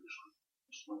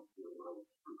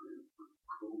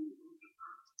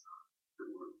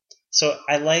 So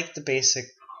I like the basic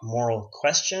moral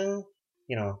question.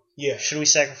 You know, Yeah. should we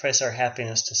sacrifice our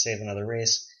happiness to save another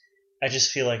race? I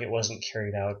just feel like it wasn't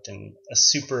carried out in a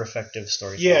super effective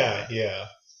storytelling Yeah, way. yeah.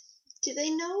 Do they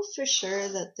know for sure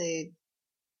that they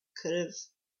could have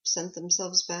sent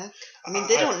themselves back? I mean,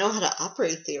 they don't know how to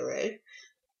operate the array.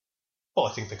 Well,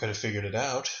 I think they could have figured it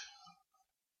out.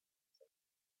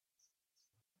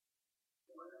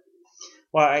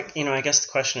 Well, I guess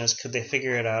the question is, could they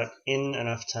figure it out in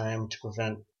enough time to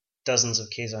prevent dozens of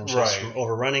Kazon ships Right. from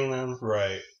overrunning them?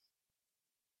 Right.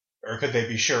 Or could they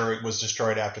be sure it was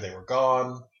destroyed after they were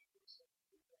gone?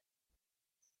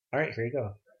 All right, here you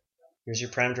go. Here's your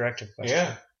prime directive question.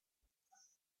 Yeah.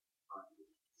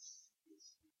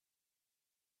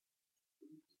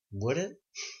 Would it?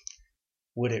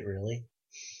 Would it really?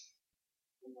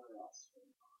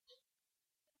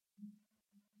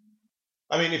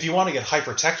 I mean, if you want to get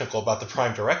hyper-technical about the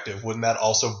Prime Directive, wouldn't that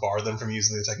also bar them from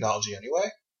using the technology anyway?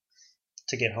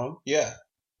 To get home? Yeah.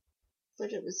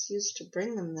 But it was used to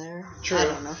bring them there. True. I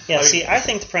don't know. Yeah, I mean- see, I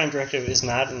think the prime directive is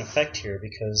not in effect here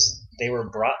because they were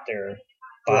brought there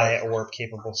by Right. a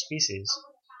warp-capable species.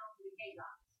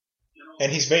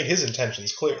 And he's made his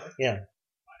intentions clear. Yeah. I'm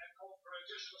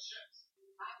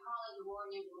calling to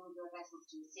warn you to move your vessels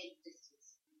to a safe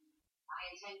distance.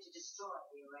 I intend to destroy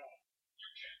the array. You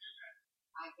can't do that.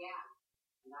 I can,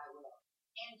 and I will.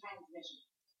 End transmission.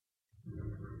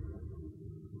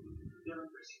 You're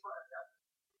increasing fire, Captain.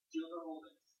 Shields are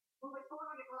holding. Move it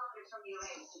 400 kilometers from the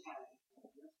array, Mr. Kennedy.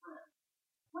 Yes, ma'am.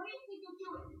 What do you think you're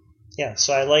doing? Yeah,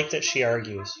 so I like that she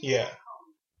argues. Yeah.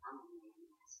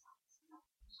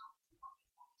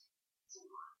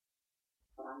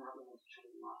 But I'm not willing to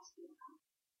trade lost income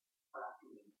for our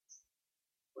convenience.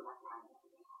 We'll have to have another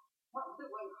way home. What other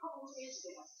way home is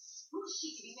there? Who's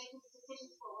she to be making the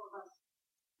decisions for all of us?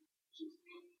 She's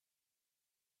me.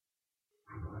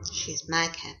 She's my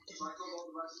captain.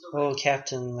 Oh,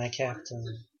 Captain, my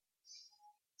Captain.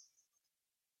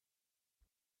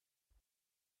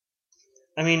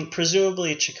 I mean,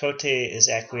 presumably Chakotay is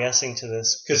acquiescing to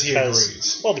this Because he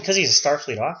agrees. Well, because he's a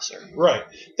Starfleet officer. Right.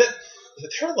 There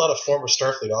are a lot of former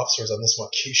Starfleet officers on this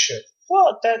Maquis ship.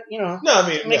 Well, that, No, I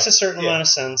mean... it makes no. a certain amount of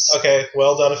sense. Okay,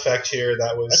 well done effect here.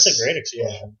 That was... That's a great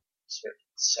explosion. Yeah.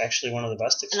 It's actually one of the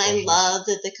best And explosions. I love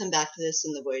that they come back to this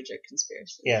in the Voyager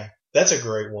conspiracy. Yeah. That's a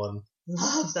great one.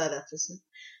 Love that episode.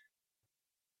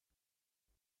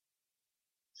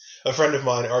 A friend of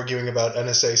mine arguing about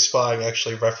NSA spying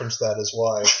actually referenced that as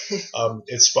why.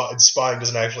 Spying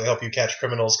doesn't actually help you catch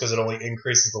criminals because it only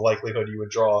increases the likelihood you would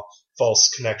draw false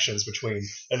connections between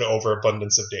an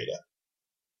overabundance of data.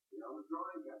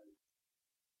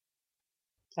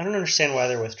 I don't understand why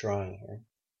they're withdrawing here.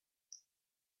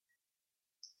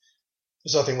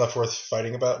 There's nothing left worth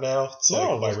fighting about now. It's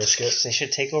like, why risk it? They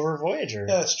should take over Voyager.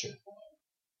 Yeah, that's true.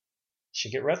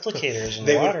 Should get replicators and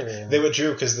They water. They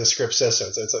withdrew because the script says so.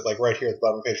 It's like right here at the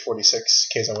bottom of page 46,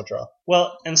 Kazon withdraw.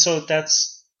 Well, and so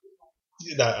that's...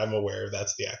 I'm aware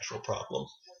that's the actual problem.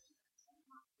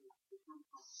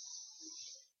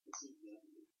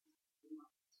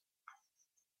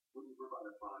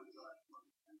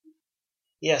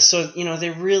 Yeah, so, they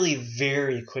really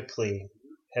very quickly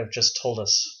have just told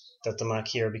us that the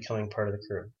Maquis are becoming part of the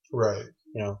crew. Right.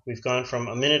 We've gone from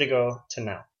a minute ago to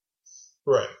now.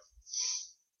 Right.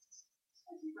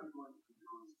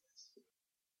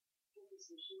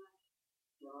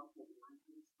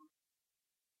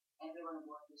 Everyone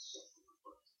aboard this ship will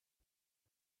report.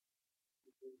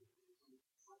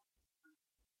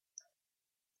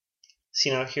 See,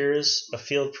 now here's a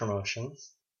field promotion. I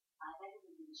headed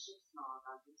into the ship's log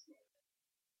on this day.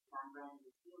 I'm running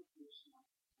the field station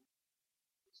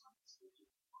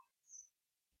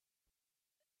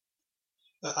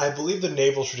at I believe the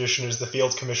naval tradition is the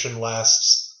field commission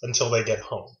lasts until they get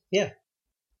home.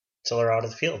 Till they're out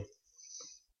of the field.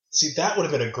 See, that would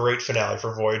have been a great finale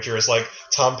for Voyager. Is like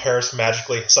Tom Paris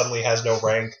magically suddenly has no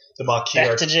rank. The Maquis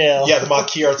Back to jail. Yeah, the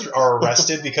Maquis are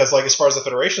arrested because, like, as far as the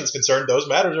Federation is concerned, those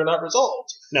matters are not resolved.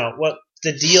 No, what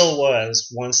the deal was,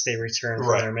 once they returned from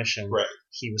Right, their mission, right.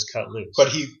 he was cut loose. But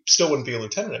he still wouldn't be a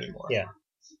lieutenant anymore. Yeah.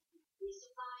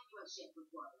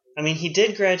 I mean, he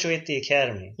did graduate the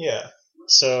academy, Yeah.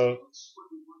 so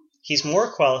he's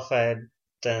more qualified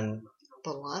than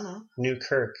B'Elanna. New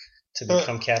Kirk to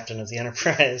become captain of the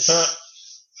Enterprise.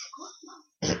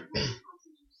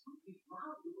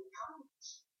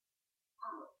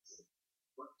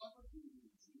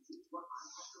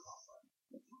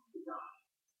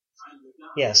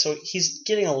 Yeah, so he's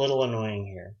getting a little annoying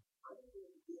here.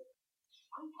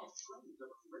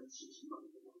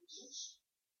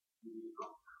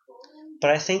 But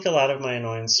I think a lot of my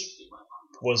annoyance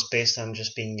was based on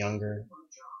just being younger,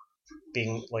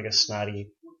 being like a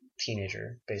snotty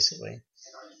teenager, basically.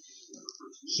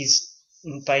 He's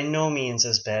by no means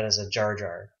as bad as a Jar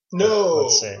Jar. No,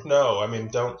 let's say. no. I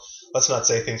mean, let's not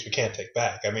say things we can't take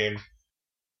back. I mean,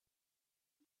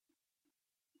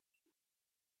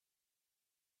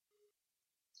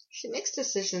 She makes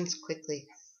decisions quickly.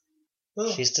 well,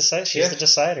 She's the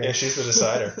decider. yeah, she's the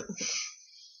decider.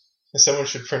 Someone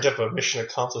should print up a mission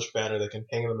accomplished banner that can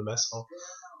hang in the mess hall.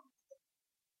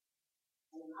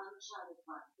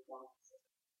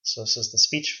 So this is the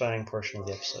speechifying portion of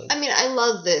the episode. I mean, I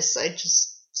love this. I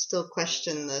just still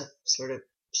question the sort of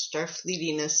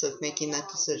Starfleetiness of making that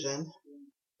decision.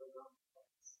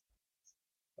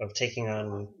 Of taking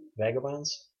on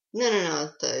vagabonds? No,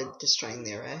 the destroying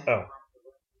the array. Oh.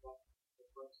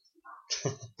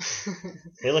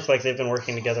 They look like they've been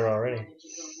working together already.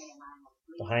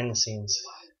 Behind the scenes.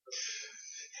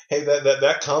 Hey,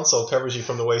 that console covers you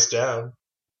from the waist down.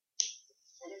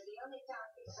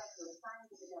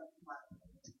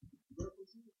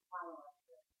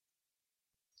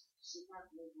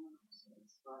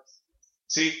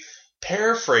 See,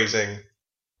 paraphrasing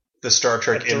the Star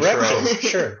Trek intro, Directive,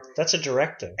 sure. That's a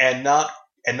directive. and not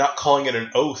calling it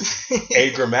an oath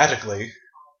agrammatically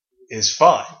is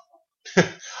fine.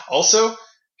 Also,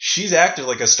 she's acted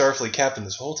like a Starfleet captain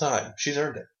this whole time. She's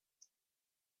earned it.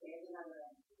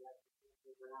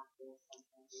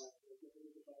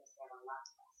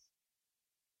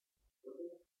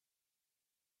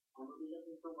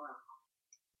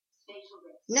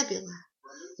 Nebula.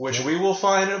 Which we will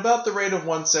find at about the rate of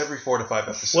once every 4 to 5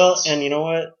 episodes. Well, and you know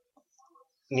what?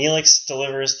 Neelix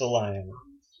delivers the line.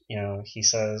 He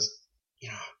says,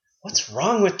 what's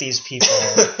wrong with these people?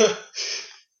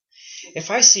 If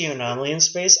I see an anomaly in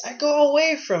space, I go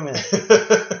away from it.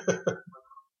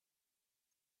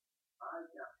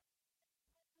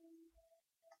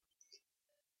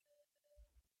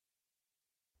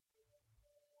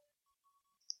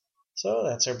 So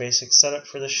that's our basic setup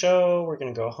for the show. We're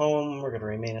going to go home. We're going to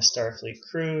remain a Starfleet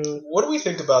crew. What do we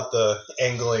think about the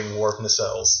angling warp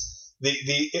nacelles?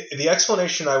 The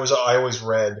explanation I always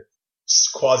read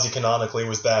quasi-canonically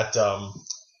was that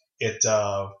it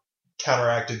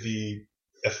counteracted the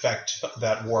effect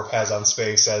that warp has on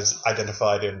space as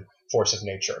identified in Force of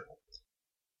Nature.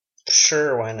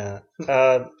 Sure, why not?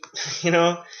 I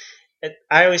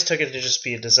always took it to just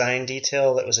be a design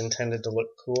detail that was intended to look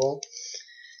cool.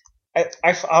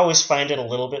 I always find it a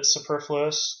little bit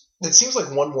superfluous. It seems like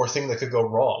one more thing that could go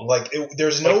wrong. What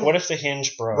if the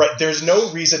hinge broke? Right, there's no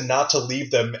reason not to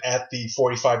leave them at the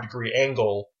 45-degree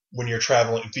angle when you're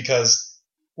traveling, because...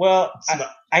 Well,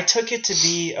 I took it to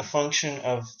be a function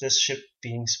of this ship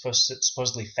being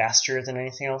supposedly faster than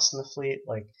anything else in the fleet.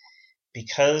 Like,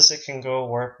 because it can go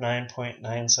warp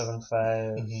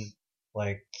 9.975,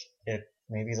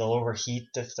 maybe they'll overheat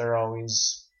if they're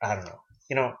always... I don't know.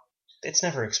 It's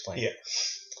never explained.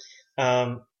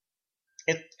 Yeah.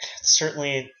 It's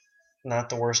certainly not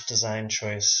the worst design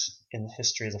choice in the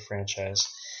history of the franchise.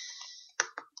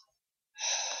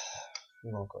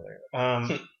 We won't go there.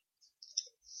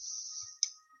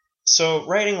 So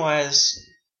writing-wise,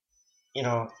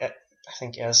 I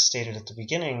think as stated at the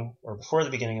beginning, or before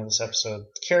the beginning of this episode,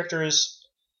 the characters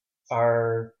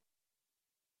are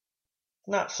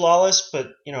not flawless,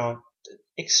 but,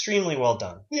 extremely well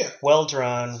done. Yeah. Well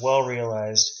drawn, well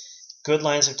realized, good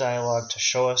lines of dialogue to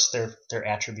show us their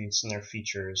attributes and their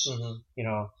features.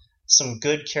 Mm-hmm. Some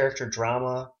good character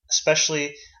drama,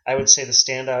 especially I would say the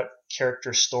standout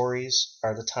character stories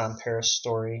are the Tom Paris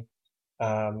story,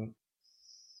 and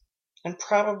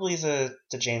probably the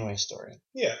Janeway story.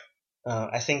 Yeah.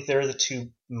 I think they're the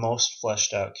two most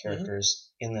fleshed out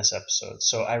characters in this episode.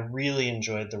 So I really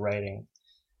enjoyed the writing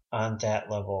on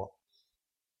that level.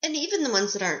 And even the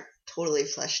ones that aren't totally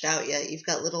fleshed out yet. You've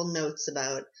got little notes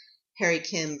about Harry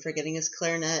Kim forgetting his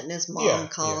clarinet and his mom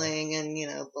calling and,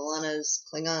 B'Elanna's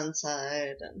Klingon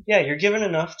side. Yeah, you're given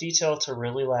enough detail to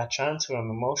really latch onto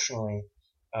him emotionally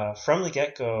from the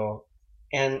get-go,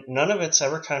 and none of it's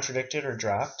ever contradicted or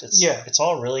dropped. It's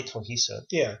all really cohesive.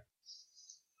 Yeah.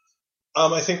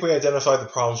 I think we identified the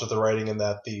problems with the writing in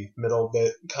that the middle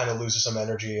bit kind of loses some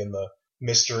energy and the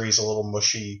mystery's a little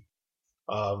mushy.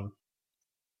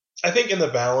 I think in the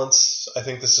balance, I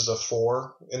think this is a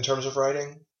 4 in terms of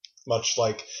writing. Much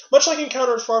like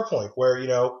Encounter at Farpoint, where,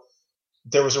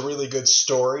 there was a really good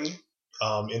story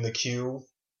in the Q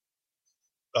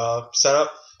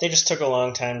setup. They just took a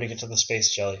long time to get to the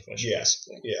space jellyfish,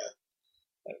 basically. Yeah.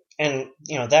 And,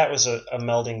 that was a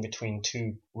melding between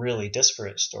two really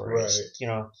disparate stories.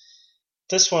 Right.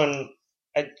 This one,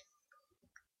 I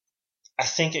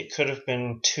think it could have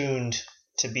been tuned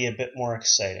to be a bit more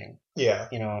exciting, Yeah.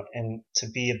 and to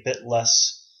be a bit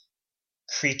less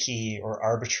creaky or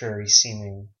arbitrary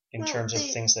seeming in Well, terms of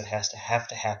they- things that have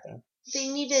to happen. They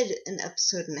needed an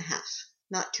episode and a half,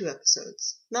 not 2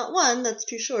 episodes. Not 1, that's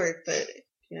too short, but,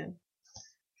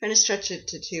 trying to stretch it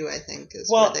to 2, I think, is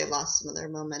Well, where they lost some of their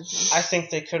momentum. I think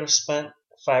they could have spent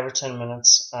 5 or 10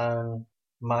 minutes on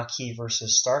Maquis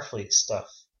versus Starfleet stuff.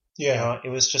 Yeah. It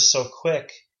was just so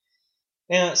quick.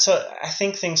 Yeah, so I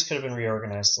think things could have been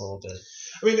reorganized a little bit.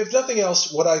 I mean, if nothing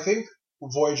else, what I think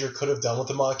Voyager could have done with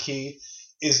the Maquis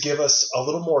is give us a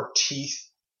little more teeth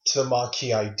to the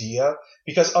Maquis idea,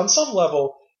 because on some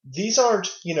level, these aren't,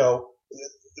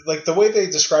 like the way they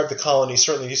describe the colony,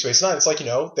 certainly Deep Space Nine, it's like,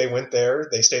 they went there,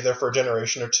 they stayed there for a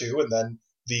generation or 2, and then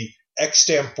the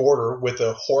extant border with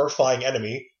a horrifying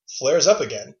enemy flares up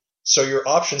again. So your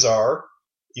options are,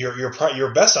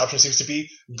 your best option seems to be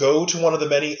go to one of the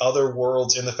many other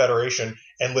worlds in the Federation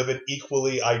and live an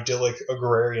equally idyllic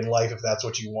agrarian life if that's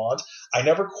what you want. I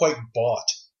never quite bought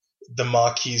the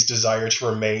Maquis' desire to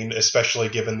remain, especially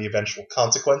given the eventual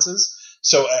consequences.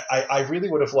 So I really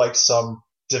would have liked some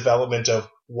development of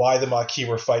why the Maquis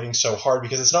were fighting so hard,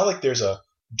 because it's not like there's a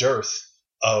dearth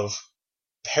of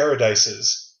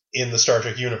paradises in the Star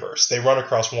Trek universe. They run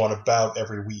across one about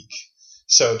every week.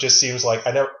 So it just seems like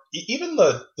even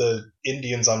the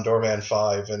Indians on Doorman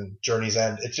 5 and Journey's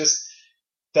End,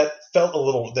 that felt a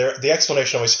little, the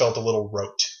explanation always felt a little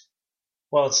rote.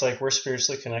 Well, it's like we're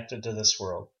spiritually connected to this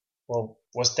world. Well,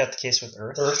 wasn't that the case with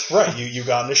Earth? Earth, right. You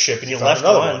got in a ship and you found left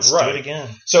another once, one. Right. do it again.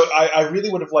 So I really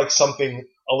would have liked something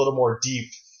a little more deep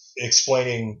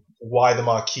explaining why the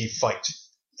Maquis fight.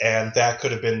 And that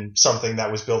could have been something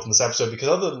that was built in this episode, because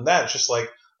other than that, it's just like,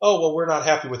 oh, well, we're not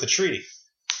happy with the treaty.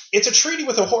 It's a treaty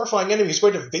with a horrifying enemy who's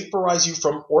going to vaporize you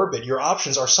from orbit. Your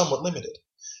options are somewhat limited.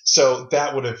 So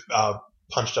that would have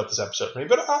punched up this episode for me.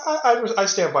 But I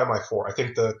stand by my 4. I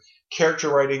think the character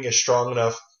writing is strong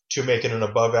enough to make it an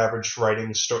above-average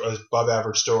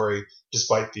story,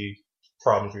 despite the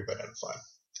problems we've identified.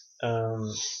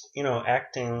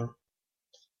 Acting.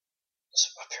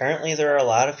 Apparently, there are a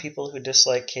lot of people who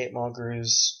dislike Kate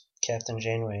Mulgrew's Captain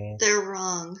Janeway. They're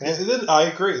wrong. I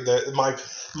agree.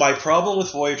 My problem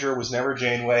with Voyager was never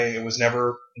Janeway. It was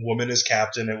never woman as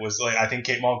captain. It was I think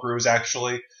Kate Mulgrew is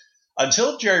actually,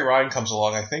 until Jerry Ryan comes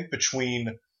along, I think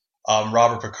between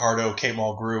Robert Picardo, Kate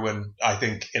Mulgrew, and I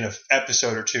think in an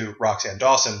episode or 2, Roxanne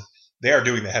Dawson, they are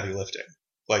doing the heavy lifting.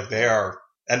 They are,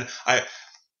 and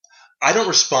I don't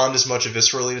respond as much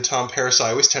viscerally to Tom Paris, so I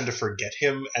always tend to forget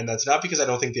him, and that's not because I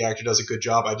don't think the actor does a good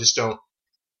job. I just don't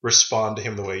respond to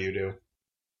him the way you do.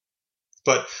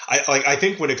 But I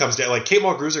think when it comes to Kate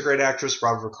Mulgrew's a great actress,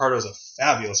 Robert Picardo's a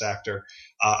fabulous actor.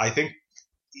 I think,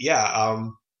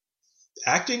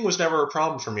 acting was never a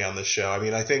problem for me on this show. I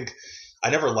mean, I think I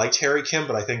never liked Harry Kim,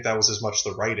 but I think that was as much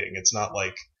the writing. It's not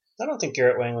like, I don't think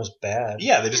Garrett Wang was bad.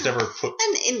 Yeah, they just never put.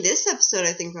 And in this episode,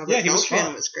 I think Robert he was Beltran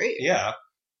fun. was great. Yeah,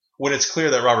 when it's clear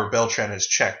that Robert Beltran has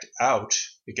checked out,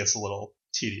 it gets a little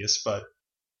tedious, but.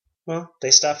 Well, they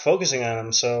stopped focusing on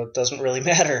him, so it doesn't really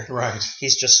matter. Right.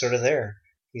 He's just sort of there.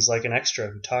 He's like an extra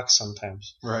who talks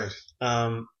sometimes. Right.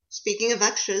 Speaking of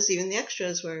extras, even the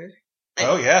extras were.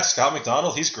 Oh yeah, Scott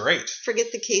McDonald, he's great.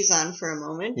 Forget the Kazon for a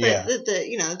moment, but Yeah.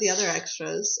 the other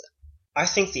extras. I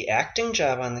think the acting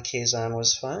job on the Kazon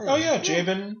was fine. Oh yeah,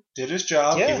 Jabin did his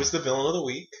job. Yeah. He was the villain of the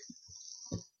week.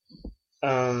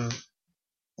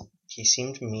 He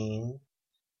seemed mean.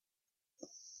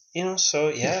 So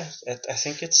yeah, I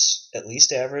think it's at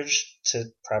least average to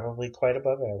probably quite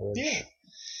above average. Yeah.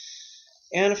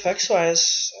 And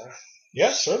effects-wise,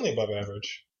 Yeah, certainly above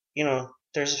average.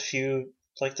 there's a few,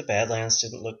 like the Badlands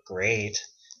didn't look great,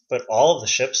 but all of the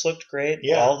ships looked great.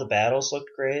 Yeah. All of the battles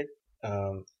looked great.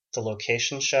 The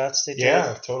location shots they did.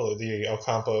 Yeah, totally. The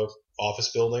Ocampo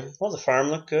office building. Well, the farm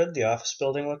looked good. The office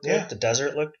building looked good. Yeah. The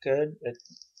desert looked good.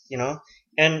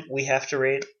 And we have to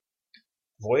rate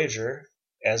Voyager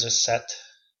as a set,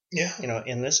 Yeah.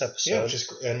 in this episode.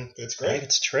 Yeah, and it's I think great.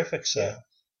 it's a terrific set. Yeah.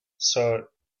 So,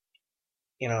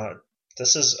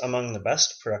 this is among the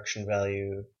best production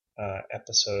value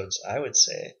episodes, I would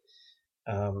say.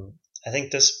 I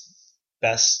think this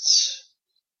best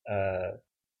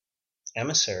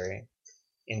Emissary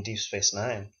in Deep Space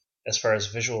Nine as far as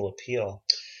visual appeal.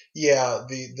 Yeah,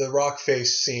 the rock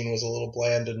face scene was a little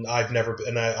bland, and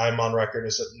I'm on record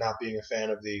as not being a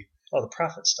fan of the. Oh, the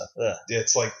Prophet stuff. Ugh.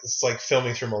 It's like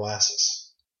filming through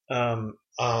molasses. And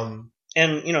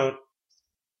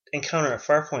Encounter at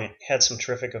Farpoint had some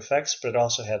terrific effects, but it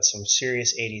also had some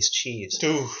serious 80s cheese.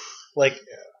 Ooh.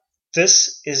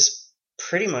 This is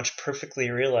pretty much perfectly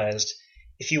realized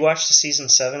if you watch the season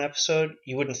 7 episode,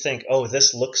 you wouldn't think, oh,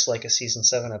 this looks like a season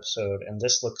 7 episode and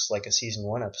this looks like a season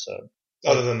 1 episode.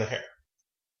 Other than the hair.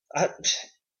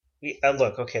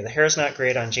 Look, okay, the hair's not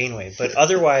great on Janeway, but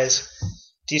otherwise,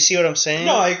 do you see what I'm saying?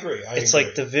 No, I agree. It's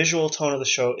like the visual tone of the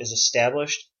show is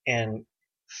established and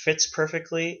fits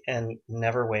perfectly and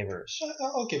never wavers.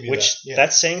 I'll give you Which that. Yeah.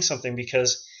 that's saying something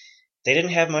because they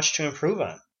didn't have much to improve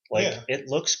on. Like, Yeah. it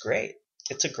looks great.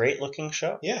 It's a great looking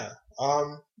show. Yeah.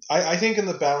 I think in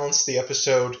the balance, the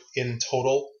episode in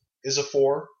total is a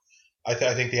 4. I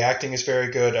think the acting is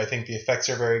very good. I think the effects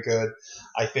are very good.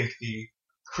 I think the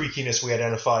creakiness we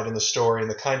identified in the story and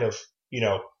the kind of,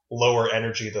 lower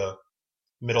energy the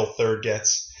middle third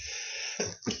gets,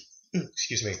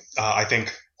 excuse me, I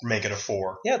think make it a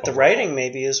 4. Yeah, the overall. writing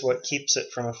maybe is what keeps it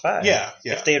from a 5. Yeah.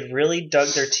 If they had really dug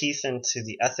their teeth into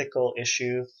the ethical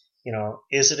issue,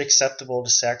 is it acceptable to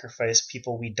sacrifice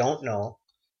people we don't know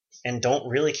and don't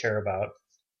really care about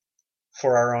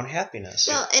for our own happiness?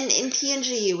 Well, and in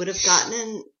TNG, you would have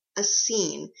gotten a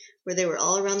scene where they were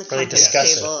all around the Where they conference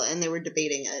discuss table and they were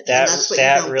debating it. That and that's what you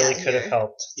that don't really get could have here.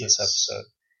 helped this Yes. episode.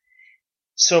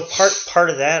 So part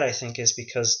of that, I think, is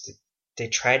because they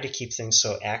tried to keep things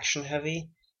so action heavy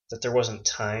that there wasn't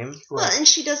time. Well, and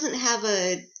she doesn't have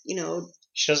a,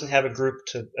 She doesn't have a group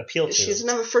to appeal to. she doesn't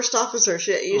have a first officer.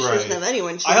 She Right. doesn't have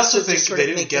anyone. She I has also to think just sort they of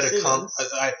didn't make get decisions.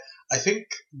 I think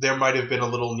there might have been a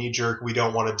little knee jerk. We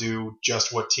don't want to do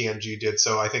just what TNG did,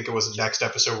 so I think it was the next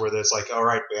episode where there's like, all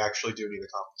right, we actually do need a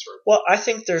conference room. Well, I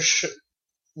think there should.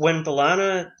 When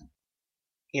B'Elanna,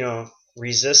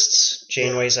 resists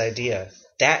Janeway's idea,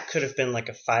 that could have been like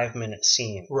a 5-minute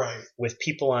scene Right. with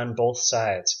people on both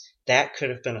sides. That could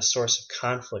have been a source of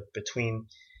conflict between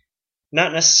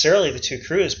not necessarily the two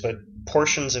crews, but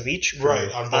portions of each crew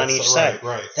Right. on each side.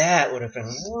 Right. That would have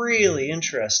been really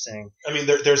interesting. I mean,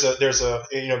 there's a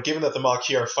given that the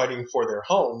Maquis are fighting for their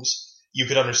homes, you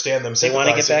could understand them They want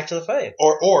to get sympathizing. back to the fight.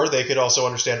 Or they could also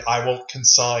understand, I won't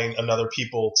consign another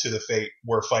people to the fate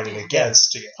we're fighting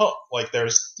against to get home. Like,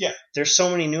 there's There's so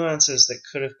many nuances that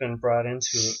could have been brought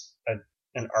into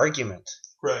an argument,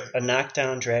 right, a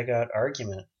knockdown, drag-out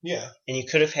argument. yeah, And you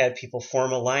could have had people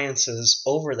form alliances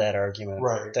over that argument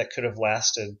right, that could have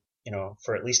lasted,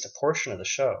 for at least a portion of the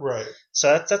show. right,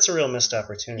 So that's a real missed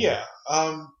opportunity. yeah,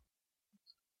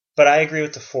 But I agree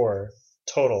with the 4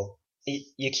 total.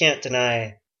 You can't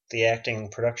deny the acting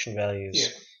and production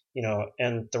values. yeah,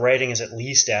 And the writing is at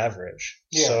least average.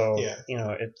 Yeah, So,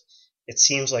 yeah. it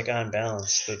seems like on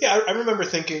balance. That, yeah. I remember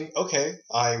thinking, okay,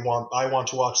 I want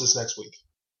to watch this next week.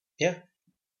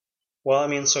 Well, I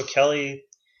mean, so Kelly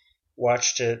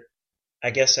watched it, I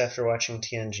guess, after watching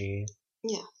TNG.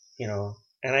 Yeah.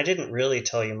 And I didn't really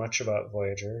tell you much about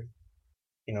Voyager.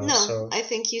 No, So I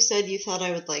think you said you thought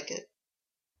I would like it.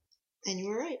 And you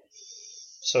were right.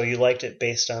 so you liked it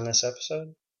based on this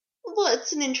episode? Well,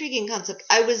 it's an intriguing concept.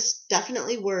 I was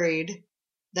definitely worried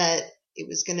that it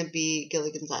was going to be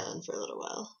Gilligan's Island for a little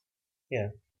while. Yeah.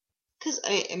 Because,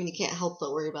 I mean, you can't help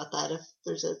but worry about that if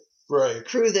there's a Right.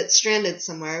 crew that's stranded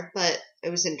somewhere, but I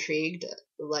was intrigued,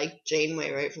 like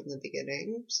Janeway right from the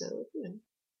beginning, so,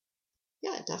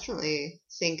 yeah, I definitely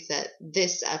think that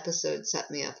this episode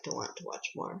set me up to want to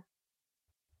watch more.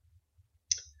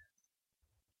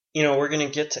 We're going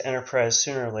to get to Enterprise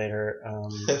sooner or later.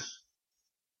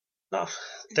 No,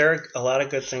 there are a lot of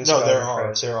good things No, about there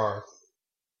Enterprise. are.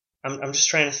 I'm just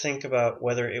trying to think about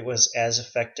whether it was as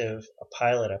effective a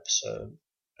pilot episode.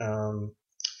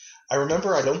 I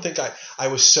remember. I don't think I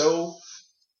was so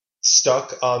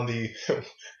stuck on the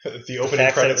the The opening fact that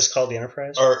it credits was called the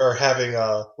Enterprise? or having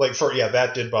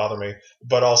that did bother me,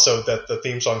 but also that the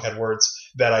theme song had words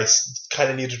that I kind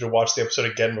of needed to watch the episode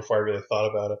again before I really thought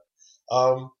about it.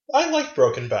 I liked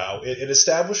Broken Bow. It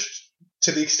established,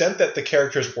 to the extent that the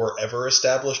characters were ever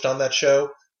established on that show,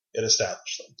 it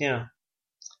established them.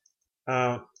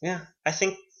 Yeah. I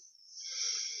think,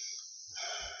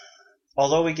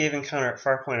 although we gave Encounter at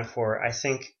Farpoint a 4, I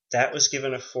think that was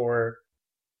given a 4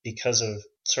 because of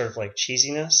sort of like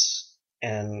cheesiness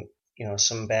and,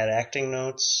 some bad acting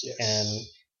notes Yes.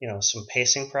 and, some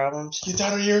pacing problems. Get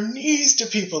down on your knees to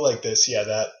people like this. Yeah,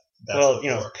 that's Well, the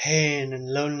four. pain and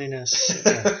loneliness.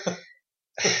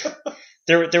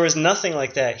 There was nothing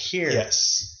like that here.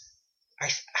 Yes.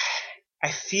 I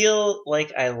feel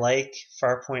like I like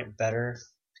Farpoint better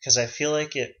because I feel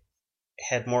like it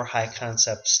had more high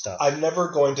concept stuff. I'm never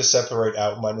going to separate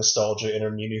out my nostalgia in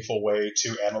a meaningful way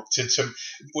to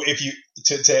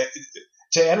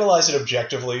analyze it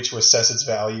objectively, to assess its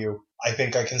value. I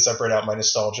think I can separate out my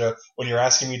nostalgia. When you're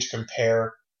asking me to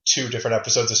compare two different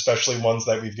episodes, especially ones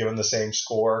that we've given the same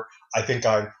score, I think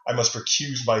I must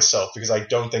recuse myself because I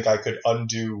don't think I could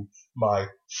undo my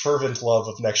fervent love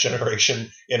of Next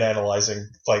Generation in analyzing.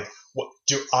 Like, what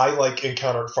do I like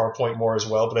Encounter at Farpoint more as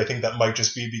well? But I think that might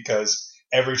just be because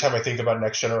every time I think about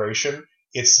Next Generation,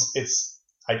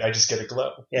 I just get a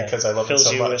glow because I love it fills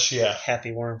so you much. with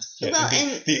happy warmth. Yeah, Well,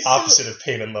 the and so opposite of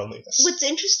pain and loneliness. What's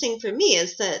interesting for me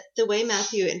is that the way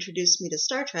Matthew introduced me to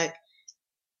Star Trek,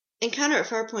 Encounter at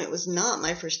Farpoint was not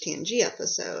my first TNG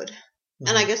episode.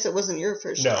 And I guess it wasn't your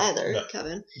first either,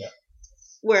 Kevin. No.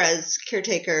 Whereas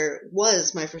Caretaker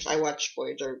was my first. I watched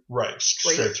Voyager Right,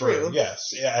 straight through. Yes,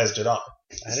 yeah, as did I.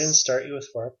 I didn't start you with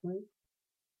Farpoint?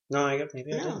 No,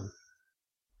 maybe I No. didn't.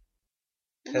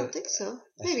 I don't think so.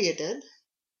 Maybe you did.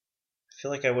 I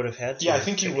feel like I would have had to. Yeah, I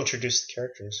think you introduced the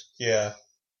characters. Yeah.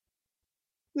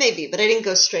 Maybe, but I didn't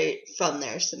go straight from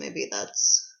there, so maybe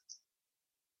that's...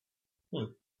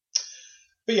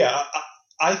 But yeah,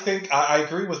 I think I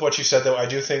agree with what you said, though. I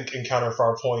do think Encounter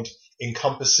Farpoint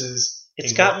encompasses...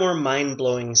 It's got more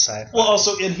mind-blowing sci-fi. Well,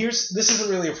 also, and this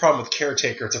isn't really a problem with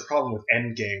Caretaker, it's a problem with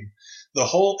Endgame. The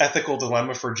whole ethical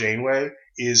dilemma for Janeway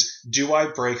is, do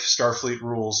I break Starfleet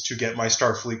rules to get my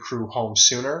Starfleet crew home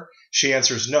sooner? She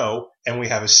answers no, and we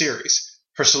have a series.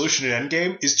 Her solution in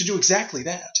Endgame is to do exactly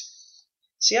that.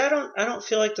 See, I don't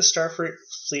feel like the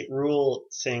Starfleet rule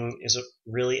thing is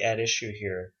really at issue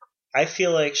here. I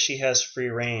feel like she has free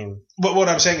reign. But what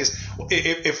I'm saying is,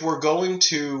 if we're going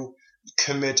to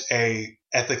commit a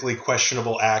ethically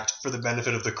questionable act for the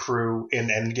benefit of the crew in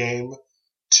Endgame,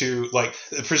 to, like,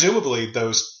 presumably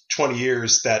those 20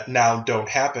 years that now don't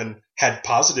happen had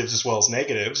positives as well as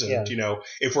negatives. And,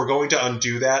 if we're going to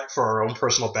undo that for our own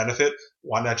personal benefit,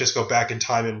 why not just go back in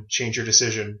time and change your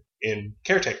decision in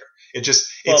Caretaker? It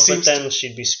seems. But then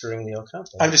she'd be screwing the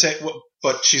Ocampo. I'm just saying,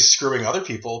 but she's screwing other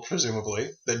people, presumably,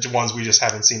 the ones we just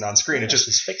haven't seen on screen.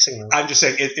 She's fixing them. I'm just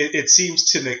saying, it seems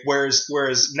to, whereas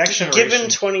Next Generation. Given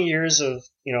 20 years of,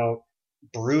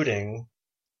 brooding,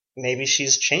 maybe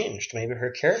she's changed. Maybe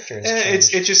her character has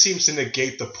changed. It just seems to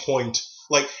negate the point.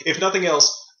 Like, if nothing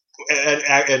else,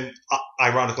 and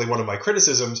ironically, one of my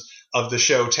criticisms of the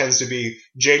show tends to be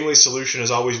Janeway's solution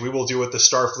is always, we will do it the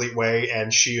Starfleet way,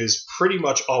 and she is pretty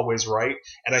much always right.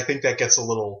 And I think that gets a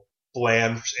little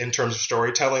bland in terms of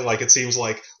storytelling. Like, it seems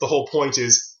like the whole point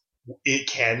is,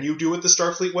 can you do it the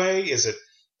Starfleet way? Is it,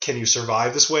 can you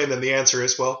survive this way? And then the answer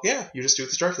is, well, yeah, you just do it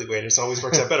the Starfleet way, and it always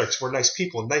works out better because we're nice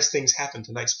people, and nice things happen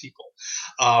to nice people.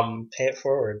 Pay it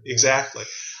forward. Exactly.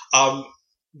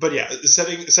 But yeah,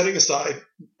 setting aside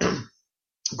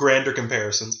grander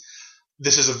comparisons,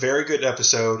 this is a very good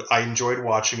episode. I enjoyed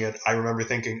watching it. I remember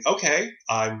thinking, okay,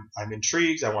 I'm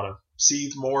intrigued. I want to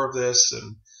see more of this.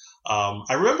 And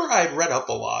I remember I had read up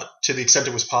a lot, to the extent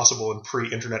it was possible in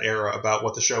pre-internet era, about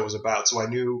what the show was about. So I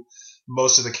knew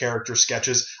most of the character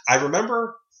sketches. I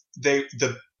remember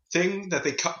the thing that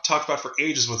they talked about for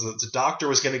ages was that the Doctor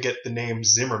was going to get the name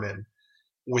Zimmerman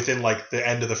within, like, the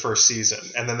end of the first season.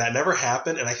 And then that never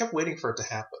happened, and I kept waiting for it to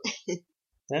happen.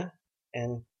 Yeah,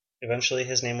 and eventually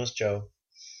his name was Joe.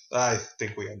 I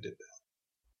think we undid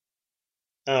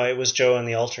that. Oh, it was Joe in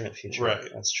the alternate future. Right.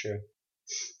 That's true.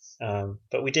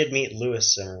 But we did meet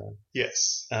Lewis Zimmerman.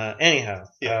 Yes. Anyhow,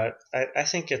 Yeah. I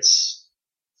think it's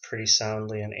pretty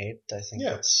soundly an 8. I think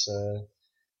it's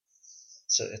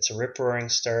a rip-roaring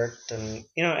start, and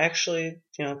actually,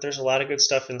 there's a lot of good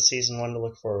stuff in season 1 to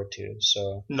look forward to.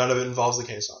 So none of it involves the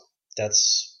Kazon.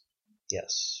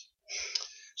 Yes.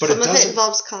 But Some of it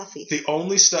involves coffee. The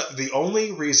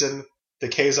only reason those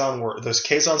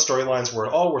Kazon storylines were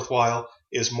at all worthwhile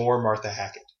is more Martha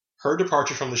Hackett. Her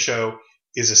departure from the show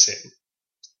is a sin.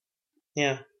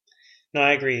 Yeah. No,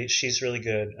 I agree. She's really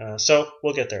good. So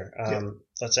we'll get there.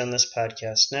 Let's end this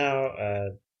podcast now.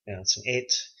 It's an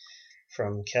 8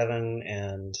 from Kevin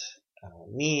and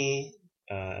me,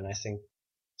 and I think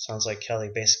sounds like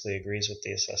Kelly basically agrees with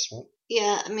the assessment.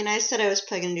 Yeah, I mean, I said I was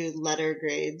probably going to do letter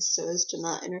grades so as to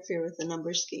not interfere with the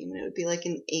number scheme, and it would be like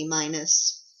an A-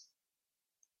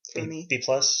 for me. B+?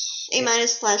 A-/B+.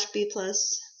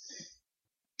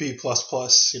 B++,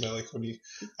 like when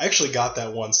I actually got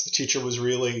that once. The teacher was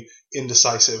really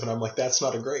indecisive, and I'm like, that's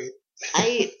not a grade.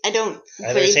 I don't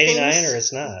Either grade it's 89 things, or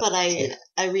it's not. but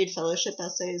I read fellowship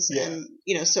essays, and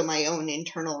so my own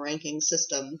internal ranking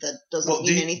system that doesn't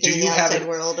mean anything in the outside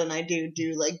world, and I do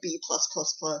like B+++.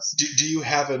 Do you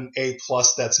have an A+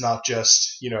 that's not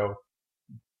just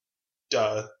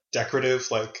decorative?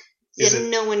 Like,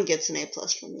 no one gets an A+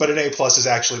 from me. But an A+ is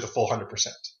actually the full 100%.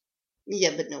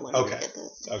 Yeah, but no one would get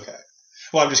that. Okay.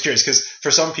 Well, I'm just curious because for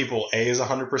some people, A is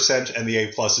 100% and the A+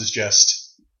 is just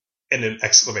an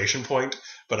exclamation point.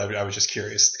 But I was just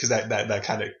curious because that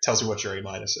kind of tells me what your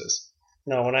A- is.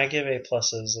 No, when I give A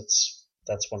pluses,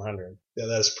 that's 100. Yeah,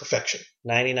 that is perfection.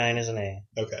 99 is an A.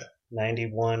 Okay.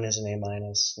 91 is an A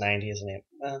minus. 90 is an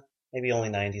A. Maybe only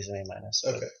 90 is an A minus.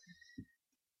 Okay.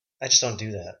 I just don't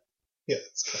do that. Yeah.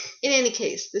 That's kind In any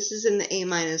case, this is in the A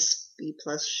minus B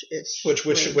plus ish.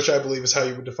 which I believe is how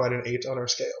you would define an 8 on our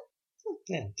scale.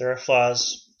 Yeah, there are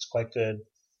flaws. It's quite good.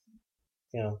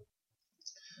 All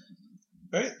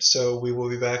right. So we will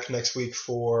be back next week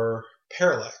for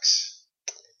Parallax.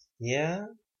 Yeah,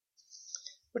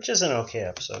 which is an okay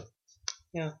episode.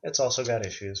 It's also got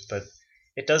issues, but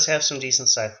it does have some decent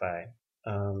sci-fi.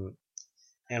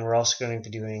 And we're also going to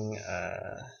be doing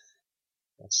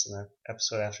what's the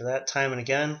episode after that? Time and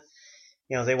Again.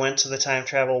 They went to the time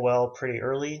travel well pretty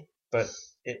early, but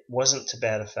it wasn't to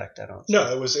bad effect, I don't think.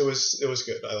 No, it was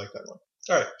good. I like that one.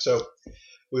 All right. So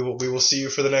we will see you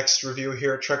for the next review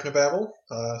here at Trek and a Babble.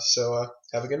 So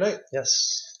have a good night.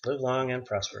 Yes, live long and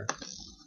prosper.